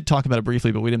 We did talk about it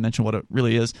briefly, but we didn't mention what it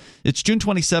really is. It's June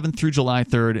 27th through July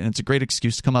 3rd, and it's a great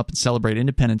excuse to come up and celebrate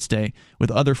Independence Day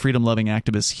with other freedom-loving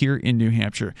activists here in New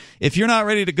Hampshire. If you're not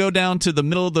ready to go down to the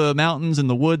middle of the mountains and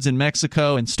the woods in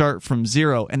Mexico and start from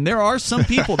zero, and there are some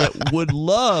people that would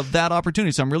love that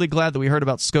opportunity, so I'm really glad that we heard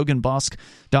about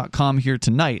SkoganBosk.com here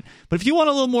tonight. But if you want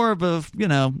a little more of a,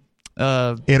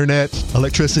 internet,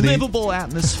 electricity, livable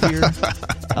atmosphere,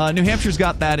 New Hampshire's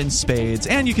got that in spades,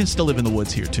 and you can still live in the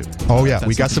woods here too. Oh yeah,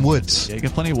 we got some woods. Yeah, you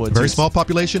got plenty of woods. Very small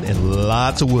population and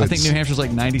lots of woods. I think New Hampshire's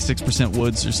like 96%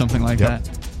 woods or something like that.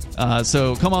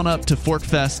 So come on up to Fork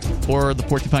Fest or the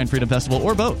Porcupine Freedom Festival,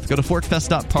 or both. Go to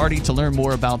forkfest.party to learn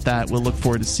more about that. We'll look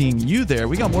forward to seeing you there.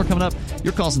 We got more coming up.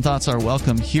 Your calls and thoughts are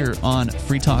welcome here on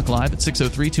Free Talk Live at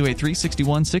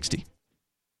 603-283-6160.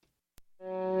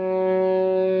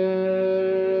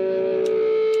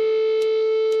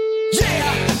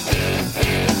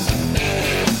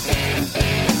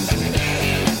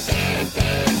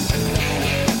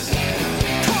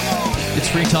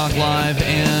 Free Talk Live,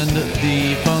 and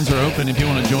the phones are open if you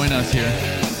want to join us here.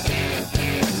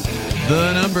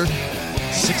 The number,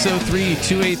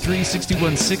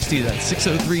 603-283-6160. That's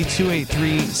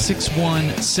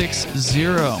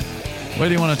 603-283-6160.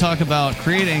 Whether you want to talk about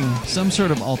creating some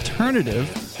sort of alternative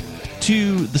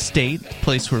to the state,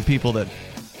 place where people that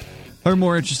are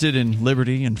more interested in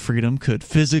liberty and freedom could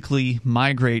physically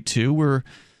migrate to. We're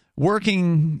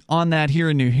working on that here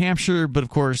in New Hampshire, but of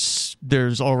course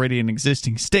there's already an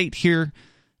existing state here,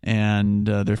 and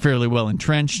they're fairly well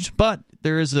entrenched. But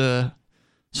there is a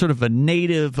sort of a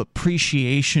native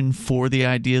appreciation for the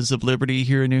ideas of liberty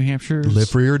here in New Hampshire. Live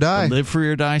free or die. The live free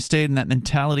or die state, and that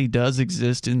mentality does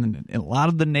exist in a lot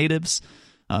of the natives.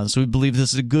 So we believe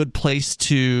this is a good place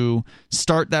to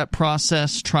start that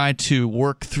process, try to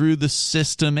work through the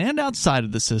system and outside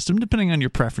of the system, depending on your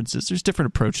preferences. There's different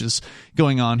approaches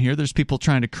going on here. There's people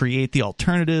trying to create the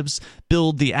alternatives,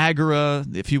 build the agora,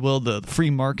 if you will, the free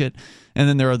market. And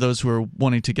then there are those who are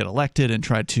wanting to get elected and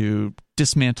try to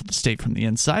dismantle the state from the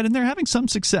inside, and they're having some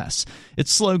success.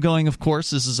 It's slow going, of course.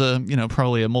 This is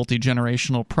probably a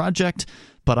multi-generational project,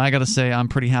 but I got to say I'm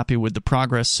pretty happy with the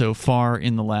progress so far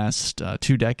in the last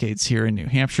 2 decades here in New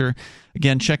Hampshire.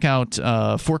 Again, check out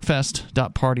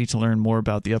forkfest.party to learn more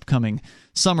about the upcoming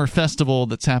summer festival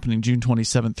that's happening June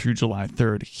 27th through July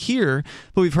 3rd here.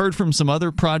 But we've heard from some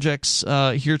other projects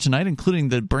here tonight, including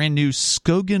the brand new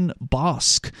Skogen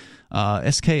Bosk.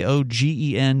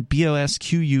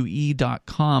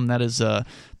 SKOGENBOSQUE.com. That is a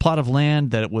plot of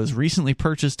land that was recently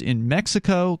purchased in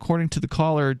Mexico, according to the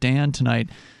caller, Dan, tonight,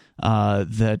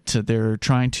 that they're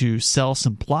trying to sell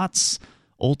some plots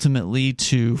ultimately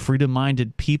to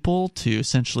freedom-minded people to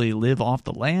essentially live off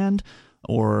the land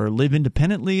or live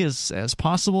independently as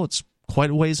possible. It's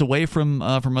quite a ways away from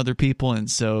other people, and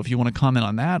so if you want to comment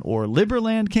on that, or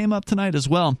Liberland came up tonight as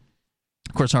well.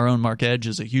 Of course, our own Mark Edge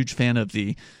is a huge fan of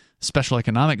the special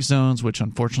economic zones, which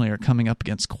unfortunately are coming up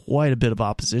against quite a bit of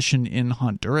opposition in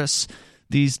Honduras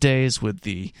these days, with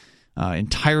the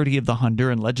entirety of the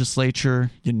Honduran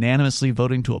legislature unanimously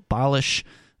voting to abolish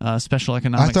special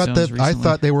economic zones recently. I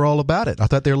thought they were all about it. I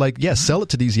thought they were like, yes, sell it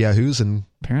to these yahoos and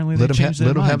apparently let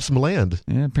them have some land.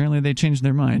 Yeah, apparently they changed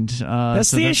their mind. That's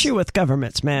the issue with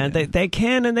governments, man. Yeah. They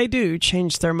can and they do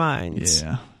change their minds.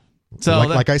 Yeah. So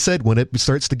like I said, when it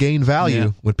starts to gain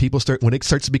value, when it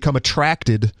starts to become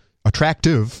attractive,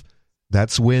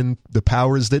 that's when the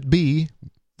powers that be,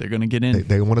 they're going to get in.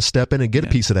 They want to step in and get a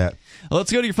piece of that. Well,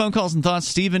 let's go to your phone calls and thoughts.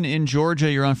 Stephen in Georgia,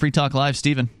 you're on Free Talk Live.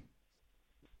 Stephen.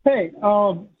 Hey,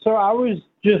 so I was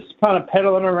just kind of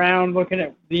pedaling around looking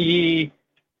at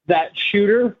that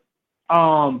shooter,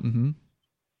 and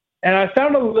I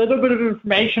found a little bit of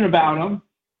information about him.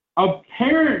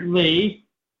 Apparently,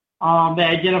 they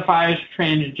identify as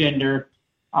transgender.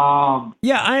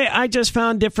 I just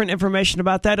found different information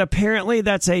about that. Apparently,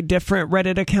 that's a different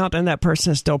Reddit account, and that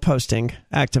person is still posting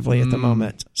actively at the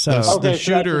moment. So the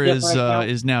shooter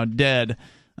is now dead,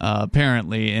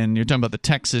 apparently, and you're talking about the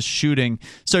Texas shooting.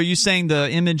 So are you saying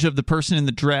the image of the person in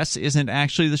the dress isn't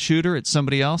actually the shooter? It's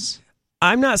somebody else?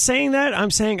 I'm not saying that.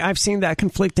 I'm saying I've seen that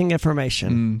conflicting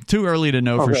information. Too early to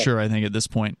know for sure, I think, at this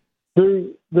point.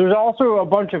 There's also a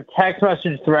bunch of text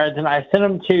message threads, and I sent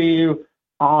them to you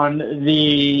on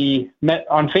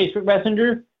Facebook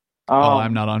Messenger.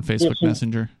 I'm not on Facebook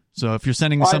Messenger. So if you're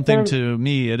sending something to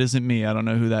me, it isn't me. I don't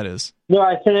know who that is. No,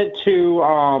 I sent it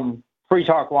to Free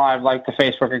Talk Live, like the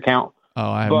Facebook account.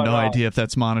 Oh, I have no idea if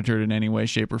that's monitored in any way,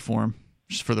 shape, or form,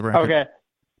 just for the record. Okay.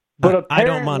 But I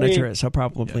don't monitor it, so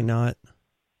probably not.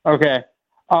 Okay.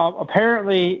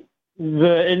 Apparently,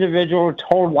 the individual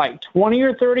told like 20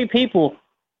 or 30 people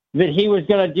that he was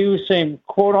going to do some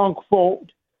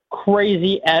quote-unquote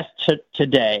crazy S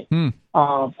today,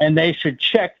 and they should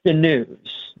check the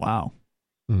news. Wow.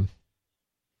 I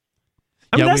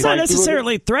mean, that's not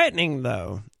necessarily threatening,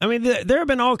 though. I mean, there have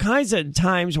been all kinds of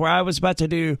times where I was about to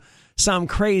do some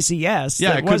crazy S.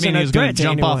 Yeah, it could mean he was going to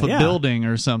jump off a Yeah. building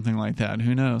or something like that.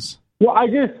 Who knows? Well,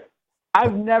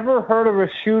 I've never heard of a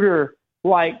shooter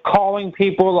like calling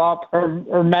people up or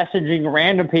messaging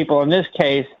random people in this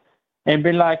case and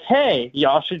been like, hey,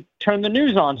 y'all should turn the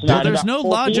news on tonight. There's no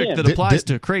logic that applies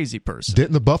to a crazy person.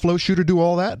 Didn't the Buffalo shooter do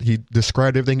all that? He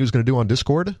described everything he was going to do on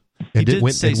Discord? And he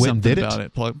did say something about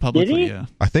it publicly. Did he? Yeah.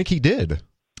 I think he did.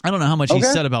 I don't know how much he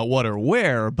said about what or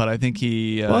where, but I think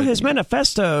he... well, his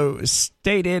manifesto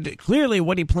stated clearly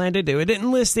what he planned to do. It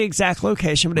didn't list the exact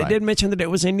location, but it did mention that it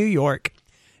was in New York,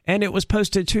 and it was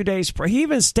posted 2 days prior. He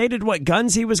even stated what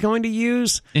guns he was going to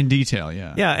use. In detail,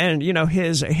 yeah. Yeah, and,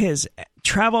 his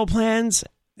travel plans,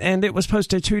 and it was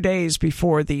posted 2 days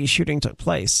before the shooting took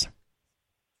place.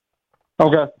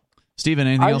 Okay. Stephen,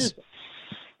 anything else?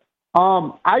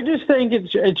 I just think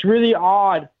it's really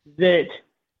odd that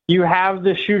you have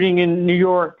the shooting in New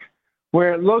York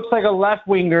where it looks like a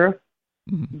left-winger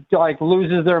like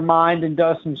loses their mind and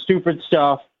does some stupid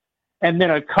stuff, and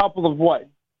then a couple of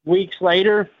weeks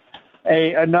later,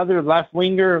 another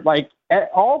left-winger, like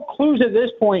all clues at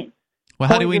this point. Well,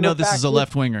 how do we know this is a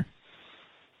left-winger?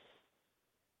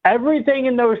 everything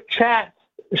in those chats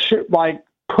should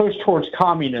push towards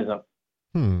communism.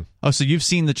 Oh, so you've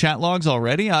seen the chat logs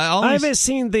already? I haven't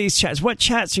seen these chats. What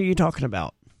chats are you talking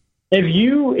about? If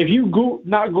you Google,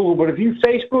 not Google, but if you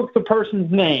Facebook the person's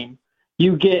name,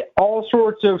 you get all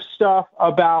sorts of stuff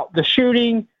about the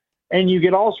shooting, and you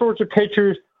get all sorts of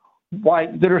pictures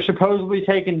that are supposedly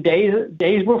taken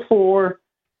days before,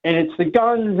 and it's the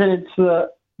guns and it's the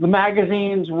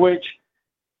magazines, which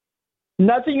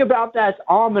nothing about that's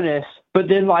ominous. But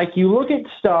then you look at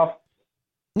stuff.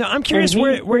 No, I'm curious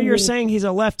where you're saying he's a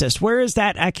leftist. Where is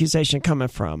that accusation coming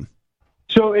from?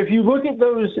 So if you look at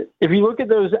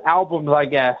those albums, I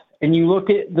guess, and you look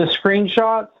at the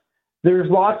screenshots, there's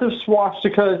lots of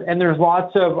swastikas and there's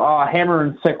lots of hammer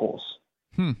and sickles.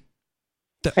 And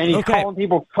he's calling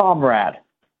people comrade.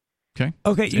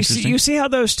 Okay. You see how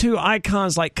those two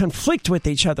icons conflict with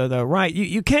each other, though, right?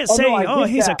 You can't say,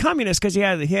 he's a communist because he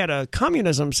had a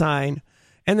communism sign,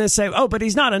 and then say, but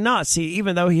he's not a Nazi,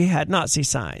 even though he had Nazi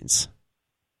signs.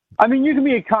 I mean, you can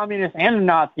be a communist and a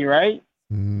Nazi, right?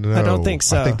 No, I don't think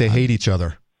so. I think they hate each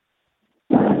other.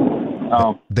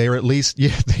 Oh, they're at least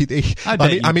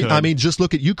I mean, just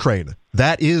look at Ukraine.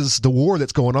 That is the war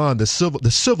that's going on, the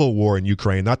civil war in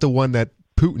Ukraine, not the one that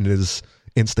Putin is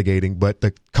instigating, but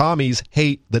the commies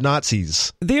hate the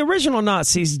Nazis. The original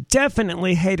Nazis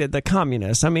definitely hated the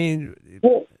communists. I mean,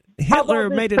 Hitler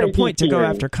made it a point to go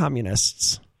after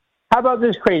communists. How about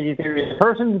this crazy theory? The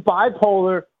person's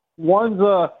bipolar. One's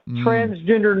a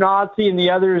transgender Nazi and the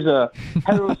other's a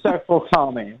heterosexual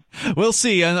commie. We'll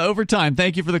see over time.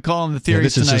 Thank you for the call on the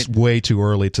theories tonight. This is just way too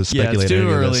early to speculate. Yeah, it's too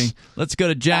early. This. Let's go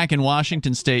to Jack in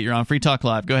Washington State. You're on Free Talk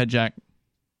Live. Go ahead, Jack.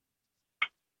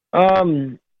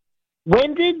 When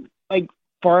did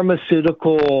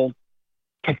pharmaceutical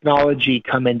technology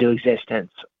come into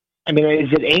existence? I mean,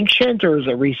 is it ancient or is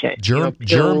it recent? Germ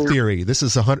theory. This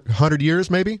is 100 years,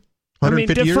 maybe?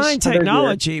 Define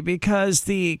technology, because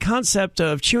the concept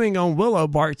of chewing on willow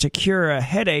bark to cure a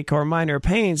headache or minor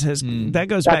pains that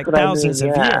goes back thousands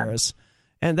of years,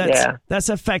 and that's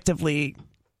effectively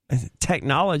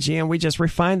technology, and we just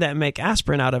refine that and make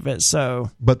aspirin out of it. So,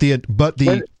 but the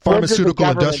pharmaceutical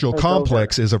industrial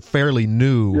complex is a fairly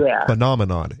new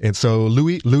phenomenon, and so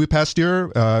Louis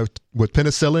Pasteur with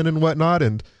penicillin and whatnot,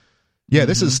 and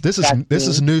this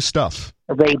is new stuff.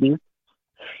 Rabies.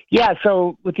 Yeah,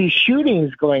 so with these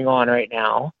shootings going on right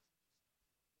now,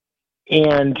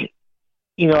 and,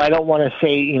 I don't want to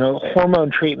say,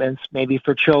 hormone treatments maybe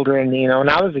for children, when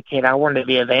I was a kid, I wanted to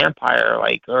be a vampire,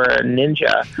 or a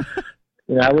ninja.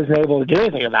 I wasn't able to do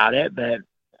anything about it, but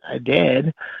I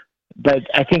did.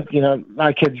 But I think, a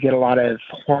lot of kids get a lot of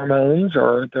hormones,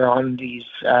 or they're on these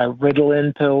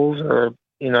Ritalin pills or,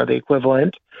 the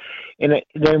equivalent. And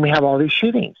then we have all these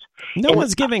shootings. No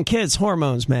one's giving kids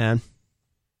hormones, man.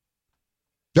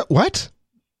 What?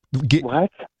 What?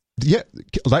 Yeah,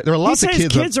 there are lots of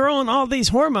kids. Kids are on all these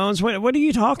hormones. What are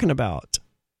you talking about?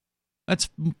 That's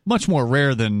much more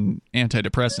rare than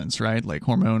antidepressants, right?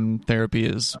 Hormone therapy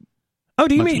is. Oh,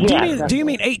 do you mean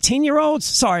 18-year-olds?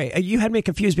 Sorry, you had me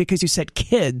confused because you said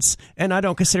kids, and I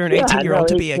don't consider an 18-year-old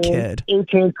to be a kid.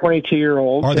 18,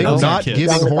 22-year-olds. Are they not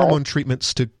giving hormone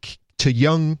treatments to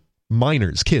young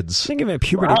minors, kids? They give it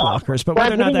puberty blockers, but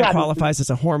whether or not that qualifies as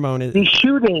a hormone is. These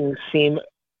shootings seem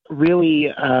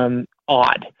really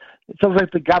odd. It feels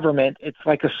like the government, it's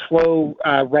like a slow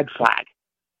red flag.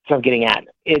 So I'm getting at.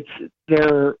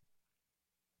 The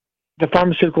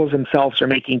pharmaceuticals themselves are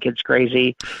making kids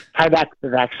crazy. Tie back to the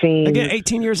vaccine. Again,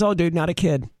 18 years old, dude, not a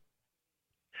kid.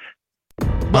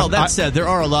 Well, that said, there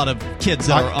are a lot of kids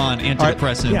that are on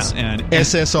antidepressants and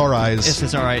SSRIs,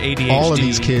 ADHD. All of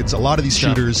these kids, a lot of these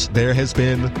shooters, there has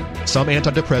been some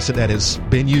antidepressant that has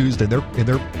been used in their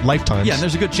lifetimes. Yeah, and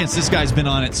there's a good chance this guy's been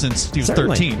on it since he was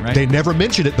 13, right? They never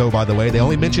mention it, though, by the way. They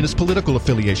only mention his political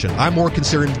affiliation. I'm more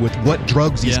concerned with what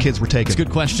drugs these kids were taking. It's a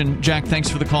good question. Jack, thanks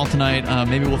for the call tonight.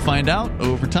 Maybe we'll find out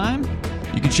over time.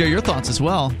 You can share your thoughts as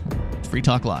well. Free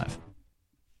Talk Live.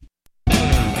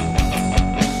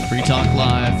 Free Talk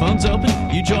Live. Phone's open.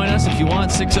 You join us if you want.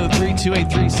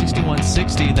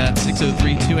 603-283-6160. That's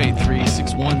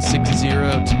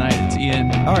 603-283-6160. Tonight it's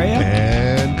Ian.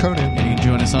 And Conan. And you can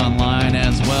join us online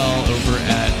as well over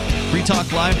at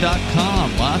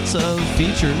freetalklive.com. Lots of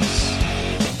features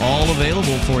all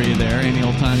available for you there any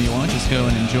old time you want. Just go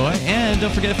and enjoy. And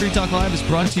don't forget, Free Talk Live is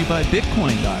brought to you by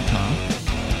Bitcoin.com.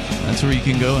 That's where you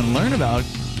can go and learn about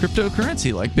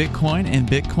cryptocurrency like Bitcoin and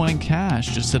Bitcoin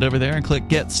Cash. Just sit over there and click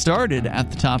Get Started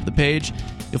at the top of the page.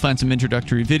 You'll find some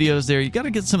introductory videos there. You got to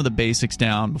get some of the basics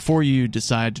down before you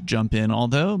decide to jump in,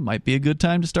 although it might be a good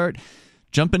time to start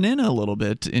jumping in a little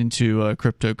bit into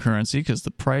cryptocurrency because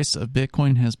the price of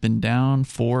Bitcoin has been down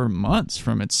for months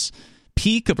from its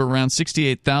peak of around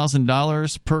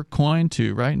 $68,000 per coin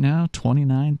to right now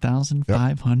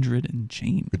 $29,500 and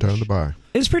change. Good time to buy.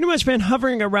 It's pretty much been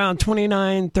hovering around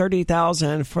 29,000,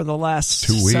 30,000 for the last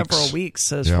 2 weeks. several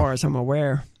weeks, as far as I'm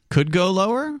aware. Could go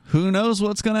lower. Who knows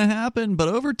what's going to happen? But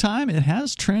over time, it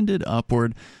has trended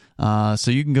upward.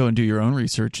 So you can go and do your own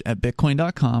research at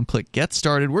Bitcoin.com. Click Get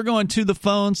Started. We're going to the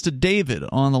phones to David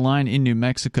on the line in New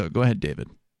Mexico. Go ahead, David.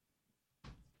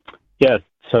 Yeah,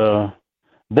 it's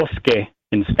bosque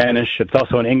in Spanish. It's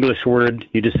also an English word.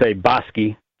 You just say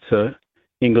bosky. So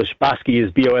English bosque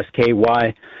is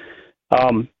B-O-S-K-Y.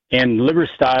 And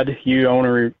Liberstad, you want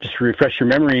to just refresh your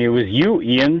memory. It was you,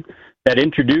 Ian, that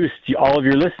introduced all of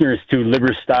your listeners to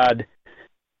Liberstad,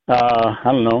 I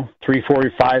don't know, 3, 4,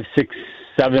 5, 6,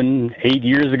 7, 8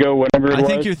 years ago, whatever it was. I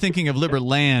think you're thinking of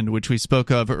Liberland, which we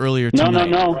spoke of earlier tonight.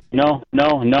 No.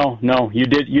 You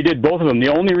did both of them. The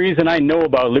only reason I know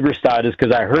about Liberstad is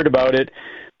because I heard about it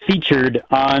featured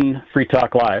on Free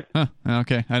Talk Live. Huh,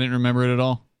 okay, I didn't remember it at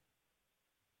all.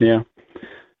 Yeah.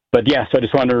 But yeah, so I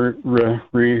just wanted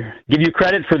to give you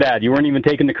credit for that. You weren't even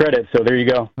taking the credit, so there you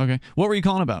go. Okay. What were you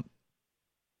calling about?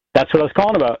 That's what I was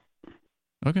calling about.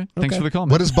 Okay. Thanks for the call.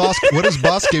 What does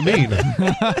bosque mean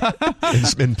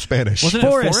in Spanish? Wasn't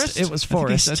Forest. it forest? It was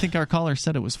forest. I think our caller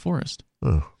said it was forest.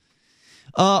 Oh.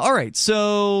 All right,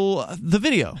 so the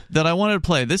video that I wanted to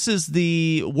play, this is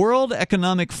the World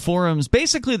Economic Forum's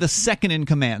basically the second in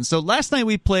command. So last night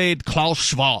we played Klaus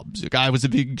Schwab, the guy with a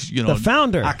big, the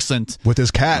founder accent. With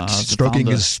his cat, stroking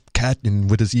his cat and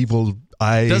with his evil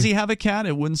eye. Does he have a cat?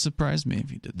 It wouldn't surprise me if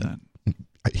he did that.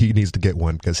 He needs to get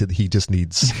one because he just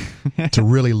needs to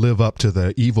really live up to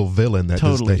the evil villain that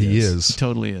he is. He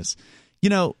totally is. You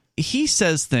know, he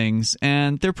says things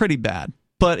and they're pretty bad.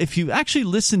 But if you actually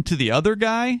listen to the other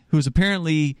guy, who's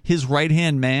apparently his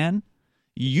right-hand man,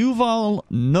 Yuval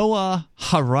Noah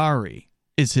Harari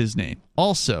is his name,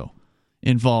 also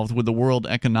involved with the World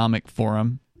Economic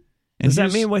Forum. And does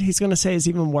that mean what he's going to say is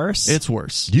even worse? It's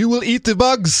worse. You will eat the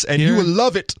bugs, and you will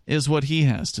love it. Is what he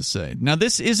has to say. Now,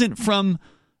 this isn't from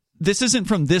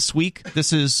this week.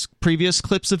 This is previous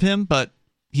clips of him, but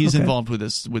he's involved with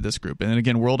this group. And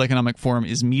again, World Economic Forum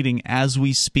is meeting as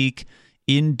we speak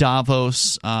in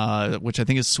Davos, which I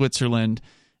think is Switzerland,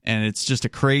 and it's just a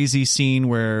crazy scene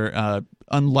where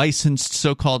unlicensed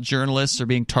so-called journalists are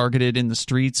being targeted in the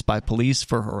streets by police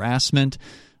for harassment.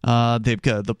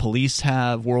 The police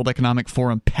have World Economic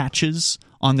Forum patches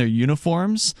on their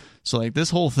uniforms, so like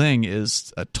this whole thing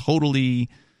is a totally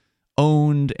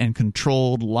owned and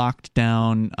controlled, locked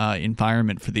down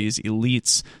environment for these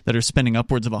elites that are spending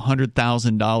upwards of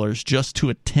 $100,000 just to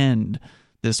attend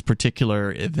this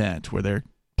particular event where they're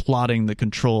plotting the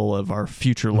control of our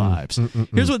future lives.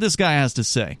 Here's what this guy has to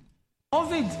say.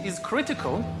 COVID is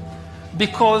critical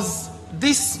because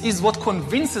this is what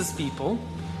convinces people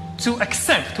to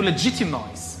accept, to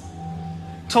legitimize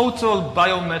total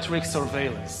biometric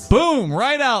surveillance. Boom,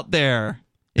 right out there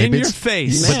in your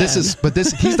face. But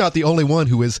he's not the only one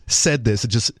who has said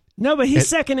this. No, but he's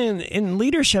second in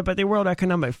leadership at the World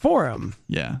Economic Forum.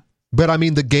 Yeah. But I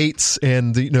mean, the Gates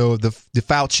and the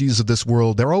Faucis of this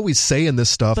world, they're always saying this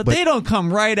stuff. But they don't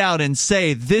come right out and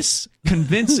say this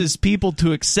convinces people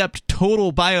to accept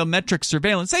total biometric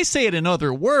surveillance. They say it in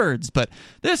other words, but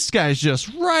this guy's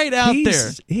just right out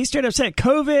there. He straight up said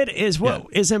COVID is what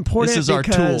is important. This is our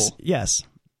tool. Yes.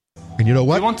 And you know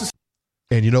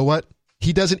what?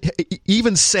 He doesn't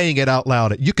even saying it out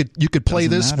loud. You could play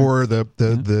this for the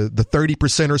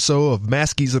 30% or so of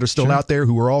maskies that are still out there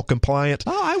who are all compliant.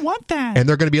 Oh, I want that. And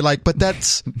they're going to be like, but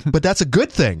that's a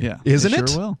good thing, isn't it?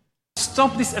 Sure will.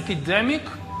 Stop this epidemic.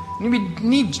 We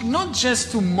need not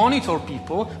just to monitor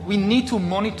people, we need to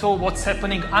monitor what's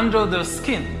happening under their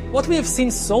skin. What we have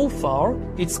seen so far,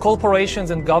 it's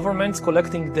corporations and governments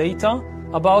collecting data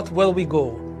about where we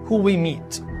go, who we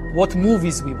meet, what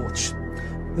movies we watch.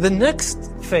 The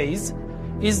next phase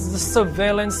is the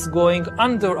surveillance going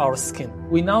under our skin.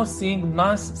 We're now seeing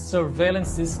mass surveillance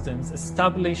systems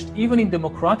established even in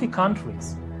democratic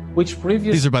countries, which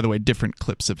previously... These are, by the way, different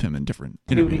clips of him in different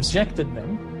interviews. ...rejected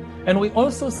them. And we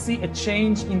also see a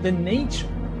change in the nature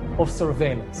of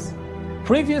surveillance.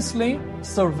 Previously,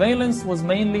 surveillance was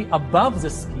mainly above the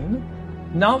skin.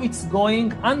 Now it's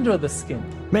going under the skin.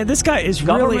 Man, this guy is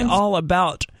really all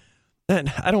about...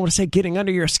 And I don't want to say getting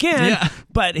under your skin,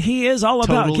 but he is all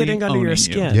about getting under your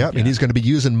skin. Yeah, and he's going to be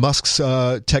using Musk's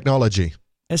technology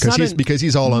because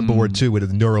he's all on board too with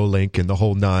the Neuralink and the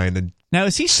whole nine. And now,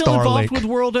 is he still involved with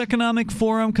World Economic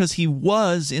Forum? Because he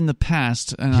was in the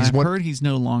past, and I've heard he's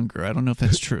no longer. I don't know if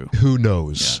that's true. Who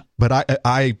knows? But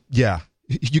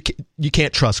you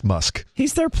can't trust Musk.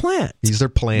 He's their plant. He's their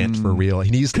plant for real.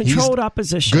 He's controlled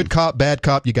opposition. Good cop, bad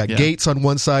cop. You got Gates on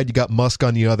one side, you got Musk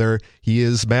on the other. He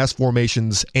is mass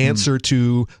formation's answer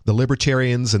to the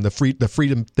libertarians and the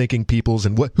freedom thinking peoples.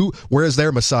 And where is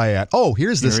their Messiah at? Oh,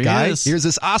 here's this guy. Here's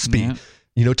this Ospie.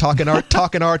 Yeah.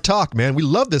 Talking our talk, man. We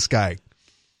love this guy.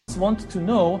 Want to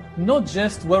know not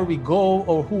just where we go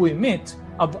or who we meet.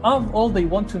 Above all, they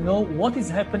want to know what is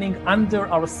happening under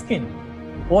our skin.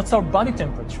 What's our body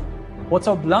temperature? What's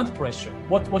our blood pressure?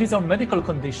 What is our medical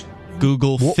condition?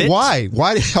 Google Fit. Why?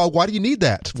 Why do you need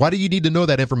that? Why do you need to know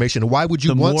that information? Why would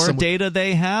you want the more data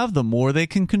they have, the more they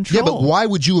can control. Yeah, but why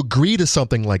would you agree to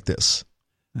something like this?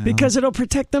 Because it'll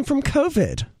protect them from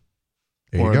COVID.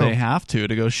 Or they have to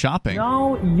go shopping.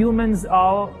 Now humans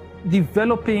are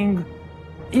developing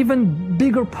even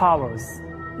bigger powers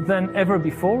than ever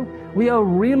before. We are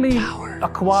really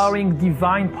acquiring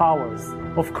divine powers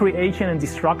of creation and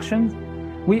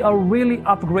destruction. We are really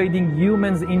upgrading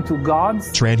humans into gods.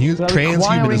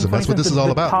 Transhumanism, that's what this is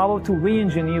all about. The power to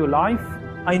re-engineer life.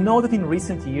 I know that in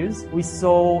recent years, we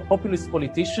saw populist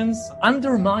politicians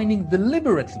undermining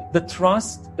deliberately the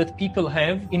trust that people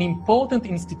have in important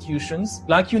institutions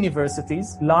like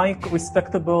universities, like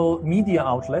respectable media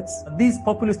outlets. These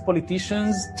populist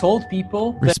politicians told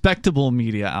people respectable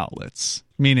media outlets,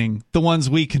 meaning the ones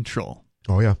we control.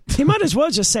 Oh, yeah. He might as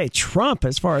well just say Trump,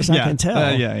 as far as I can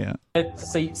tell. Yeah.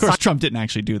 Of course, Trump didn't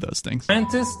actually do those things.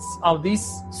 Scientists are this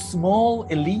small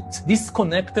elite,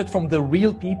 disconnected from the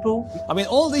real people. I mean,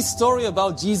 all this story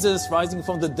about Jesus rising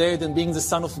from the dead and being the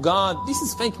Son of God, this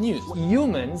is fake news.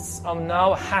 Humans are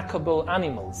now hackable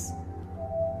animals.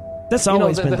 That's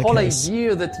always been the whole case.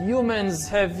 idea that humans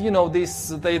have, this,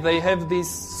 they have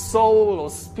this soul or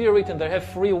spirit and they have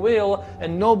free will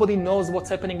and nobody knows what's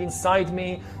happening inside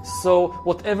me. So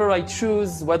whatever I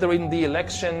choose, whether in the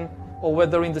election or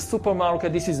whether in the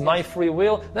supermarket, this is my free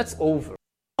will. That's over.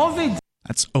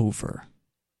 That's over.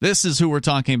 This is who we're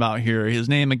talking about here. His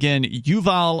name again,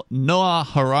 Yuval Noah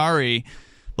Harari.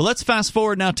 But let's fast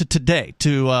forward now to today,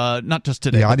 not just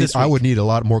today. Yeah, but I would need a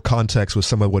lot more context with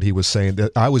some of what he was saying.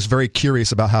 I was very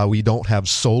curious about how we don't have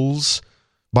souls.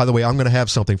 By the way, I'm going to have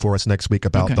something for us next week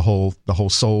about the whole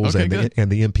souls and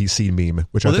the NPC meme,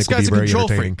 which I think will be very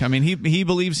entertaining. Freak. I mean, he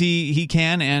believes he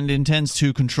can and intends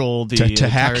to control the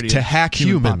hack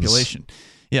human humans. population.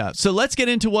 Yeah, so let's get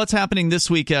into what's happening this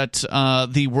week at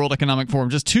the World Economic Forum.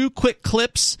 Just two quick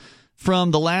clips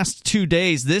from the last 2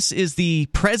 days. This is the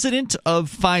president of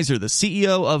Pfizer, the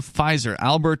CEO of Pfizer,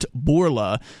 Albert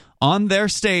Bourla, on their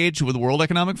stage with the World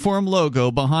Economic Forum logo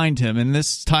behind him. And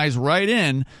this ties right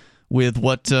in with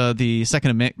what the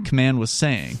second in command was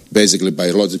saying. Basically,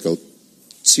 biological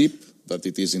chip that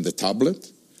it is in the tablet.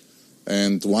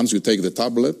 And once you take the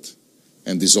tablet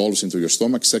and dissolves into your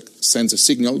stomach, sends a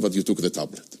signal that you took the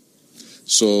tablet.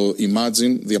 So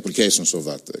imagine the applications of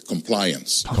that,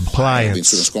 compliance. The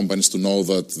insurance companies to know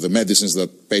that the medicines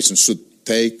that patients should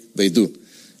take, they do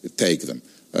take them.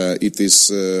 It is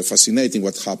fascinating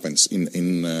what happens in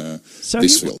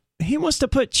this field. He wants to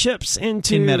put chips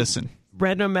into medicine.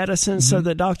 Random medicine so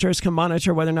that doctors can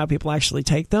monitor whether or not people actually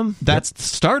take them. That's the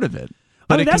start of it.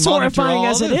 But that's horrifying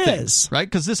as it is. Right?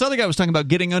 Because this other guy was talking about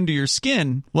getting under your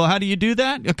skin. Well, how do you do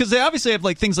that? Because they obviously have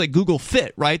things like Google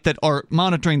Fit, right, that are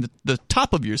monitoring the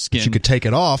top of your skin. But you could take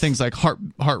it off. Things like heart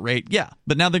rate. Yeah.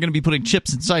 But now they're going to be putting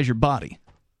chips inside your body.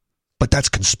 But that's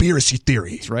conspiracy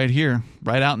theory. It's right here,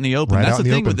 right out in the open. That's the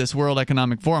thing with this World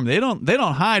Economic Forum. They don't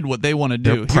hide what they want to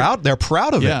do. They're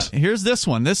proud of it. Here's this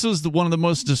one. This was one of the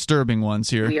most disturbing ones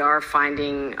here. We are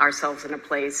finding ourselves in a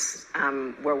place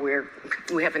where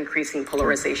we have increasing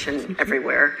polarization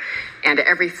everywhere, and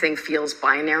everything feels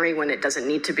binary when it doesn't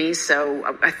need to be.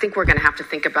 So I think we're going to have to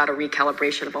think about a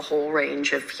recalibration of a whole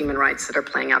range of human rights that are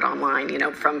playing out online.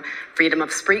 From freedom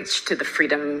of speech to the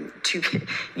freedom to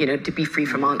be free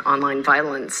from online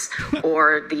violence,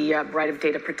 or the right of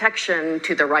data protection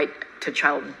to the right to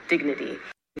child dignity.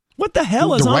 What the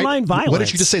hell is online violence? What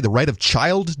did you just say? The right of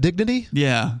child dignity?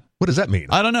 Yeah. What does that mean?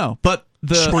 I don't know, but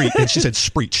and she said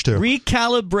spreech too.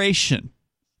 Recalibration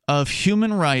of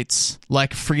human rights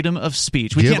like freedom of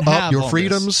speech. We Give can't up have your all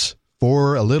freedoms this.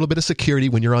 For a little bit of security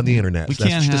when you're on the internet. We That's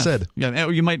can't what have, she said. Yeah,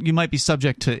 or you might be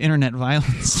subject to internet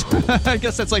violence. I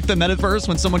guess that's like the metaverse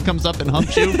when someone comes up and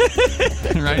humps you,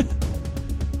 right?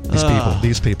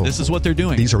 These people. This is what they're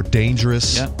doing. These are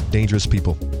dangerous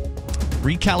people.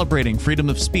 Recalibrating freedom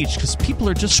of speech because people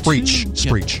are just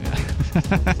Spreech.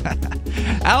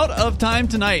 Out of time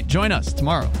tonight. Join us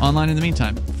tomorrow online in the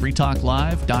meantime.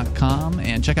 freetalklive.com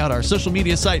and check out our social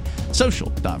media site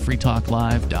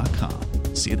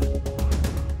social.freetalklive.com. See you then.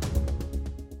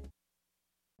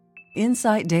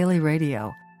 Insight Daily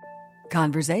Radio.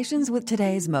 Conversations with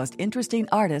today's most interesting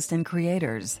artists and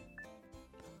creators.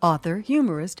 Author,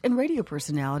 humorist, and radio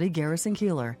personality Garrison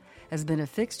Keillor has been a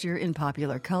fixture in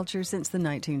popular culture since the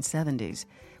 1970s,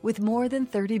 with more than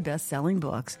 30 best-selling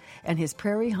books and his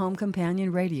Prairie Home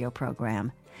Companion radio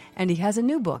program. And he has a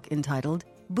new book entitled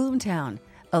Boomtown,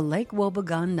 a Lake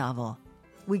Wobegon novel.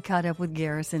 We caught up with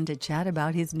Garrison to chat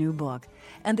about his new book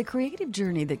and the creative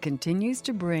journey that continues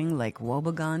to bring Lake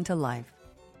Wobegon to life.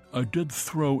 I did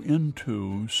throw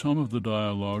into some of the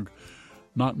dialogue,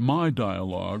 not my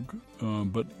dialogue,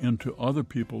 but into other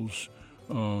people's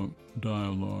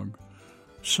dialogue,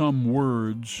 some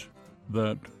words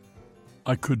that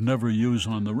I could never use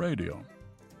on the radio.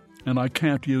 And I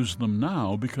can't use them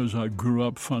now because I grew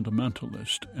up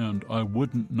fundamentalist and I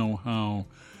wouldn't know how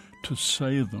to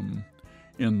say them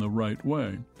in the right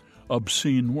way.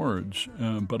 Obscene words,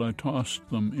 but I tossed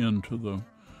them into the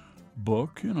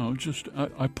book.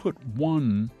 I put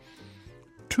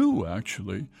two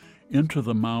actually, into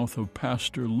the mouth of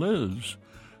Pastor Liz,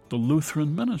 the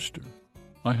Lutheran minister.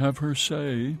 I have her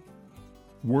say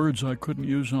words I couldn't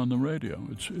use on the radio.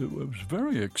 It was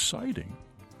very exciting.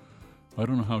 I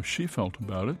don't know how she felt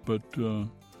about it,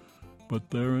 but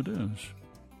there it is.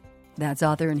 That's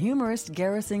author and humorist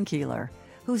Garrison Keillor,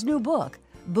 whose new book,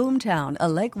 Boomtown, a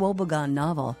Lake Wobegon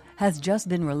novel, has just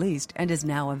been released and is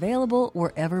now available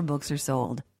wherever books are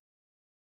sold.